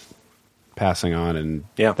about passing on and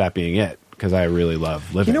that being it. Because I really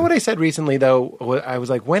love living. You know what I said recently, though? I was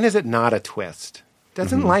like, when is it not a twist?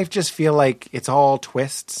 Doesn't life just feel like it's all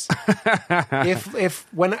twists?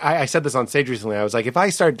 When I said this on stage recently, I was like, if I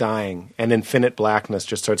start dying and infinite blackness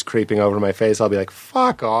just starts creeping over my face, I'll be like,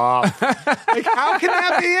 fuck off. Like, how can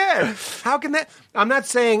that be it? How can that? I'm not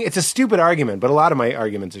saying it's a stupid argument, but a lot of my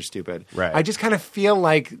arguments are stupid. Right. I just kind of feel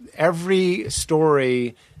like every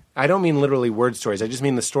story. I don't mean literally word stories. I just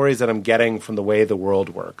mean the stories that I'm getting from the way the world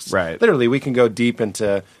works. Right. Literally, we can go deep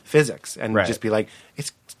into physics and Right. just be like,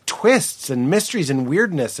 it's twists and mysteries and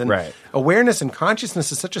weirdness and Right. awareness and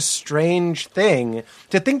consciousness is such a strange thing.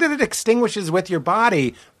 To think that it extinguishes with your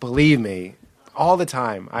body, believe me, all the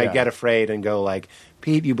time I Yeah. get afraid and go like,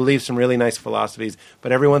 Pete, you believe some really nice philosophies,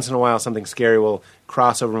 but every once in a while something scary will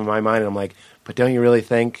cross over my mind and I'm like, but don't you really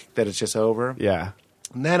think that it's just over? Yeah.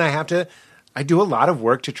 And then I do a lot of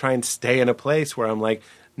work to try and stay in a place where I'm like,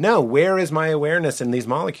 no, where is my awareness in these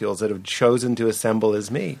molecules that have chosen to assemble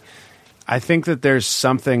as me? I think that there's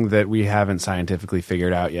something that we haven't scientifically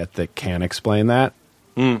figured out yet that can explain that.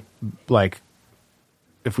 Like,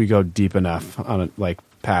 if we go deep enough on it, like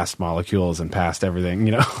past molecules and past everything,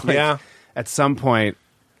 you know? Like, Yeah. At some point,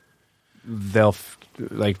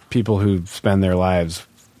 like people who spend their lives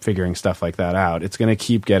figuring stuff like that out, it's going to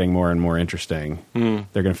keep getting more and more interesting.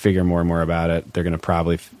 They're going to figure more and more about it. They're going to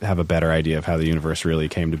probably have a better idea of how the universe really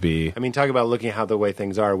came to be. I mean, talk about looking at how the way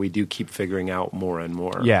things are. We do keep figuring out more and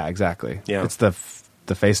more. Yeah, exactly. Yeah. It's the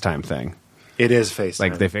FaceTime thing. It is FaceTime.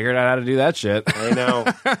 Like, they figured out how to do that shit. I know.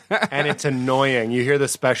 And it's annoying. You hear the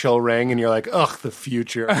special ring and you're like, ugh, the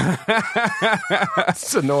future.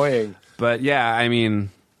 It's annoying. But yeah, I mean,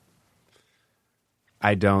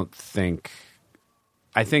 I think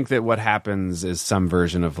that what happens is some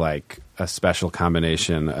version of like a special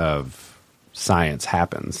combination of science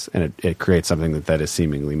happens, and it creates something that is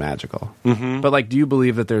seemingly magical. Mm-hmm. But like, do you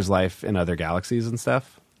believe that there's life in other galaxies and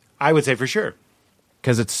stuff? I would say for sure.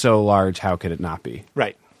 Because it's so large, how could it not be?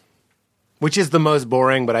 Right. Which is the most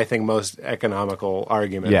boring, but I think most economical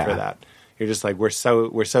argument Yeah. for that. You're just like, we're so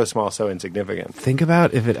small, so insignificant. Think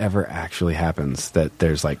about if it ever actually happens that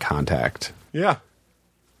there's like contact. Yeah.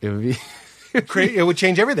 It would be. It would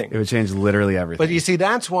change everything. It would change literally everything. But you see,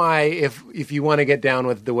 that's why if you want to get down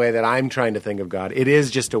with the way that I'm trying to think of God, it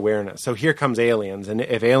is just awareness. So here comes aliens, and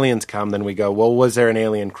if aliens come, then we go, well, was there an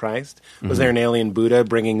alien Christ? Was there an alien Buddha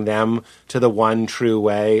bringing them to the one true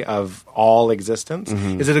way of all existence?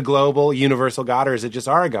 Is it a global, universal God, or is it just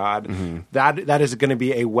our God? That is going to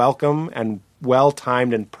be a welcome and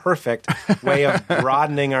well-timed and perfect way of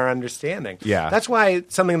broadening our understanding. Yeah. That's why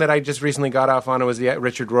something that I just recently got off on was the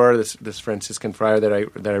Richard Rohr, this Franciscan friar that I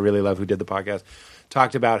really love, who did the podcast,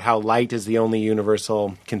 talked about how light is the only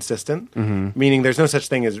universal consistent, meaning there's no such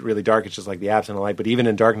thing as really dark. It's just like the absence of light. But even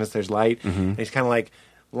in darkness, there's light. And he's kind of like,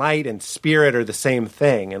 light and spirit are the same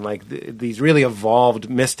thing. And like these really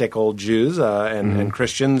evolved mystic old Jews and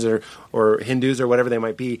Christians or Hindus or whatever they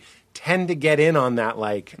might be tend to get in on that,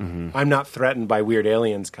 like, I'm not threatened by weird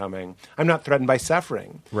aliens coming. I'm not threatened by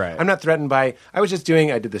suffering. Right. I'm not threatened by... I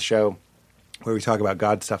did this show where we talk about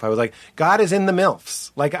God stuff. I was like, God is in the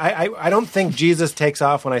MILFs. Like, I don't think Jesus takes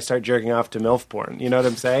off when I start jerking off to MILF porn. You know what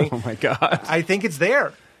I'm saying? Oh, my God. I think it's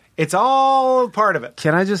there. It's all part of it.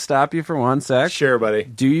 Can I just stop you for 1 sec? Sure, buddy.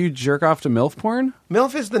 Do you jerk off to MILF porn?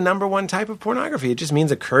 MILF is the number one type of pornography. It just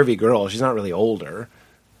means a curvy girl. She's not really older.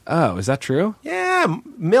 Oh, is that true? Yeah,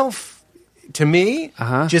 MILF, to me,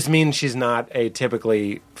 just means she's not a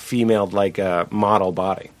typically female, like a model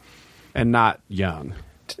body. And not young.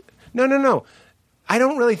 No. I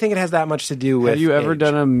don't really think it has that much to do with Have you ever age.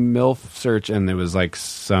 done a MILF search and it was like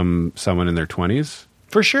someone in their 20s?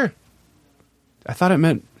 For sure. I thought it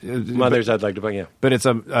meant... Mothers, I'd like to put, yeah. But it's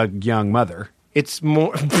a young mother. It's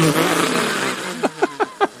more...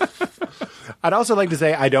 I'd also like to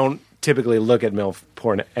say I don't typically look at MILF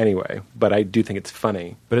porn anyway, but I do think it's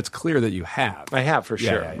funny. But it's clear that you have. I have, for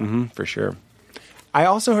sure. Yeah. For sure. I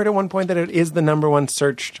also heard at one point that it is the number one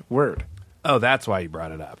searched word. Oh, that's why you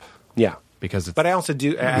brought it up. Yeah. Because it's... But I also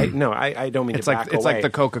do... I don't mean It's to like back it's away. like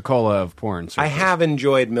the Coca-Cola of porn. I have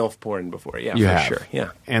enjoyed MILF porn before, yeah, You for have. sure.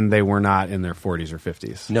 Yeah. And they were not in their 40s or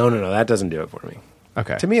 50s. No, that doesn't do it for me.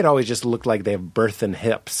 Okay. To me, it always just looked like they have birthen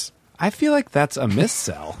hips. I feel like that's a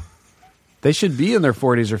missell. They should be in their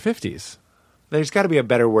 40s or 50s. There's got to be a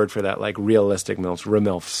better word for that, like realistic MILFs,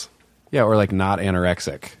 remilfs. Yeah, or like not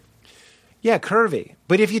anorexic. Yeah, curvy.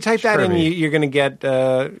 But if you type that in, Curvy. you're going to get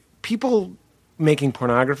people making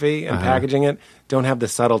pornography and packaging it don't have the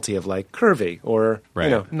subtlety of like curvy or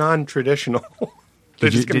Right. non-traditional. They're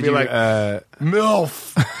just going to be like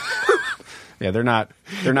MILF. Yeah, they're not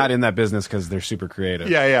in that business because they're super creative.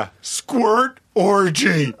 Yeah. Squirt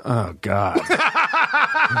orgy. Oh God.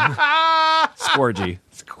 Sporgy.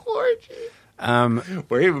 Squirgy.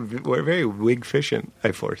 We're very wig efficient.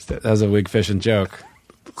 I forced it. That was a wig fishing joke.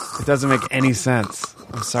 It doesn't make any sense.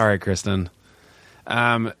 I'm sorry, Kristen.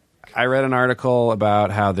 I read an article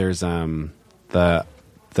about how there's the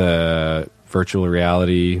virtual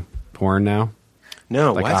reality porn now,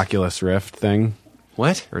 No, like what? Oculus Rift thing.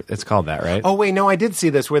 What? Or it's called that, right? Oh wait, no, I did see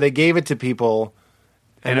this where they gave it to people,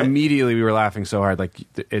 and immediately we were laughing so hard. Like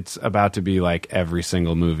it's about to be like every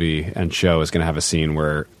single movie and show is going to have a scene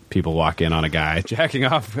where people walk in on a guy jacking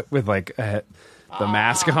off with like the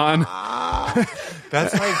mask on.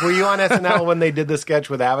 That's like, were you on SNL when they did the sketch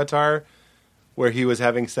with Avatar, where he was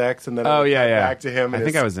having sex and then Oh yeah, yeah. back to him? I and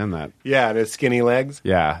think his- I was in that. Yeah, and his skinny legs.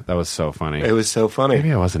 Yeah, that was so funny. It was so funny.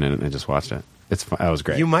 Maybe I wasn't in it. I just watched it. That was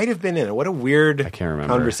great. You might have been in it. What a weird I can't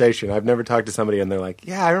remember. conversation. I've never talked to somebody and they're like,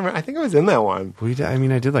 "Yeah, I remember. I think I was in that one." I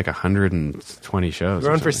did like 120 shows. We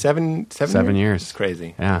were or on for something. 7 years. It's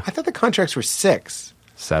crazy. Yeah. I thought the contracts were 6.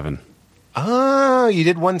 7. Oh, you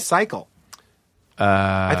did one cycle.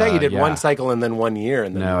 I thought you did yeah. one cycle and then 1 year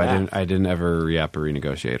and then No, I back. didn't. I didn't ever re-up or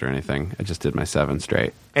renegotiate or anything. I just did my 7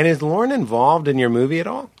 straight. And is Lauren involved in your movie at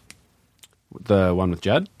all? The one with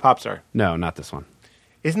Judd? Popstar. No, not this one.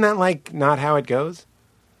 Isn't that like not how it goes?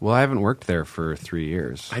 Well, I haven't worked there for 3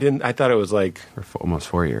 years. I thought it was like Or almost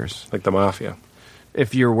 4 years. the mafia.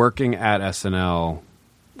 If you're working at SNL,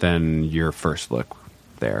 then your first look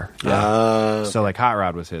there. Yeah. So like Hot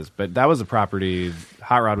Rod was his, but that was a property.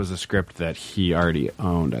 Hot Rod was a script that he already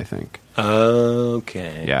owned, I think.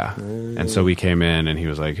 Okay. Yeah. And so we came in and he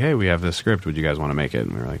was like, "Hey, we have this script. Would you guys want to make it?"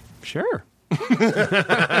 And we were like, "Sure."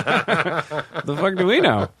 The fuck do we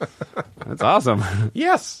know? That's awesome.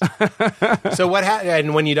 Yes. So what happened?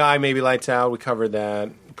 And When You Die, maybe Lights Out. We covered that.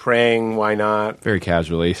 praying, why not? Very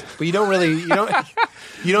casually. But you don't really, you don't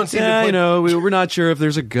seem to Yeah, put, you know, we're not sure if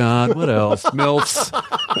there's a God. What else? MILFs.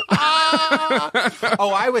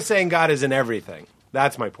 Oh, I was saying God is in everything.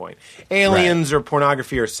 That's my point. Aliens or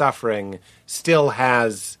pornography or suffering still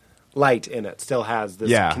has light in it, still has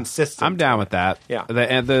this consistent. I'm down with that. Yeah.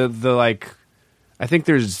 The like, I think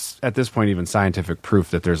there's, at this point, even scientific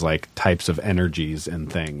proof that there's like types of energies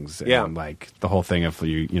and things. Yeah. And like the whole thing of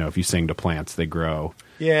if you sing to plants, they grow.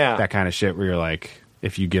 Yeah. That kind of shit where you're like,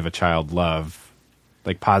 if you give a child love,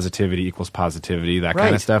 like positivity equals positivity, that kind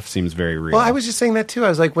Right. of stuff seems very real. Well, I was just saying that too. I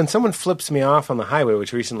was like, when someone flips me off on the highway,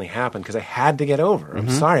 which recently happened, because I had to get over. I'm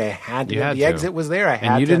sorry, I had to. You had the to. exit was there. I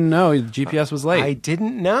had and you to. didn't know the GPS was late. I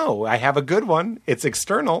didn't know. I have a good one. It's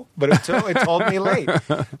external, but it told me late.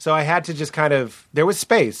 So I had to just kind of. There was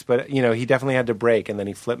space, but he definitely had to brake, and then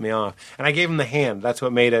he flipped me off. And I gave him the hand. That's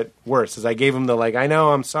what made it worse. Is I gave him the like, I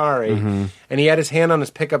know, I'm sorry, and he had his hand on his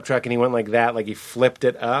pickup truck, and he went like that, like he flipped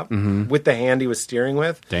it up with the hand he was steering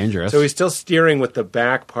with. Dangerous. So he's still steering with the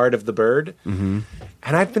back part of the bird. Mm-hmm.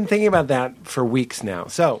 And I've been thinking about that for weeks now.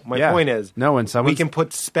 So my point is, when we someone's can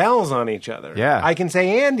put spells on each other. Yeah. I can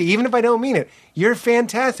say, Andy, even if I don't mean it, you're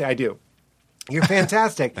fantastic. I do. You're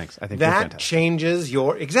fantastic. Thanks. I think you're that fantastic. changes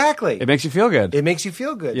your exactly. it makes you feel good. It makes you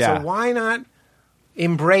feel good. Yeah. So why not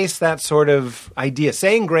embrace that sort of idea?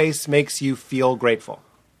 Saying grace makes you feel grateful.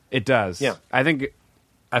 It does. Yeah.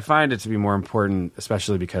 I find it to be more important,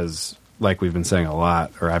 especially because, like we've been saying a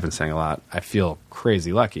lot, or I've been saying a lot, I feel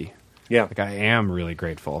crazy lucky. Yeah. Like, I am really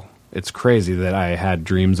grateful. It's crazy that I had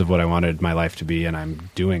dreams of what I wanted my life to be, and I'm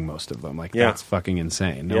doing most of them. Like, Yeah. that's fucking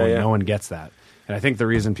insane. Yeah. No one gets that. And I think the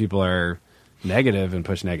reason people are negative and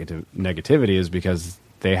push negativity is because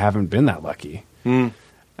they haven't been that lucky.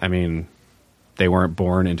 I mean, they weren't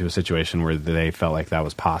born into a situation where they felt like that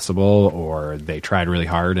was possible, or they tried really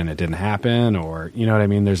hard and it didn't happen, or, you know what I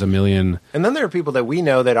mean? There's a million. And then there are people that we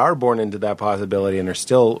know that are born into that possibility and are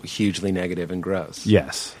still hugely negative and gross.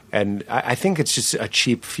 Yes. And I think it's just a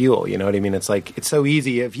cheap fuel. You know what I mean? It's like, it's so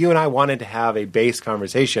easy. If you and I wanted to have a base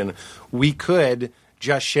conversation, we could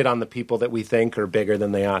just shit on the people that we think are bigger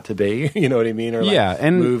than they ought to be. You know what I mean? Or like Yeah,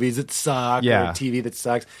 and- movies that suck, Yeah. or TV that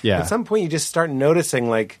sucks. Yeah. At some point, you just start noticing,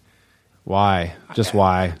 like, Why? Just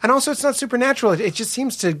why? and also it's not supernatural. It just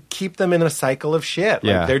seems to keep them in a cycle of shit. Like,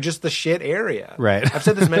 Yeah. they're just the shit area. Right. I've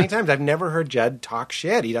said this many times. I've never heard Judd talk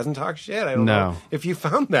shit. He doesn't talk shit. I don't No. know if you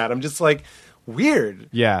found that. I'm just like, weird.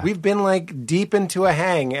 Yeah. We've been like deep into a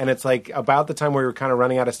hang, and it's like about the time where we were kind of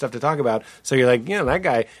running out of stuff to talk about. So you're like, that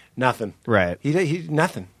guy, nothing. Right. He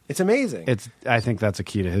nothing. It's amazing. I think that's a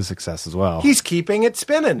key to his success as well. He's keeping it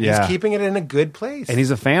spinning. Yeah. He's keeping it in a good place. And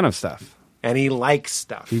he's a fan of stuff. And he likes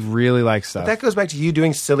stuff. He really likes stuff. That goes back to you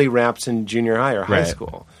doing silly raps in junior high or high Right.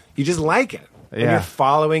 school. You just like it. And Yeah. you're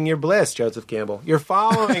following your bliss, Joseph Campbell. You're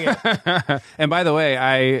following it. And by the way,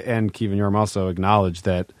 I and Kevin Yorm also acknowledge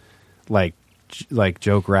that, like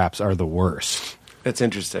joke raps are the worst. That's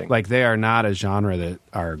interesting. Like, they are not a genre that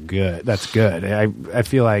are good. That's good. I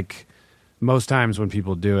feel like most times when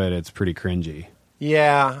people do it, it's pretty cringy.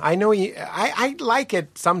 yeah, I know. I like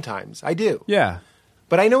it sometimes. I do. Yeah.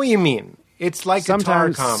 But I know what you mean. It's like guitar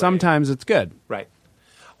comedy. Sometimes it's good. Right.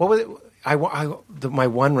 What was it? My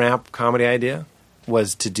one rap comedy idea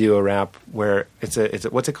was to do a rap where it's a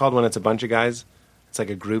what's it called when it's a bunch of guys? It's like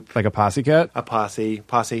a group, Like a posse cut, a posse,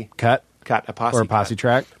 cut, a posse, or a posse cut.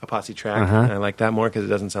 track. A posse track. Uh-huh. And I like that more because it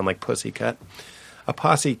doesn't sound like pussy cut. A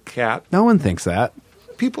posse cat. No one thinks that.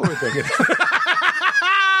 People were thinking.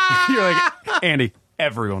 You're like, Andy,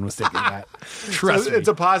 everyone was thinking that. Trust me. It's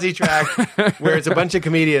a posse track where it's a bunch of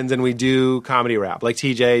comedians and we do comedy rap. Like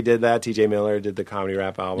TJ did that. TJ Miller did the comedy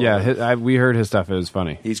rap album. Yeah, we heard his stuff. It was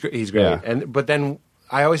funny. He's great. Yeah. But then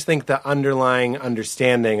I always think the underlying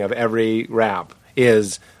understanding of every rap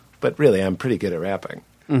is, but really, I'm pretty good at rapping.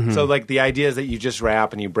 Mm-hmm. So like the idea is that you just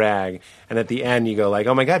rap and you brag, and at the end you go like,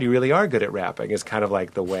 "Oh my god, you really are good at rapping." Is kind of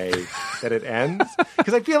like the way that it ends.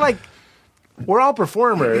 Because I feel like we're all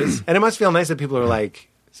performers, and it must feel nice that people are like,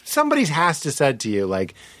 somebody has to said to you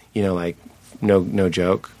like, like no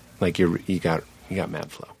joke, like you got mad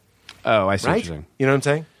flow, Oh, I see what right? you're saying. You know what I'm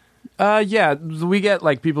saying? Yeah, we get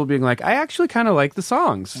like people being like, I actually kind of like the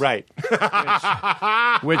songs. Right.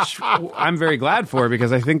 Which I'm very glad for,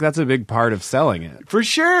 because I think that's a big part of selling it. For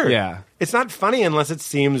sure. Yeah. It's not funny unless it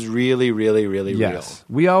seems really, really, really Yes.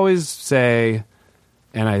 We always say,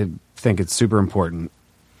 and I think it's super important,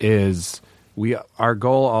 is our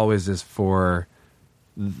goal always is for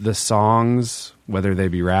the songs, whether they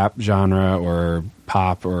be rap genre or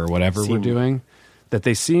pop or whatever we're doing, that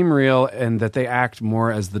they seem real and that they act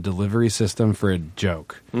more as the delivery system for a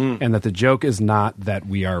joke. And that the joke is not that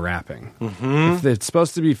we are rapping. If it's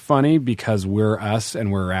supposed to be funny because we're us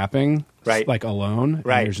and we're rapping, Right. like alone,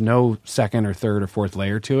 Right. and there's no second or third or fourth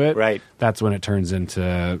layer to it, Right. that's when it turns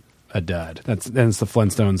into a dud. Then it's the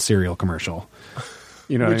Flintstones cereal commercial.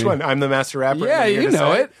 You know Which what I mean? one? I'm the master rapper. Yeah, I'm here you to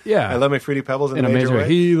know say it. Yeah. I love my Fruity Pebbles In a major way.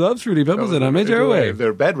 He loves Fruity Pebbles in a major way.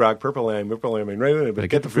 They're bedrock, purple lamb, right? But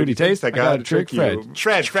get the fruity taste, I gotta trick you.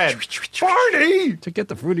 Fred. Barney! To get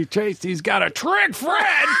the fruity taste, he's got a trick,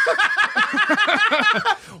 Fred.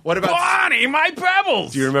 What about... Bonnie, my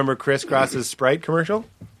pebbles. Do you remember Criss Cross's Sprite commercial?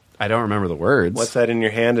 I don't remember the words. What's that in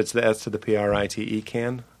your hand? It's the S to the Prite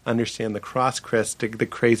can. Understand the cross, Chris, the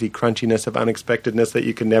crazy crunchiness of unexpectedness that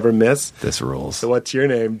you can never miss. This rules. So what's your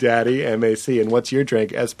name? Daddy, M-A-C. And what's your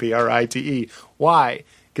drink? S-P-R-I-T-E. Why?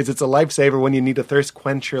 Because it's a lifesaver when you need a thirst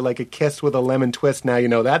quencher like a kiss with a lemon twist. Now you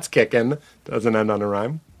know that's kicking. Doesn't end on a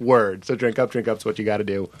rhyme. Word. So drink up's what you got to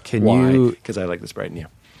do. Can Why? you- Because I like the Sprite in you.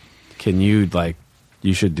 Can you, like,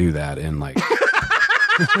 you should do that in, like,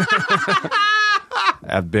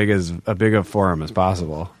 as big a forum as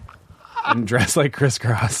possible. And dress like Criss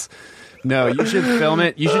Cross. No, you should film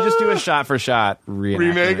it. You should just do a shot-for-shot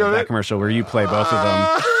Remake of that it? commercial where you play both of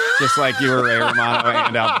them. Just like you were Ray Romano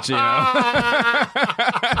and Al Pacino.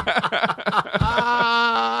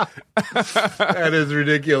 That is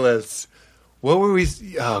ridiculous. What were we...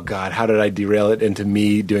 Oh, God. How did I derail it into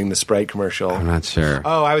me doing the Sprite commercial? I'm not sure.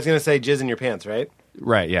 Oh, I was going to say jizz in your pants, right?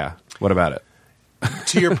 Right, yeah. What about it?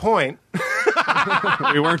 To your point...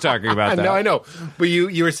 We weren't talking about that. No, I know. But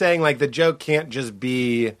you were saying, like, the joke can't just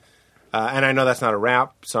be... and I know that's not a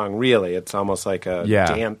rap song, really. It's almost like a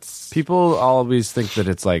dance. People always think that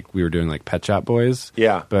it's like we were doing like Pet Shop Boys.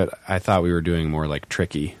 Yeah. But I thought we were doing more like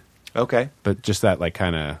Tricky. Okay. But just that like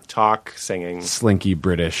kind of Talk, singing. slinky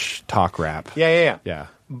British talk rap. Yeah. Yeah.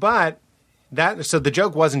 But so the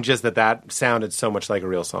joke wasn't just that sounded so much like a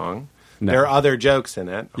real song. No. There are other jokes in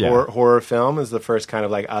it. Yeah. Horror film is the first kind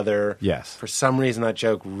of like other. Yes. For some reason, that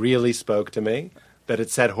joke really spoke to me. That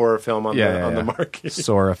it said horror film on the marquee.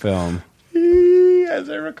 Sora film. As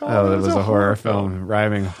I recall, Oh, it was a horror film.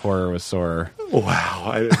 Rhyming horror with sore. Wow,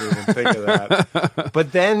 I didn't even think of that.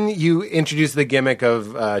 But then you introduce the gimmick of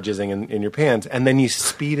jizzing in your pants, and then you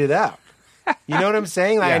speed it up. You know what I'm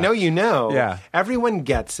saying? Like, Yeah. I know you know. Yeah. Everyone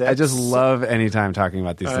gets it. I just love anytime talking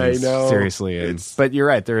about these I things know. seriously. But you're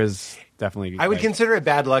right. There is definitely. I would like, consider it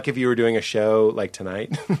bad luck if you were doing a show like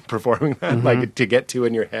tonight, performing that, Mm-hmm. like to get to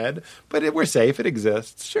in your head. But we're safe; it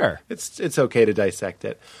exists. Sure. it's okay to dissect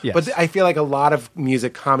it. Yes. But I feel like a lot of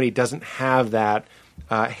music comedy doesn't have that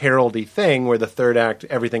heraldy thing where the third act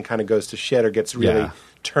everything kind of goes to shit or gets really Yeah.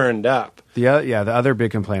 turned up. The other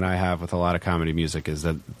big complaint I have with a lot of comedy music is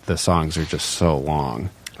that the songs are just so long.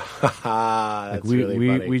 That's really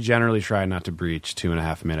funny. We generally try not to breach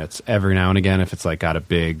 2.5 minutes. Every now and again, if it's like got a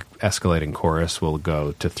big escalating chorus, we'll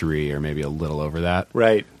go to 3 or maybe a little over that.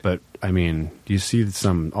 Right. But I mean, you see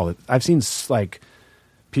I've seen like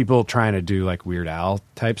people trying to do like Weird Al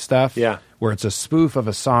type stuff. Yeah. Where it's a spoof of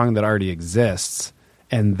a song that already exists,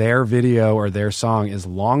 and their video or their song is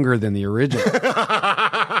longer than the original.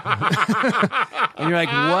 And you're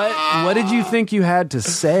like, what did you think you had to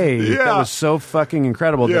say that was so fucking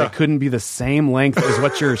incredible that it couldn't be the same length as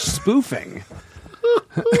what you're spoofing?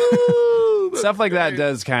 Stuff like that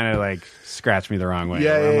does kind of like scratch me the wrong way.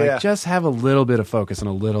 Yeah, where I'm yeah, like, yeah. just have a little bit of focus and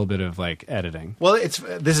a little bit of like editing. Well,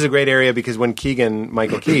 this is a great area because when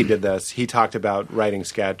Michael Key did this, he talked about writing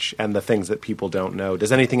sketch and the things that people don't know.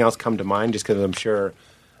 Does anything else come to mind? Just because I'm sure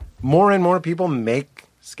more and more people make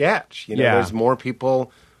sketch. You know, Yeah. there's more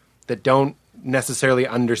people that don't necessarily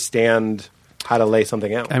understand how to lay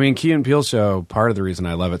something out. I mean, Key and Peele show, part of the reason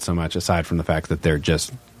I love it so much, aside from the fact that they're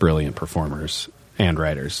just brilliant performers and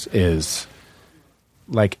writers, is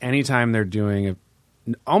like anytime they're doing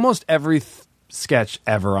almost every sketch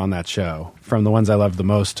ever on that show, from the ones I loved the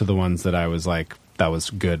most to the ones that I was like, that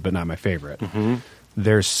was good but not my favorite,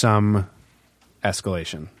 there's some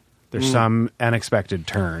escalation. There's some unexpected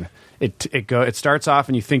turn. It starts off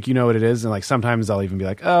and you think you know what it is, and like sometimes I'll even be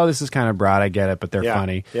like, oh, this is kind of broad, I get it, but they're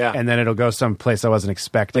funny. Yeah. And then it'll go someplace I wasn't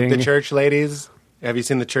expecting. Like the church ladies. Have you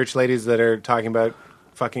seen the church ladies that are talking about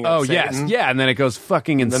fucking Oh, Satan? yes. Yeah, and then it goes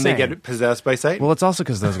fucking insane. Then they get possessed by Satan. Well, it's also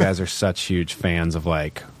because those guys are such huge fans of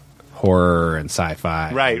like horror and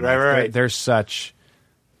sci-fi. Right, And, right, like, right. They're such.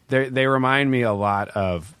 They remind me a lot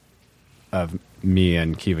of me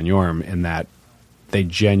and Kevin Yorm in that they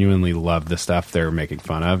genuinely love the stuff they're making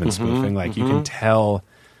fun of and spoofing. Like you can tell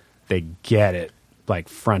they get it like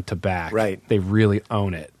front to back. Right. They really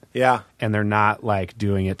own it. yeah. And they're not like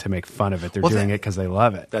doing it to make fun of it. They're Well, doing it because they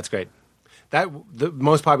love it. That's great. the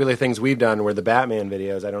most popular things we've done were the Batman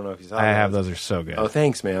videos. I don't know if you saw. I have those. Are so good. Oh,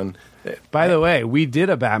 thanks, man. By the way, we did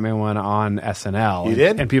a Batman one on SNL. You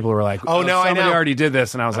did? And people were like, Oh, no, I somebody know. already did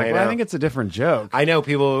this. And I was like, I well, I know. think it's a different joke. I know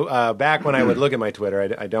people back when I would look at my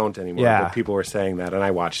Twitter. I don't anymore. Yeah. But people were saying that, and I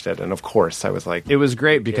watched it, and of course I was like, It was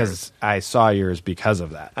great because I saw yours because of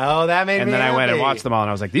that. "Oh, that made And me." then I went and happy. watched them all, and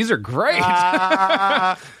I was like, these are great.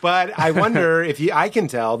 But I wonder if I can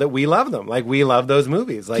tell that we love them. Like we love those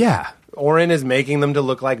movies. Like Yeah. Oren is making them to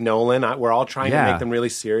look like Nolan. We're all trying to Yeah. make them really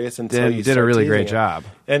serious, and so Did- you did a start really teasing great it. job.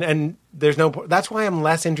 And there's no. That's why I'm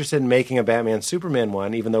less interested in making a Batman Superman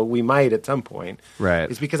one, even though we might at some point. Right.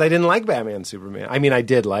 It's because I didn't like Batman Superman. I mean, I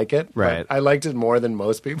did like it. but Right. I liked it more than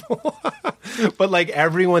most people. But like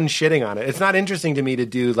everyone's shitting on it. It's not interesting to me to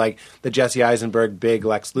do like the Jesse Eisenberg big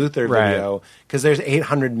Lex Luthor Right. video because there's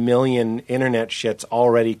 800 million internet shits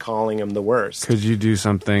already calling him the worst. Could you do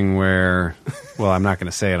something where, well, I'm not going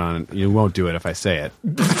to say it on, you won't do it if I say it.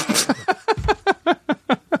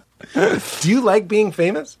 Do you like being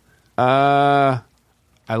famous? I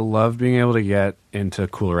love being able to get into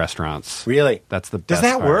cool restaurants. Really? That's the Does best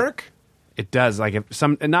that part. work? It does. Like if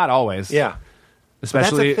some, not always. Yeah.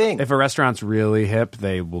 Especially That's a thing. if a restaurant's really hip,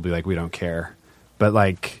 they will be like, we don't care. But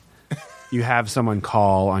like, you have someone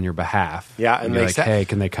call on your behalf. Yeah, and be they like, say- hey,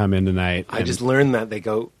 can they come in tonight? I And- just learned that. They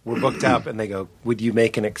go, we're booked up, and they go, would you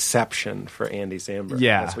make an exception for Andy Samberg?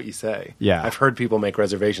 Yeah. That's what you say. Yeah. I've heard people make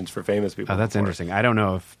reservations for famous people. Oh, that's before. interesting. I don't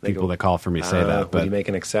know if They people go, that call for me say that, Would but you make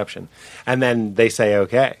an exception? And then they say,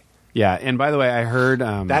 okay. yeah. And by the way, I heard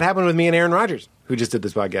That happened with me and Aaron Rodgers, who just did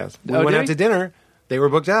this podcast. We Oh, went did out he? to dinner. They were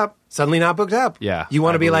booked up. Suddenly not booked up. Yeah, You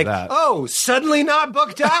want I to be believe like, that. oh, suddenly not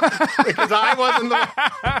booked up? Because I wasn't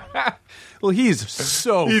the well, he's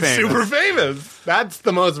so He's famous. super famous. That's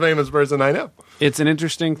the most famous person I know. It's an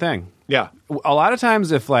interesting thing. Yeah. A lot of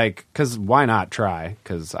times, if like, because why not try?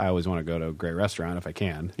 Because I always want to go to a great restaurant if I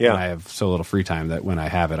can. Yeah. And I have so little free time that when I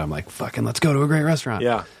have it, I'm like, fucking, let's go to a great restaurant.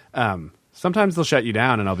 Yeah. Sometimes they'll shut you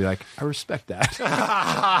down, and I'll be like, I respect that.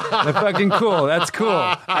 That's fucking cool. That's cool.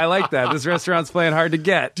 I like that. This restaurant's playing hard to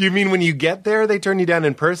get. Do you mean when you get there, they turn you down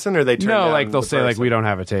in person, or they turn No, down like they'll the say like person? we don't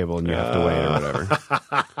have a table and you have to wait or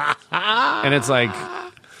whatever. And it's like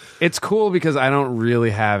it's cool because I don't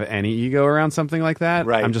really have any ego around something like that.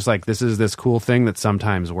 Right. I'm just like, this is this cool thing that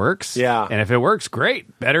sometimes works. Yeah. And if it works,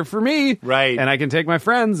 great. Better for me. Right. And I can take my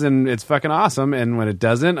friends and it's fucking awesome. And when it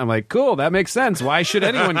doesn't, I'm like, cool, that makes sense. Why should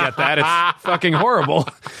anyone get that? It's fucking horrible.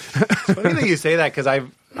 Funny that you say that because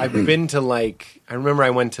I've been to like I remember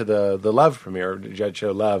I went to the Love premiere, Judge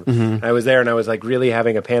Show Love. And I was there and I was like really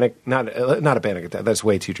having a panic, not a panic attack. That's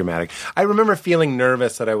way too dramatic. I remember feeling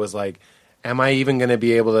nervous that I was like, am I even going to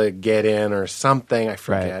be able to get in or something? I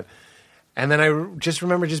forget. Right. And then I just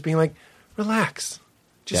remember just being like, relax.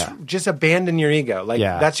 Yeah. Just abandon your ego. Like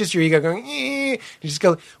Yeah. that's just your ego going. You just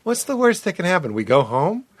go. What's the worst that can happen? We go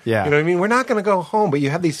home. Yeah. You know what I mean? We're not going to go home, but you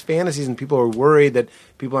have these fantasies, and people are worried that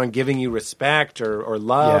people aren't giving you respect or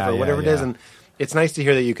love Yeah, or whatever yeah, it is. yeah. And it's nice to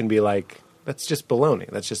hear that you can be like, that's just baloney.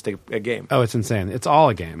 That's just a game. Oh, it's insane. It's all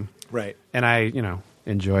a game. Right. And I,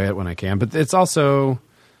 enjoy it when I can. But it's also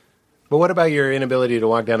But what about your inability to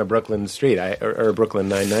walk down a Brooklyn street or Brooklyn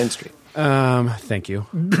 99 Street? thank you.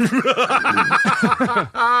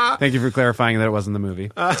 Thank you for clarifying that it wasn't the movie.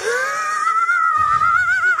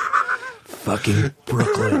 Fucking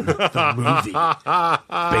Brooklyn, the movie.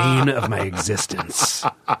 Bane of my existence.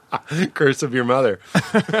 Curse of your mother.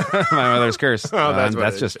 My mother's curse. that's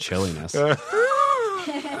what it just chilliness.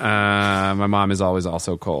 My mom is always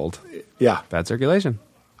also cold. Yeah. Bad circulation.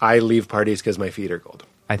 I leave parties because my feet are cold.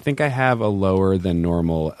 I think I have a lower than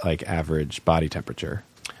normal, like average body temperature.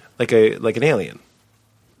 Like an alien.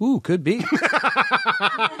 Ooh, could be.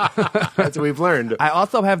 That's what we've learned. I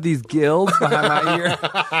also have these gills behind my ear.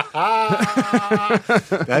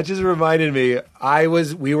 That just reminded me.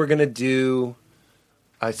 We were going to do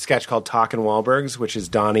a sketch called Talkin' Wahlbergs, which is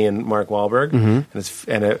Donnie and Mark Wahlberg,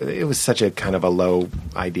 and it was such a kind of a low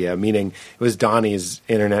idea. Meaning, it was Donnie's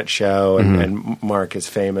internet show, and Mark is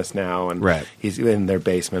famous now, and Right. he's in their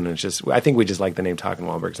basement. And it's just, I think we just like the name Talkin'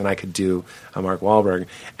 Wahlbergs, and I could do a Mark Wahlberg.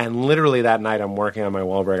 And literally that night, I'm working on my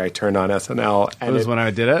Wahlberg. I turned on SNL, and That was when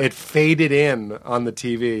I did it? It faded in on the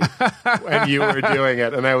TV when you were doing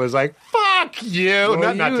it, and I was like, "Fuck you!"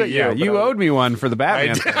 Well, not to you. Yeah, but you I was- owed me one for the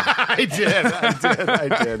Batman. thing.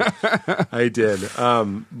 I did.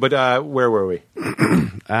 But where were we?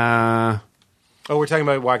 Oh, we're talking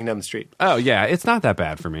about walking down the street. Oh, yeah, it's not that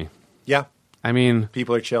bad for me. Yeah, I mean,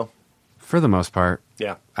 people are chill. for the most part.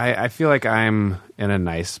 Yeah, I feel like I'm in a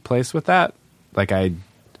nice place with that. Like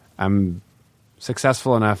I'm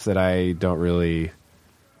successful enough that I don't really,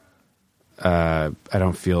 I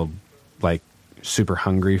don't feel like super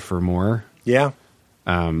hungry for more. Yeah.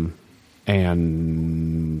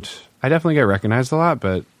 And I definitely get recognized a lot,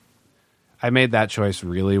 but I made that choice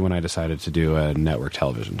really when I decided to do a network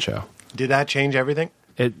television show. Did that change everything?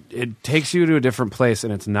 It takes you to a different place,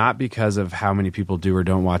 and it's not because of how many people do or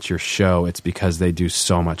don't watch your show. It's because they do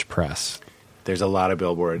so much press. There's a lot of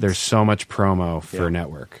billboards. There's so much promo for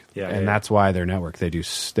network. Yeah, and yeah. that's why their network, they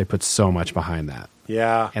put so much behind that.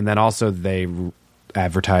 Yeah. And then also they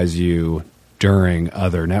advertise you during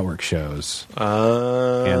other network shows.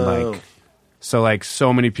 And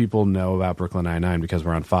so many people know about Brooklyn Nine-Nine because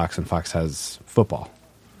we're on Fox, and Fox has football.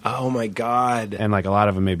 Oh my God. And like a lot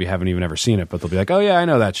of them maybe haven't even ever seen it, but they'll be like, "Oh yeah, I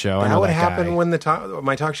know that show." I That know would that happen guy. when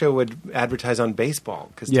my talk show would advertise on baseball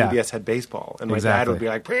because Yeah. TBS had baseball, and my dad Exactly. would be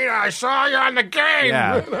like, "Peter, I saw you on the game."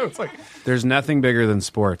 Yeah. And I was like, There's nothing bigger than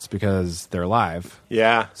sports because they're live,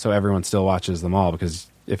 "Yeah, so everyone still watches them all. Because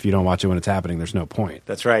if you don't watch it when it's happening, there's no point.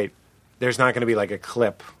 that's right." There's not going to be like a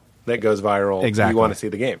clip that goes viral. Exactly. You want to see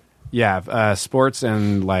the game. Yeah, sports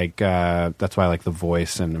and like that's why like The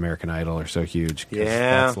Voice and American Idol are so huge. 'Cause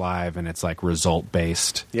Yeah. that's live and it's like result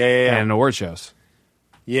based. Yeah. And award shows.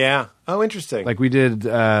 Yeah. Oh, interesting. Like we did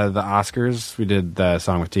the Oscars. We did the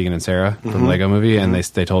song with Tegan and Sarah Mm-hmm. from Lego Movie, and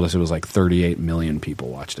they told us it was like 38 million people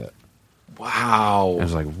watched it. wow, I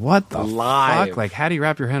was like, what the Live. fuck? Like, how do you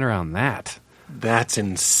wrap your head around that? that's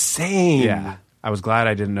insane. Yeah. I was glad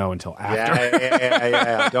I didn't know until after.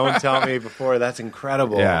 Yeah. Don't tell me before. That's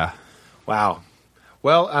incredible. Yeah. Wow.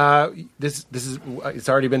 Well, this is it's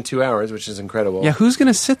already been 2 hours, which is incredible. Yeah, who's going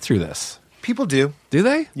to sit through this? People do. Do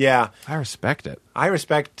they? Yeah. I respect it. I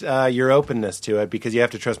respect your openness to it because you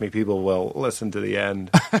have to trust me. People will listen to the end.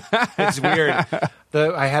 It's weird.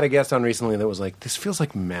 I had a guest on recently that was like, "This feels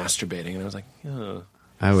like masturbating," and I was like, "Oh,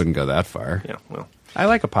 I wouldn't go that far. yeah, well, I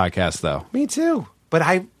like a podcast, though. me too." But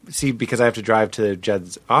I see because I have to drive to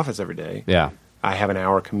Jed's office every day. Yeah. I have an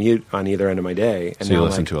hour commute on either end of my day, and So you now I'm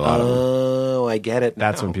listen like, to a lot of them. Oh, I get it.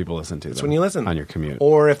 That's now. when people listen to them. That's when you listen on your commute.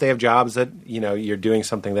 or if they have jobs that you're doing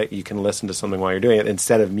something that you can listen to something while you're doing it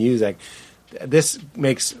instead of music. This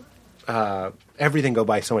makes everything go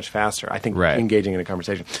by so much faster. I think Right. engaging in a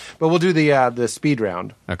conversation. But we'll do the speed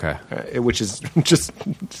round, Okay. which is just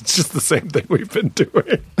the same thing we've been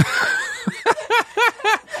doing.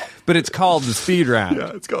 But it's called the speed round,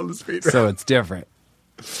 Yeah, it's called the speed round. so it's different.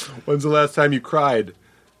 When's the last time you cried?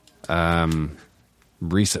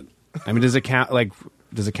 Recent. I mean, does it count like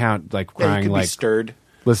Yeah, you crying, could be like stirred.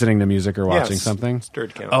 listening to music or watching Yes, something?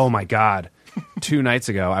 stirred counts. Oh my God. 2 nights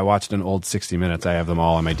ago, I watched an old 60 Minutes. I have them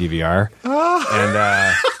all on my DVR.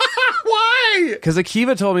 And Why? because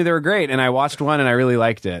Akiva told me they were great, and I watched one and I really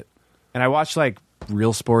liked it. And I watched like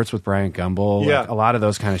Real Sports with Brian Gumbel. Yeah. Like, a lot of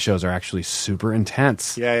those kind of shows are actually super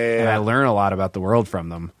intense. Yeah. And I learn a lot about the world from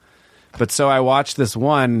them. But so I watched this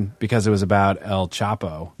one because it was about El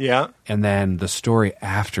Chapo. Yeah. And then the story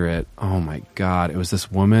after it, oh my God, it was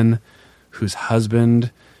this woman whose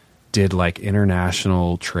husband did like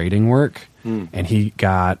international trading work, and he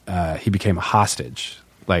became a hostage,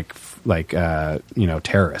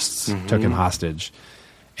 terrorists took him hostage,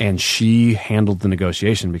 and she handled the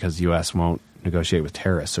negotiation because the U.S. won't negotiate with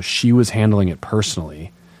terrorists, so she was handling it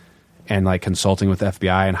personally and like consulting with the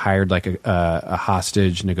FBI and hired like a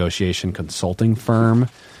hostage negotiation consulting firm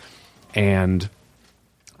and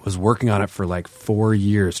was working on it for like 4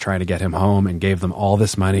 years trying to get him home and gave them all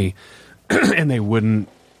this money and they wouldn't.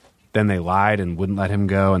 Then they lied and wouldn't let him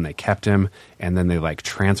go, and they kept him, and then they like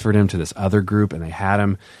transferred him to this other group, and they had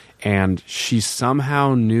him. And she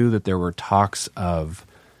somehow knew that there were talks of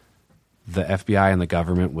the FBI and the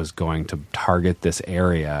government was going to target this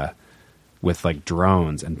area with like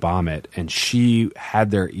drones and bomb it, and she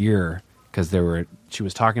had their ear because she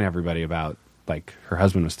was talking to everybody about like her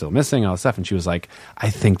husband was still missing and all this stuff, and she was like, I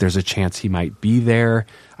think there's a chance he might be there.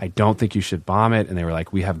 I don't think you should bomb it. And they were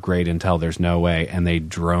like, we have great intel, there's no way. And they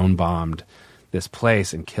drone bombed this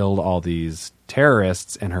place and killed all these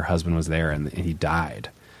terrorists, and her husband was there, and he died.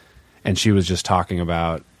 And she was just talking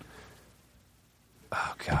about,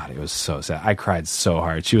 oh God, it was so sad. I cried so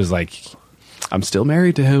hard. She was like, I'm still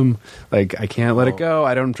married to him. Like, I can't let it go.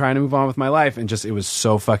 I'm trying to move on with my life. And just, it was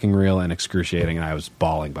so fucking real and excruciating. And I was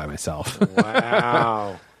bawling by myself.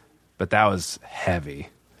 Wow. But that was heavy.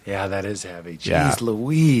 Yeah, that is heavy. Jeez Yeah.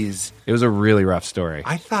 Louise. It was a really rough story.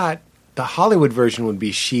 I thought the Hollywood version would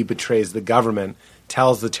be she betrays the government,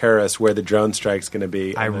 tells the terrorists where the drone strike's going to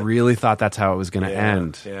be. I and then- really thought that's how it was going to Yeah,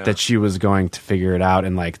 end. yeah. That she was going to figure it out.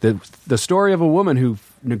 And like the story of a woman who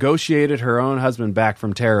negotiated her own husband back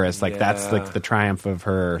from terrorists. Like that's Yeah. like the triumph of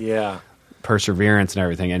her Yeah. perseverance and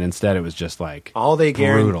everything, and instead it was just like All they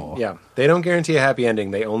guarantee, brutal. yeah, they don't guarantee a happy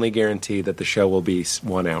ending. They only guarantee that the show will be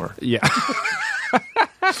 1 hour. Yeah.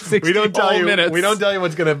 We don't tell you. minutes. We don't tell you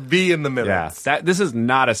what's going to be in the minutes. Yeah, this is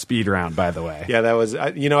not a speed round, by the way. Yeah, that was.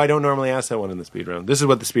 I don't normally ask that one in the speed round. This is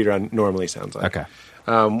what the speed round normally sounds like. Okay.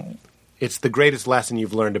 It's the greatest lesson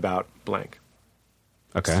you've learned about blank.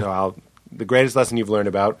 Okay. So the greatest lesson you've learned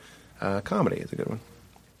about comedy is a good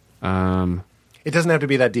one. It doesn't have to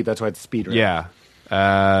be that deep. That's why it's speed round.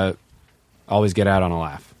 Yeah. Always get out on a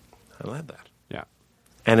laugh. I love that. Yeah.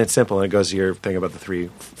 And it's simple, and it goes to your thing about the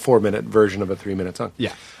 4-minute version of a 3-minute song.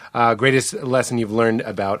 Yeah. Greatest lesson you've learned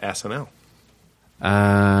about SNL?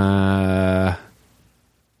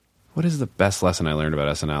 What is the best lesson I learned about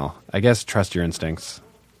SNL? I guess trust your instincts.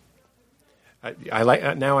 I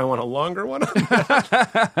like now. I want a longer one.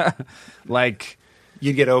 Like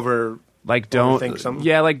You get over. don't overthink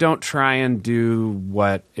something? don't try and do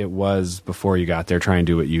what it was before you got there. Try and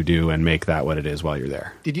do what you do and make that what it is while you're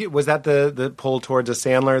there. Was that the pull towards a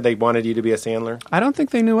Sandler? They wanted you to be a Sandler. I don't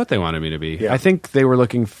think they knew what they wanted me to be. Yeah. I think they were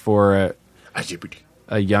looking for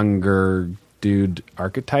a younger dude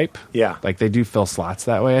archetype. Yeah. Like they do fill slots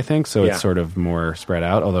that way, I think. So Yeah. it's sort of more spread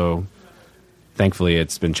out, although thankfully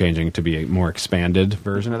it's been changing to be a more expanded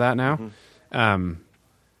version of that now.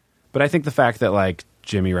 But I think the fact that like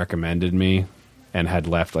Jimmy recommended me and had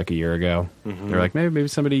left like a year ago, they're like, maybe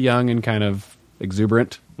somebody young and kind of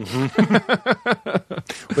exuberant.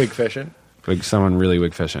 Wig fishing. Someone really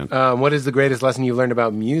wig fishing. What is the greatest lesson you've learned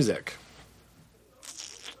about music?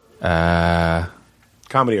 Comedy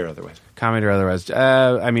or otherwise? Comedy or otherwise.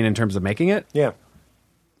 I mean, in terms of making it, Yeah.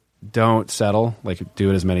 don't settle. Like,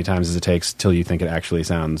 do it as many times as it takes till you think it actually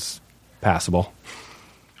sounds passable.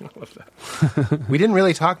 We didn't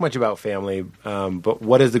really talk much about family, but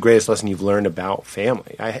what is the greatest lesson you've learned about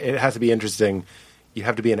family? It has to be interesting. You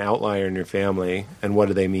have to be an outlier in your family, and what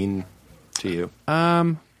do they mean to you?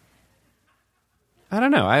 I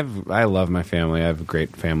don't know. I love my family. I have a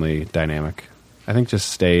great family dynamic. I think just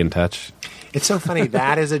stay in touch. It's so funny.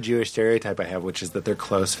 That is a Jewish stereotype I have, which is that they're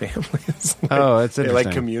close families. Oh, it's They interesting.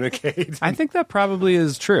 like communicate. I think that probably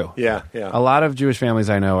is true. Yeah, yeah. A lot of Jewish families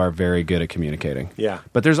I know are very good at communicating. Yeah.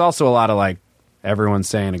 But there's also a lot of like everyone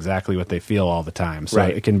saying exactly what they feel all the time. So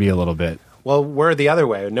Right. it can be a little bit. Well, we're the other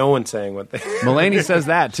way. No one's saying what they. Mulaney says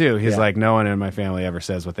that too. He's Yeah. like, no one in my family ever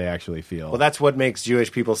says what they actually feel. Well, that's what makes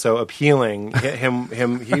Jewish people so appealing. He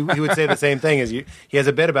would say the same thing. He has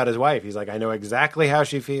a bit about his wife. He's like, I know exactly how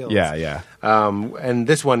she feels. yeah. And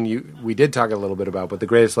this one we did talk a little bit about, but the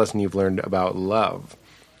greatest lesson you've learned about love.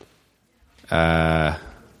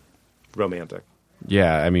 Romantic.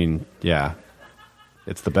 Yeah, I mean, yeah.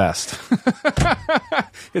 It's the best.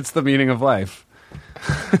 It's the meaning of life.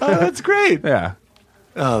 Oh, that's great. Yeah.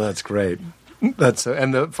 Oh, that's great. And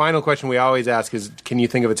the final question we always ask is, can you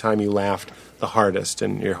think of a time you laughed the hardest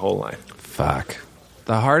in your whole life? Fuck.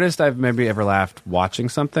 The hardest I've maybe ever laughed watching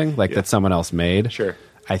something like that someone else made, Sure.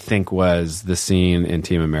 I think was the scene in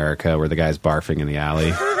Team America where the guy's barfing in the alley.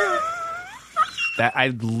 That I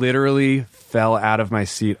literally fell out of my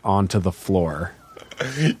seat onto the floor.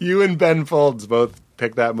 You and Ben Folds both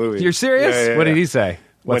picked that movie. You're serious? Yeah, yeah, What did yeah. he say?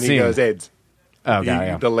 What When scene? he goes AIDS. Oh, God,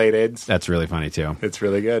 yeah. The late AIDS. That's really funny too. It's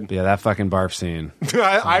really good. Yeah, that fucking barf scene.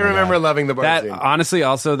 I remember loving the bar That scene. honestly,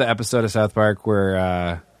 also the episode of South Park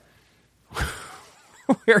where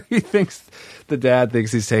where the dad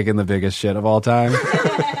thinks he's taking the biggest shit of all time.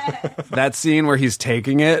 That scene where he's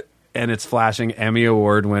taking it and it's flashing Emmy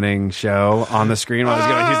Award-winning show on the screen while he's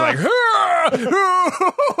going. He's like,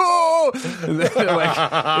 and then it like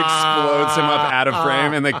explodes him up out of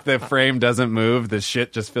frame, and the frame doesn't move. The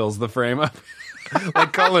shit just fills the frame up.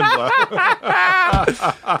 Like Cullen Blow.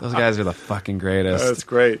 Those guys are the fucking greatest. That's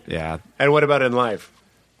great. Yeah, And what about in life?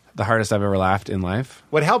 the hardest I've ever laughed in life.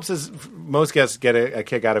 What helps is most guests get a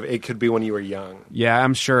kick out of it. Could be when you were young. Yeah,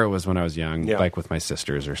 I'm sure it was when I was young, Yeah. like with my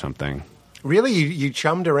sisters or something. Really? You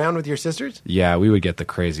chummed around with your sisters? Yeah, we would get the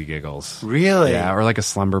crazy giggles. Really? Yeah, or like a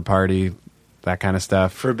slumber party, that kind of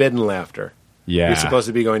stuff. Forbidden laughter. Yeah. You're supposed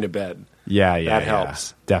to be going to bed. Yeah, That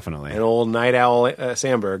helps. Definitely. An old night owl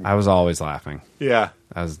Sandberg. I was always laughing. Yeah.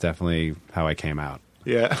 That was definitely how I came out.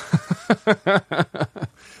 Yeah.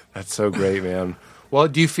 That's so great, man. Well,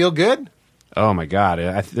 do you feel good? Oh my God,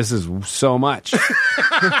 this is so much.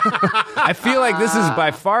 I feel like this is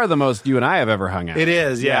by far the most you and I have ever hung out. It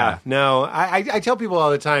is, yeah. Yeah. No, I tell people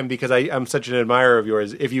all the time because I'm such an admirer of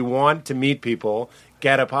yours. If you want to meet people,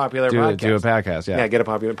 get a popular podcast. Do a podcast, yeah. Yeah, get a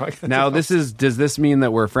popular podcast. Now, does this mean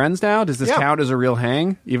that we're friends now? Does this Yeah. count as a real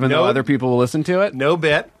hang, even though No. other people will listen to it? No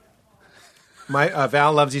bit. My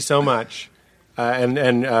Val loves you so much, and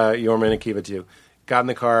Yorman and Kiva too. got in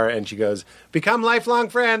the car, and she goes, "Become lifelong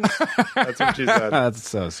friends." That's what she said. That's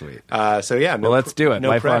so sweet. So yeah, Well, let's do it. No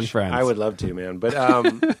Lifelong pressure. friends. I would love to, man. But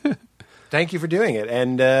thank you for doing it,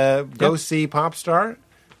 and go see Popstar.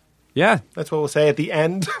 Yeah. That's what we'll say at the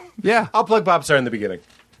end. Yeah. I'll plug Popstar in the beginning,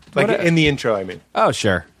 like What a- in the intro. I mean, Oh,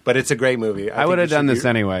 sure. but it's a great movie. I would have done this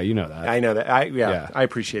anyway. anyway. You know that. I know that. Yeah. I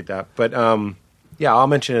appreciate that. But yeah, I'll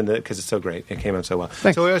mention it because it's so great. It came out so well.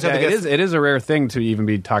 Thanks. So we always have Yeah, to it get. is. It is a rare thing to even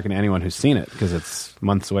be talking to anyone who's seen it because it's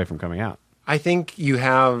months away from coming out. I think you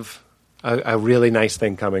have a really nice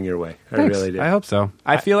thing coming your way. I Thanks. really do. I hope so.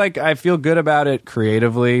 I feel good about it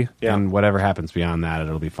creatively, Yeah. and whatever happens beyond that,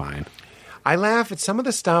 it'll be fine. I laugh at some of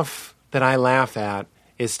the stuff that I laugh at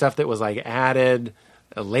is stuff that was like added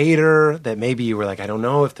later that maybe you were like, I don't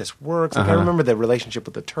know if this works. Like I remember the relationship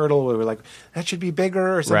with the turtle where we were like, that should be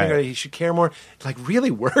bigger or something, Right. or he should care more. It like really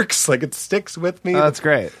works. Like it sticks with me. Oh, that's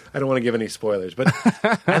great. I don't want to give any spoilers, but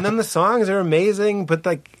and then the songs are amazing. But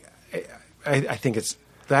like, I think it's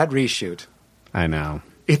that reshoot. I know.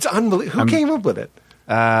 It's unbelievable. Who came up with it?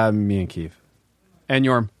 Me and Keith. And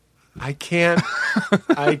Yorm. I can't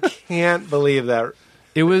believe that.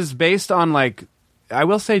 It was based on, like, I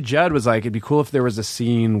will say Judd was like, it'd be cool if there was a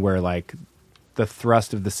scene where, like, the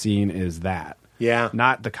thrust of the scene is that. Yeah.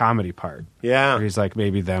 Not the comedy part. Yeah. Where he's like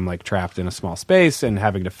maybe them like trapped in a small space and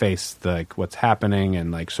having to face the, like what's happening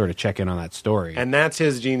and like sort of check in on that story. And that's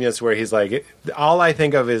his genius where he's like, all I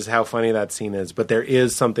think of is how funny that scene is, but there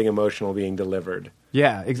is something emotional being delivered.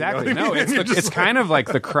 Yeah, exactly. You know what I mean? No, it's kind of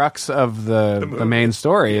like the crux of the main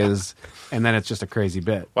story is, and then it's just a crazy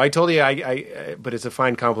bit. Well, I told you, but it's a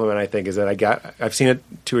fine compliment, I think, is that I've seen it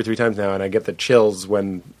 2 or 3 times now, and I get the chills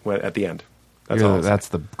when at the end. That's all. That's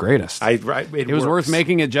the greatest. It was worth works.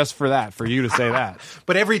 making it just for that, for you to say that.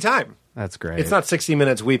 But every time. That's great. It's not 60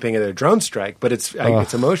 minutes weeping at a drone strike, but it's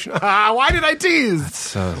emotional. Why did I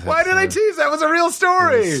tease? Why did I tease? That was a real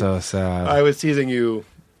story. That's so sad. I was teasing you.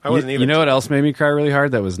 I wasn't even. You know what else made me cry really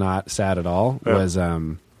hard that was not sad at all? Yeah. Was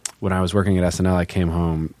when I was working at SNL, I came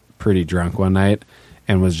home pretty drunk one night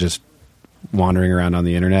and was just wandering around on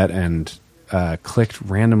the internet and clicked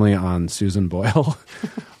randomly on Susan Boyle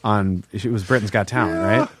it was Britain's Got Talent,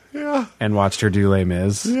 right? Yeah. And watched her do Les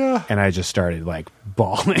Mis. Yeah. And I just started like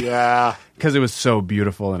bawling. Yeah. Because it was so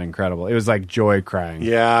beautiful and incredible. It was like joy crying.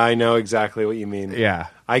 Yeah, I know exactly what you mean. Yeah.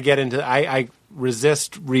 I get into I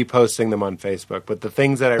resist reposting them on Facebook, but the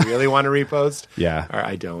things that I really want to repost, Yeah.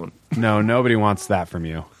 I don't. No, nobody wants that from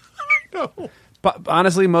you. No. But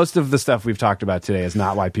honestly, most of the stuff we've talked about today is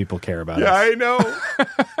not why people care about Yeah, us. I know.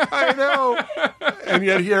 I know. And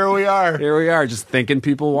yet here we are. Here we are, just thinking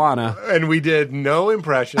people wanna. And we did no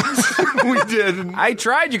impressions. We did. I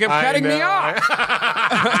tried. You kept I cutting me know. off.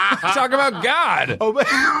 Talk about God. Oh,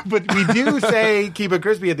 but we do say keep it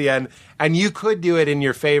crispy at the end, and you could do it in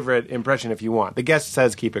your favorite impression if you want. The guest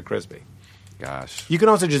says keep it crispy. Gosh. You can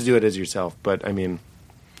also just do it as yourself, but I mean,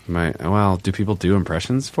 Do people do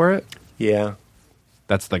impressions for it? yeah.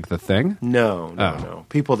 That's like the thing? No. Oh. No.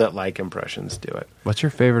 People that like impressions do it. What's your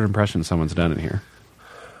favorite impression someone's done in here?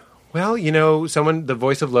 Well, the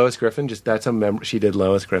voice of Lois Griffin, she did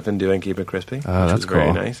Lois Griffin doing Keep It Crispy. Which that's was very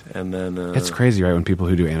cool. nice. And then It's crazy, right? When people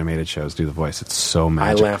who do animated shows do the voice. It's so I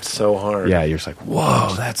magic. laughed so hard. Yeah, you're just like,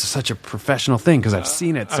 whoa, that's such a professional thing because I've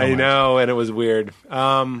seen it so I much. know, and it was weird.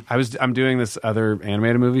 I'm doing this other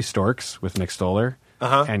animated movie, Storks, with Nick Stoller.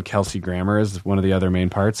 Uh-huh. And Kelsey Grammer is one of the other main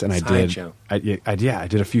parts. And I Sideshow.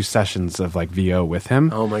 did a few sessions of like VO with him.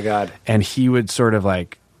 Oh my god. And he would sort of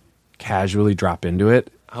like casually drop into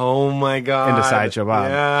it, Oh my god. into Sideshow Bob.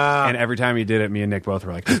 Yeah. And every time he did it, me and Nick both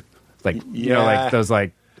were like, you Yeah. know, like those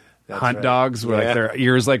like hunt right. dogs where Yeah. like their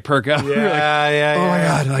ears like perk up. Yeah, We're like, yeah, oh my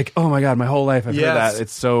yeah. god, like oh my god, my whole life I've Yes. heard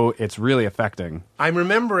that. It's really affecting. I'm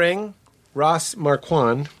remembering Ross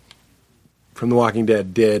Marquand from The Walking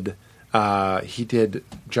Dead did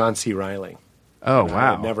John C. Reilly. Oh I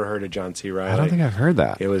wow, had never heard of John C. Reilly. I don't think I've heard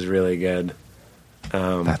that. It was really good.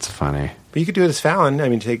 That's funny. But you could do it as Fallon. I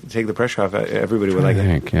mean, take the pressure off. Everybody would I like it.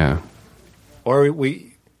 think, yeah. Or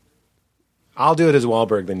I'll do it as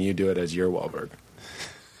Wahlberg, then you do it as your Wahlberg.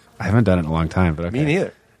 I haven't done it in a long time, but okay. Me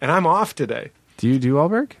neither. And I'm off today. Do you do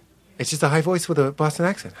Wahlberg? It's just a high voice with a Boston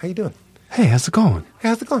accent. How you doing? Hey, how's it going? Hey,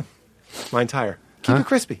 how's it going? Mine's higher. Keep Huh? it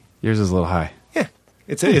crispy. Yours is a little high. Yeah.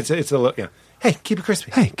 It's a little, yeah. Hey, keep it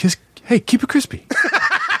crispy. Hey, keep it crispy.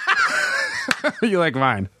 You like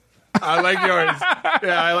mine? I like yours.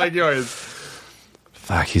 Yeah, I like yours.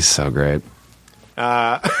 Fuck, he's so great.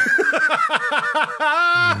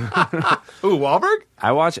 Ooh, Wahlberg?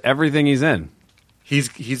 I watch everything he's in. He's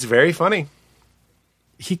very funny.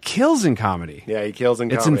 He kills in comedy. Yeah, he kills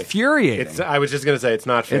in It's comedy. infuriating. I was just going to say, it's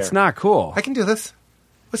not fair. It's not cool. I can do this.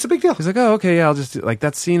 What's the big deal? He's like, oh, okay, yeah, I'll just do, like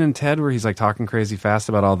that scene in Ted where he's like talking crazy fast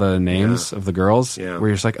about all the names of the girls. Yeah. Where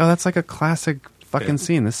you're just like, oh, that's like a classic fucking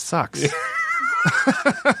scene. This sucks.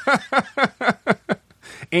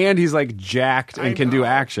 And he's like jacked and can do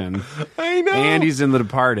action. I know. And he's in The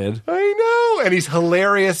Departed. I know. And he's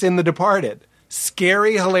hilarious in The Departed.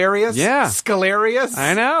 Scary, hilarious. Yeah. Scalarious.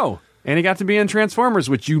 I know. And he got to be in Transformers,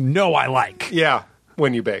 which you know I like. Yeah.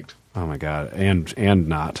 When you begged. Oh my god. And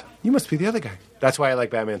not. You must be the other guy. That's why I like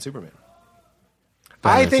Batman Superman.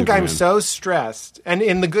 Batman, I think I'm Superman. so stressed, and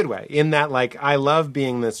in the good way, in that, like, I love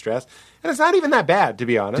being this stressed. And it's not even that bad, to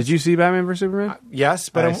be honest. Did you see Batman vs Superman? Yes,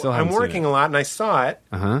 but I still I'm haven't seen working it. a lot, and I saw it,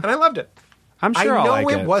 and I loved it. I'm sure I I'll know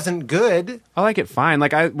like it wasn't good, I like it fine.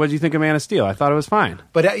 Like, what did you think of Man of Steel? I thought it was fine.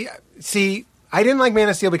 but see, I didn't like Man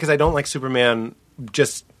of Steel because I don't like Superman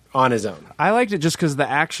just on his own. I liked it just because the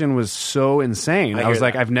action was so insane. I hear was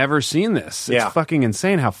like, that. I've never seen this. It's Yeah. fucking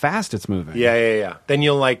insane how fast it's moving. Yeah. Then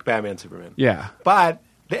you'll like Batman Superman. Yeah. But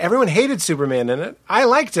everyone hated Superman in it. I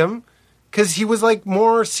liked him because he was like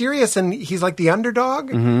more serious and he's like the underdog.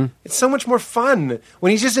 Mm-hmm. It's so much more fun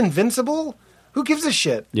when he's just invincible. Who gives a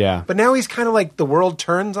shit? Yeah. But now he's kind of like the world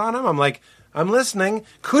turns on him. I'm like, I'm listening.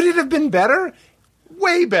 Could it have been better?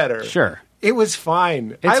 Way better. Sure. It was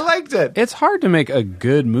fine. I liked it. It's hard to make a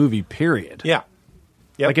good movie, period. Yeah.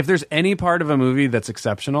 Yep. Like, if there's any part of a movie that's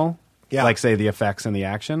exceptional, Yeah. like, say, the effects and the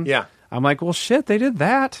action, Yeah. I'm like, well, shit, they did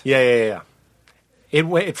that. Yeah.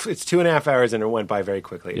 It's 2.5 hours and it went by very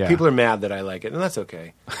quickly. Yeah. People are mad that I like it, and that's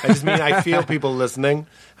okay. I just mean I feel people listening,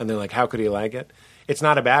 and they're like, "How could he like it?" It's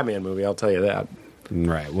not a Batman movie, I'll tell you that.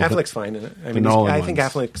 Right. Well, Affleck's fine in it. I mean, Nolan I think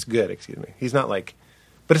ones. Affleck's good. Excuse me. He's not like,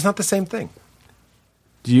 but it's not the same thing.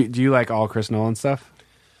 do you like all Chris Nolan stuff?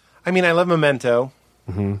 I mean, I love Memento,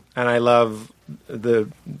 Mm-hmm. and I love the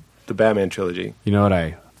Batman trilogy. You know what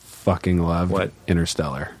I fucking loved? What?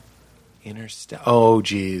 Interstellar. Interstellar. Oh,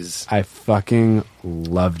 geez. I fucking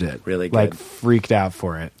loved it. Really good. Like, freaked out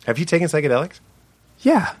for it. Have you taken psychedelics?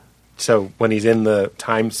 Yeah. So when he's in the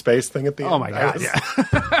time space thing at the end. Oh my god,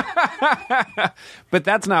 yeah. But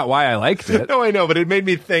that's not why I liked it. No, I know, but it made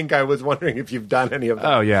me think. I was wondering if you've done any of that.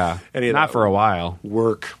 Oh yeah. Any of Not that for a while.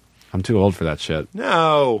 work. I'm too old for that shit.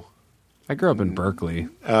 No. I grew up in Berkeley.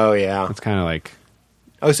 Oh, yeah. It's kind of like,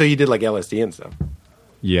 Oh, so you did like LSD and stuff.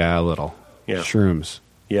 yeah, a little. Yeah. Shrooms.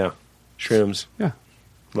 Yeah. Shrooms. Yeah.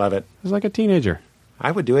 Love it. I was like a teenager.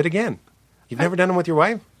 I would do it again. You've never done them with your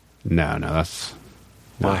wife? No, that's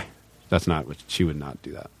Why? that's not what she would not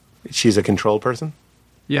do that. She's a control person?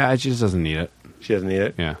 Yeah, she just doesn't need it. She doesn't need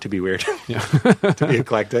it? Yeah. To be weird. Yeah. To be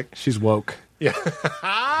eclectic. She's woke. Yeah.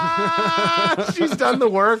 She's done the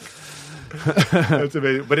work. That's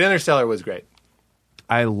amazing. But Interstellar was great.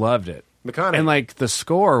 I loved it. McConaughey. And like the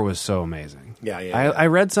score was so amazing. Yeah. I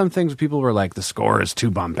read some things where people were like, the score is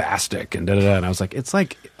too bombastic and da-da-da. And I was like, it's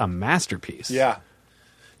like a masterpiece. Yeah.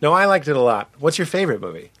 No, I liked it a lot. What's your favorite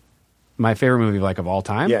movie? My favorite movie like of all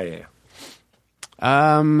time? Yeah.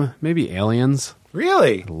 Maybe Aliens.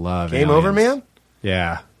 Really? Love Game Aliens. Over, Man?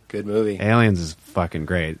 Yeah. Good movie. Aliens is fucking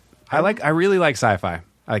great. I really like sci-fi.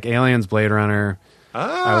 I like Aliens, Blade Runner. Oh.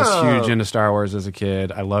 I was huge into Star Wars as a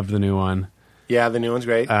kid. I loved the new one. Yeah, the new one's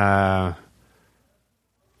great. Yeah,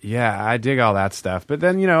 I dig all that stuff. But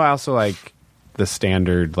then, I also like the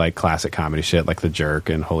standard like classic comedy shit like The Jerk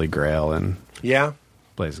and Holy Grail and yeah.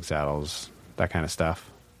 Blazing Saddles, that kind of stuff.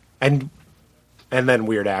 And then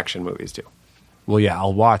weird action movies, too. Well, yeah,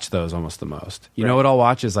 I'll watch those almost the most. You know Right. what I'll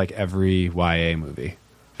watch is like every YA movie.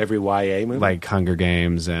 Every YA movie? Like Hunger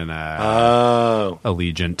Games and Oh.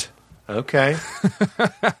 Allegiant. Okay. All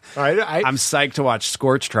right. I'm psyched to watch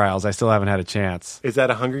Scorch Trials. I still haven't had a chance. Is that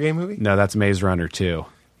a Hunger Game movie? No, that's Maze Runner 2.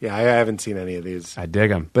 Yeah, I haven't seen any of these. I dig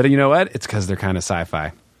them. But you know what? It's because they're kind of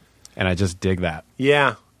sci-fi. And I just dig that.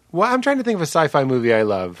 Yeah. Well, I'm trying to think of a sci-fi movie I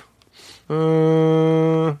love.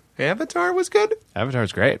 Avatar was good?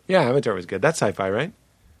 Avatar's great. Yeah, Avatar was good. That's sci-fi, right?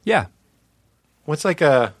 Yeah. What's like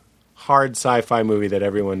a hard sci-fi movie that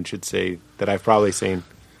everyone should see that I've probably seen?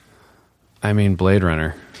 I mean, Blade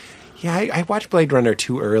Runner. Yeah, I watched Blade Runner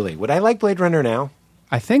too early. Would I like Blade Runner now?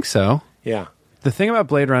 I think so. Yeah. The thing about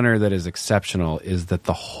Blade Runner that is exceptional is that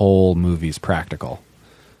the whole movie's practical.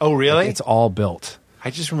 Oh, really? It's all built. I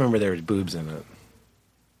just remember there was boobs in it.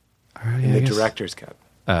 Yeah, In I the guess- director's cut.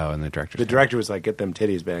 Oh, and the director's The director was like, get them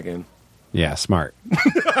titties back in. Yeah, smart.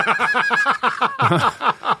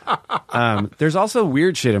 There's also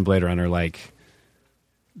weird shit in Blade Runner, like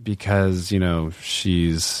because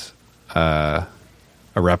she's a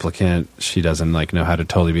replicant, she doesn't like know how to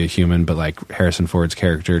totally be a human. But like Harrison Ford's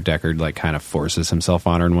character Deckard, like kind of forces himself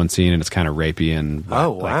on her in one scene, and it's kind of rapey and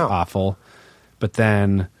Oh, like, wow. awful. But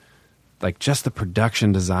then, like just the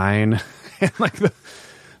production design and like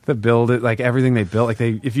The build it, like everything they built, like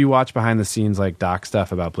if you watch behind the scenes like doc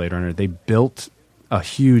stuff about Blade Runner, they built a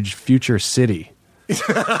huge future city. It's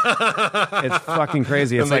fucking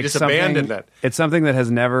crazy. It's And they like just something, abandoned it. It's something that has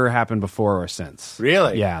never happened before or since.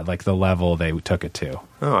 Really? Yeah, like the level they took it to.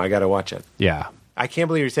 Oh, I got to watch it. Yeah. I can't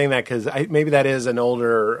believe you're saying that because maybe that is an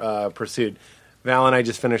older pursuit. Val and I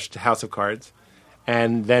just finished House of Cards,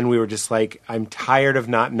 and then we were just like, I'm tired of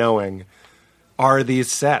not knowing, are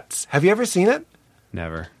these sets? Have you ever seen it?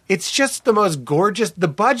 Never. It's just the most gorgeous. The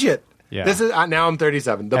budget. Yeah. This is now I'm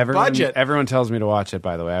 37. The budget. Everyone tells me to watch it,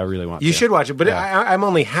 by the way. I really want to. You should watch it, but Yeah. I'm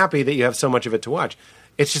only happy that you have so much of it to watch.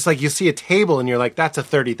 It's just like you see a table and you're like, that's a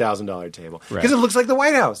 $30,000 table. Because Right. it looks like the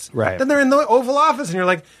White House. Right. Then they're in the Oval Office and you're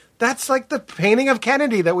like, that's like the painting of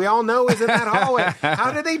Kennedy that we all know is in that hallway.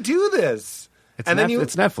 How did they do this? It's and then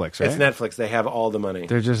it's Netflix, right? It's Netflix. They have all the money.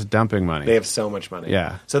 They're just dumping money. They have so much money.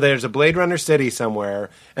 Yeah. So there's a Blade Runner city somewhere,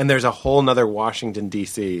 and there's a whole nother Washington,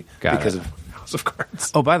 D.C. Got because it. of House of Cards.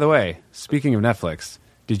 Oh, by the way, speaking of Netflix,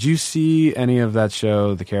 did you see any of that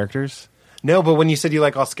show, The Characters? No, but when you said you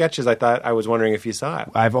like all sketches, I was wondering if you saw it.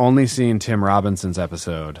 I've only seen Tim Robinson's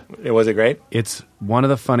episode. Was it great? It's one of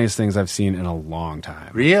the funniest things I've seen in a long time.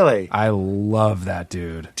 Really? I love that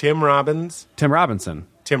dude. Tim Robinson. Tim Robinson.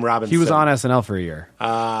 He was on SNL for a year. Do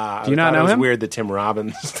you not know it was him? Weird that Tim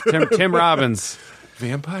Robbins. Tim Robbins.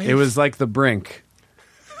 Vampires. It was like The Brink.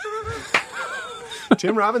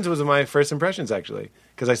 Tim Robbins was my first impressions actually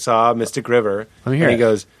because I saw Mystic River. Let me hear and he it.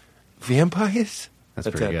 goes, vampires. That's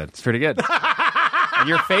pretty it. good. It's pretty good. And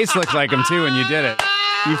your face looked like him too when you did it.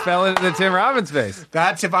 You fell into the Tim Robbins face.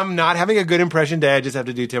 That's if I'm not having a good impression day. I just have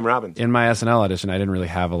to do Tim Robbins. In my SNL audition, I didn't really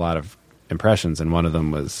have a lot of impressions, and one of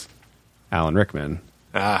them was Alan Rickman.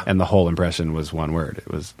 And the whole impression was one word. It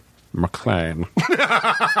was McLean.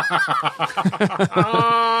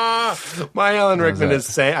 My Alan Rickman that? is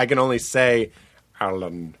saying. I can only say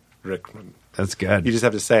Alan Rickman. That's good. You just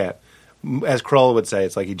have to say it. As Kroll would say,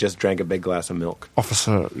 it's like he just drank a big glass of milk.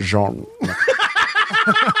 Officer Jean.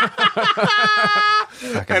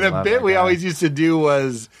 And a bit we always used to do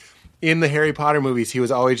was in the Harry Potter movies, he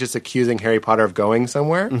was always just accusing Harry Potter of going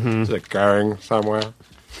somewhere. He's like, going somewhere,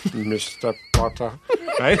 Mr. Potter.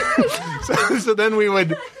 Right? so then we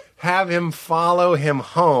would have him follow him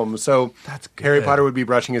home. So Harry Potter would be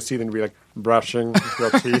brushing his teeth and be like, brushing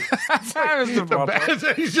your teeth.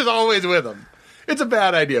 He's just always with him. It's a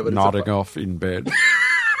bad idea, but Nodding it's off in bed.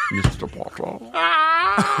 Mr. Potter.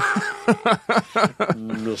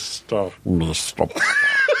 Mr. Potter.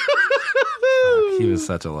 He was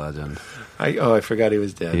such a legend. I forgot he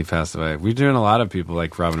was dead. He passed away. We're doing a lot of people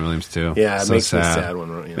like Robin Williams too. Yeah, it So makes me sad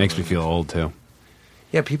when makes me feel old too.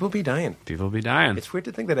 Yeah, people be dying. People be dying. It's weird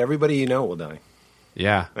to think that everybody you know will die.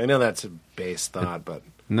 Yeah. I know that's a base thought, but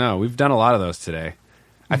No, we've done a lot of those today.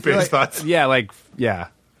 I feel Base like, thoughts? Yeah.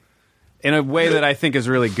 In a way that I think is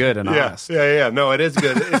really good and honest. Yeah. No, it is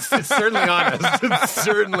good. It's certainly honest. It's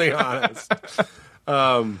certainly honest.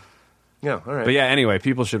 Yeah, all right. But yeah, anyway,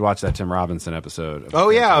 people should watch that Tim Robinson episode.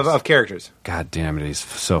 Of characters. God damn it, he's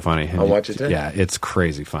so funny. I'll watch it too. Yeah, it's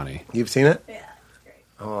crazy funny. You've seen it? Yeah, it's great.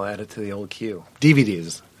 Oh, I'll add it to the old queue.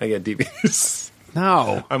 DVDs. I get DVDs.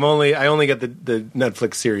 No. I only get the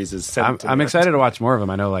Netflix series is sent to me. I'm excited to watch more of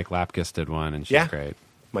them. I know like Lapkus did one and she's Yeah. great.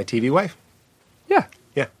 My TV wife. Yeah.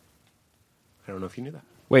 Yeah. I don't know if you knew that.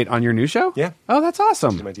 Wait, on your new show? Yeah. Oh, that's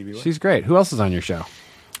awesome. My TV wife. She's great. Who else is on your show?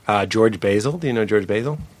 George Basil. Do you know George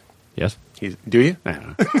Basil? Yes. Do you? I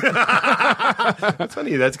don't know. That's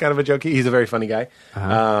funny. That's kind of a joke. He's a very funny guy.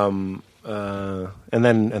 And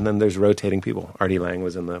then there's rotating people. Artie Lang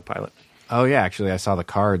was in the pilot. Oh yeah, actually I saw the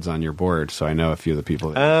cards on your board, so I know a few of the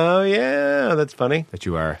people Oh yeah, that's funny. that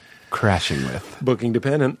you are crashing with. Booking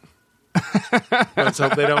dependent. Let's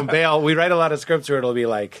hope they don't bail. We write a lot of scripts where it'll be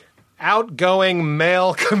like outgoing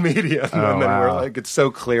male comedian, and then we're wow. like, it's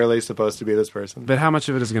so clearly supposed to be this person. But how much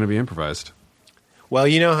of it is going to be improvised? Well,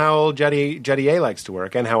 you know how Juddy A likes to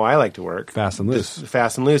work, and how I like to work. Fast and loose. Just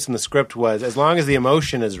fast and loose. And the script was, as long as the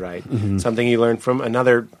emotion is right, something he learned from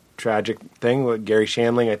another tragic thing, what Gary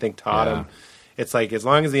Shandling, I think, taught Yeah. him. It's like, as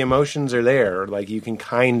long as the emotions are there, like, you can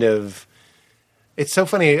kind of... It's so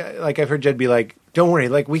funny, like, I've heard Jed be like, don't worry,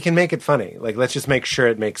 like, we can make it funny. Like, let's just make sure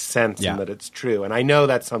it makes sense Yeah. and that it's true. And I know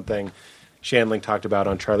that's something Shandling talked about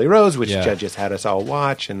on Charlie Rose, which Yeah. Jed just had us all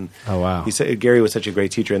watch. And Oh, wow. he said Gary was such a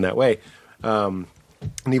great teacher in that way. And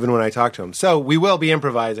even when I talk to him. So we will be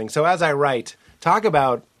improvising. So as I write, talk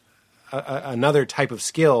about another type of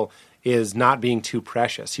skill is not being too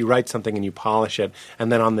precious. You write something and you polish it.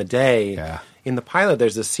 And then on the day, Yeah. in the pilot,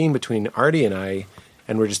 there's this scene between Artie and I,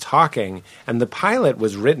 and we're just talking. And the pilot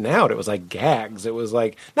was written out. It was like gags. It was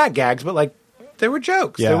like, not gags, but like, there were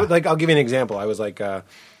jokes. Yeah. There were, like, I'll give you an example. I was like,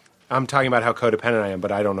 I'm talking about how codependent I am,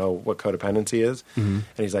 but I don't know what codependency is. Mm-hmm. And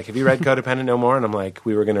he's like, have you read Codependent No More? And I'm like,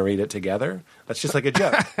 we were going to read it together. That's just like a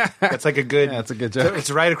joke. That's like a good... Yeah, it's a good joke. It's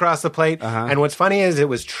right across the plate. Uh-huh. And what's funny is it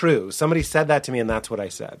was true. Somebody said that to me, and that's what I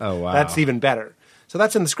said. Oh, wow. That's even better. So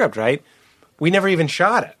that's in the script, right? We never even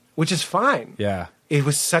shot it, which is fine. Yeah. It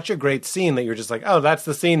was such a great scene that you're just like, oh, that's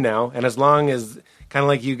the scene now. And as long as, kind of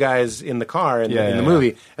like you guys in the car in the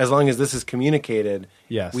movie, as long as this is communicated,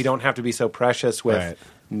 Yes. we don't have to be so precious with Right.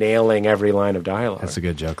 nailing every line of dialogue. That's a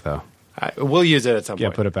good joke, though. We'll use it at some Yeah,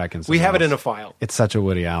 point. put it back in We have it something in a else. file. It's such a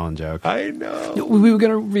Woody Allen joke. I know. We were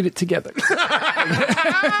going to read it together.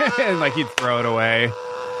 And like he'd throw it away.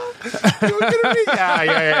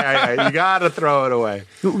 Yeah. You got to throw it away.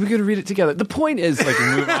 We're going to read it together. The point is, like,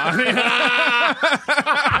 move on. You're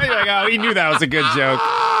like, oh, he knew that was a good joke.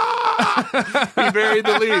 He buried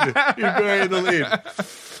the lead.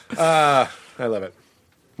 I love it.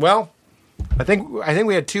 Well, I think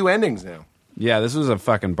we had two endings now. Yeah, this was a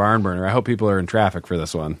fucking barn burner. I hope people are in traffic for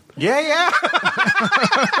this one. Yeah.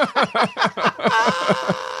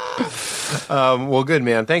 Well, good,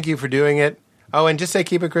 man. Thank you for doing it. Oh, and just say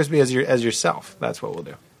keep it crispy as yourself. That's what we'll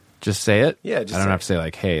do. Just say it? Yeah, just I don't say have to say,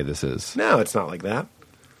 like, hey, this is... No, it's not like that.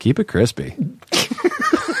 Keep it crispy. Yeah,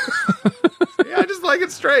 I just like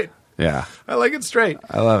it straight. Yeah, I like it straight.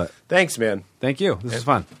 I love it. Thanks, man. Thank you. This is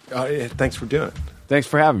fun. Yeah, thanks for doing it. Thanks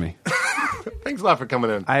for having me. Thanks a lot for coming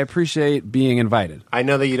in. I appreciate being invited. I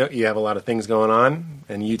know that you have a lot of things going on,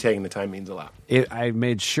 and you taking the time means a lot. I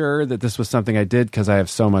made sure that this was something I did because I have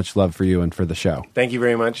so much love for you and for the show. Thank you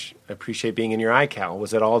very much. I appreciate being in your iCal.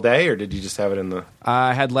 Was it all day, or did you just have it in the...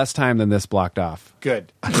 I had less time than this blocked off.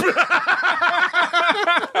 Good. And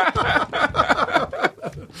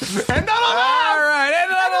not a laugh! All right,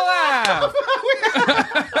 and another laugh.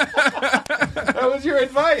 That was your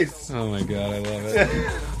advice. Oh my god, I love it.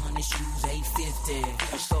 Honey shoes 850.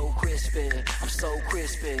 I'm so crispy. I'm so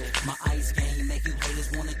crispy. My ice game make you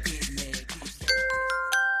haters wanna get me.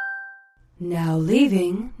 Now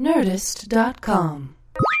leaving Nerdist.com.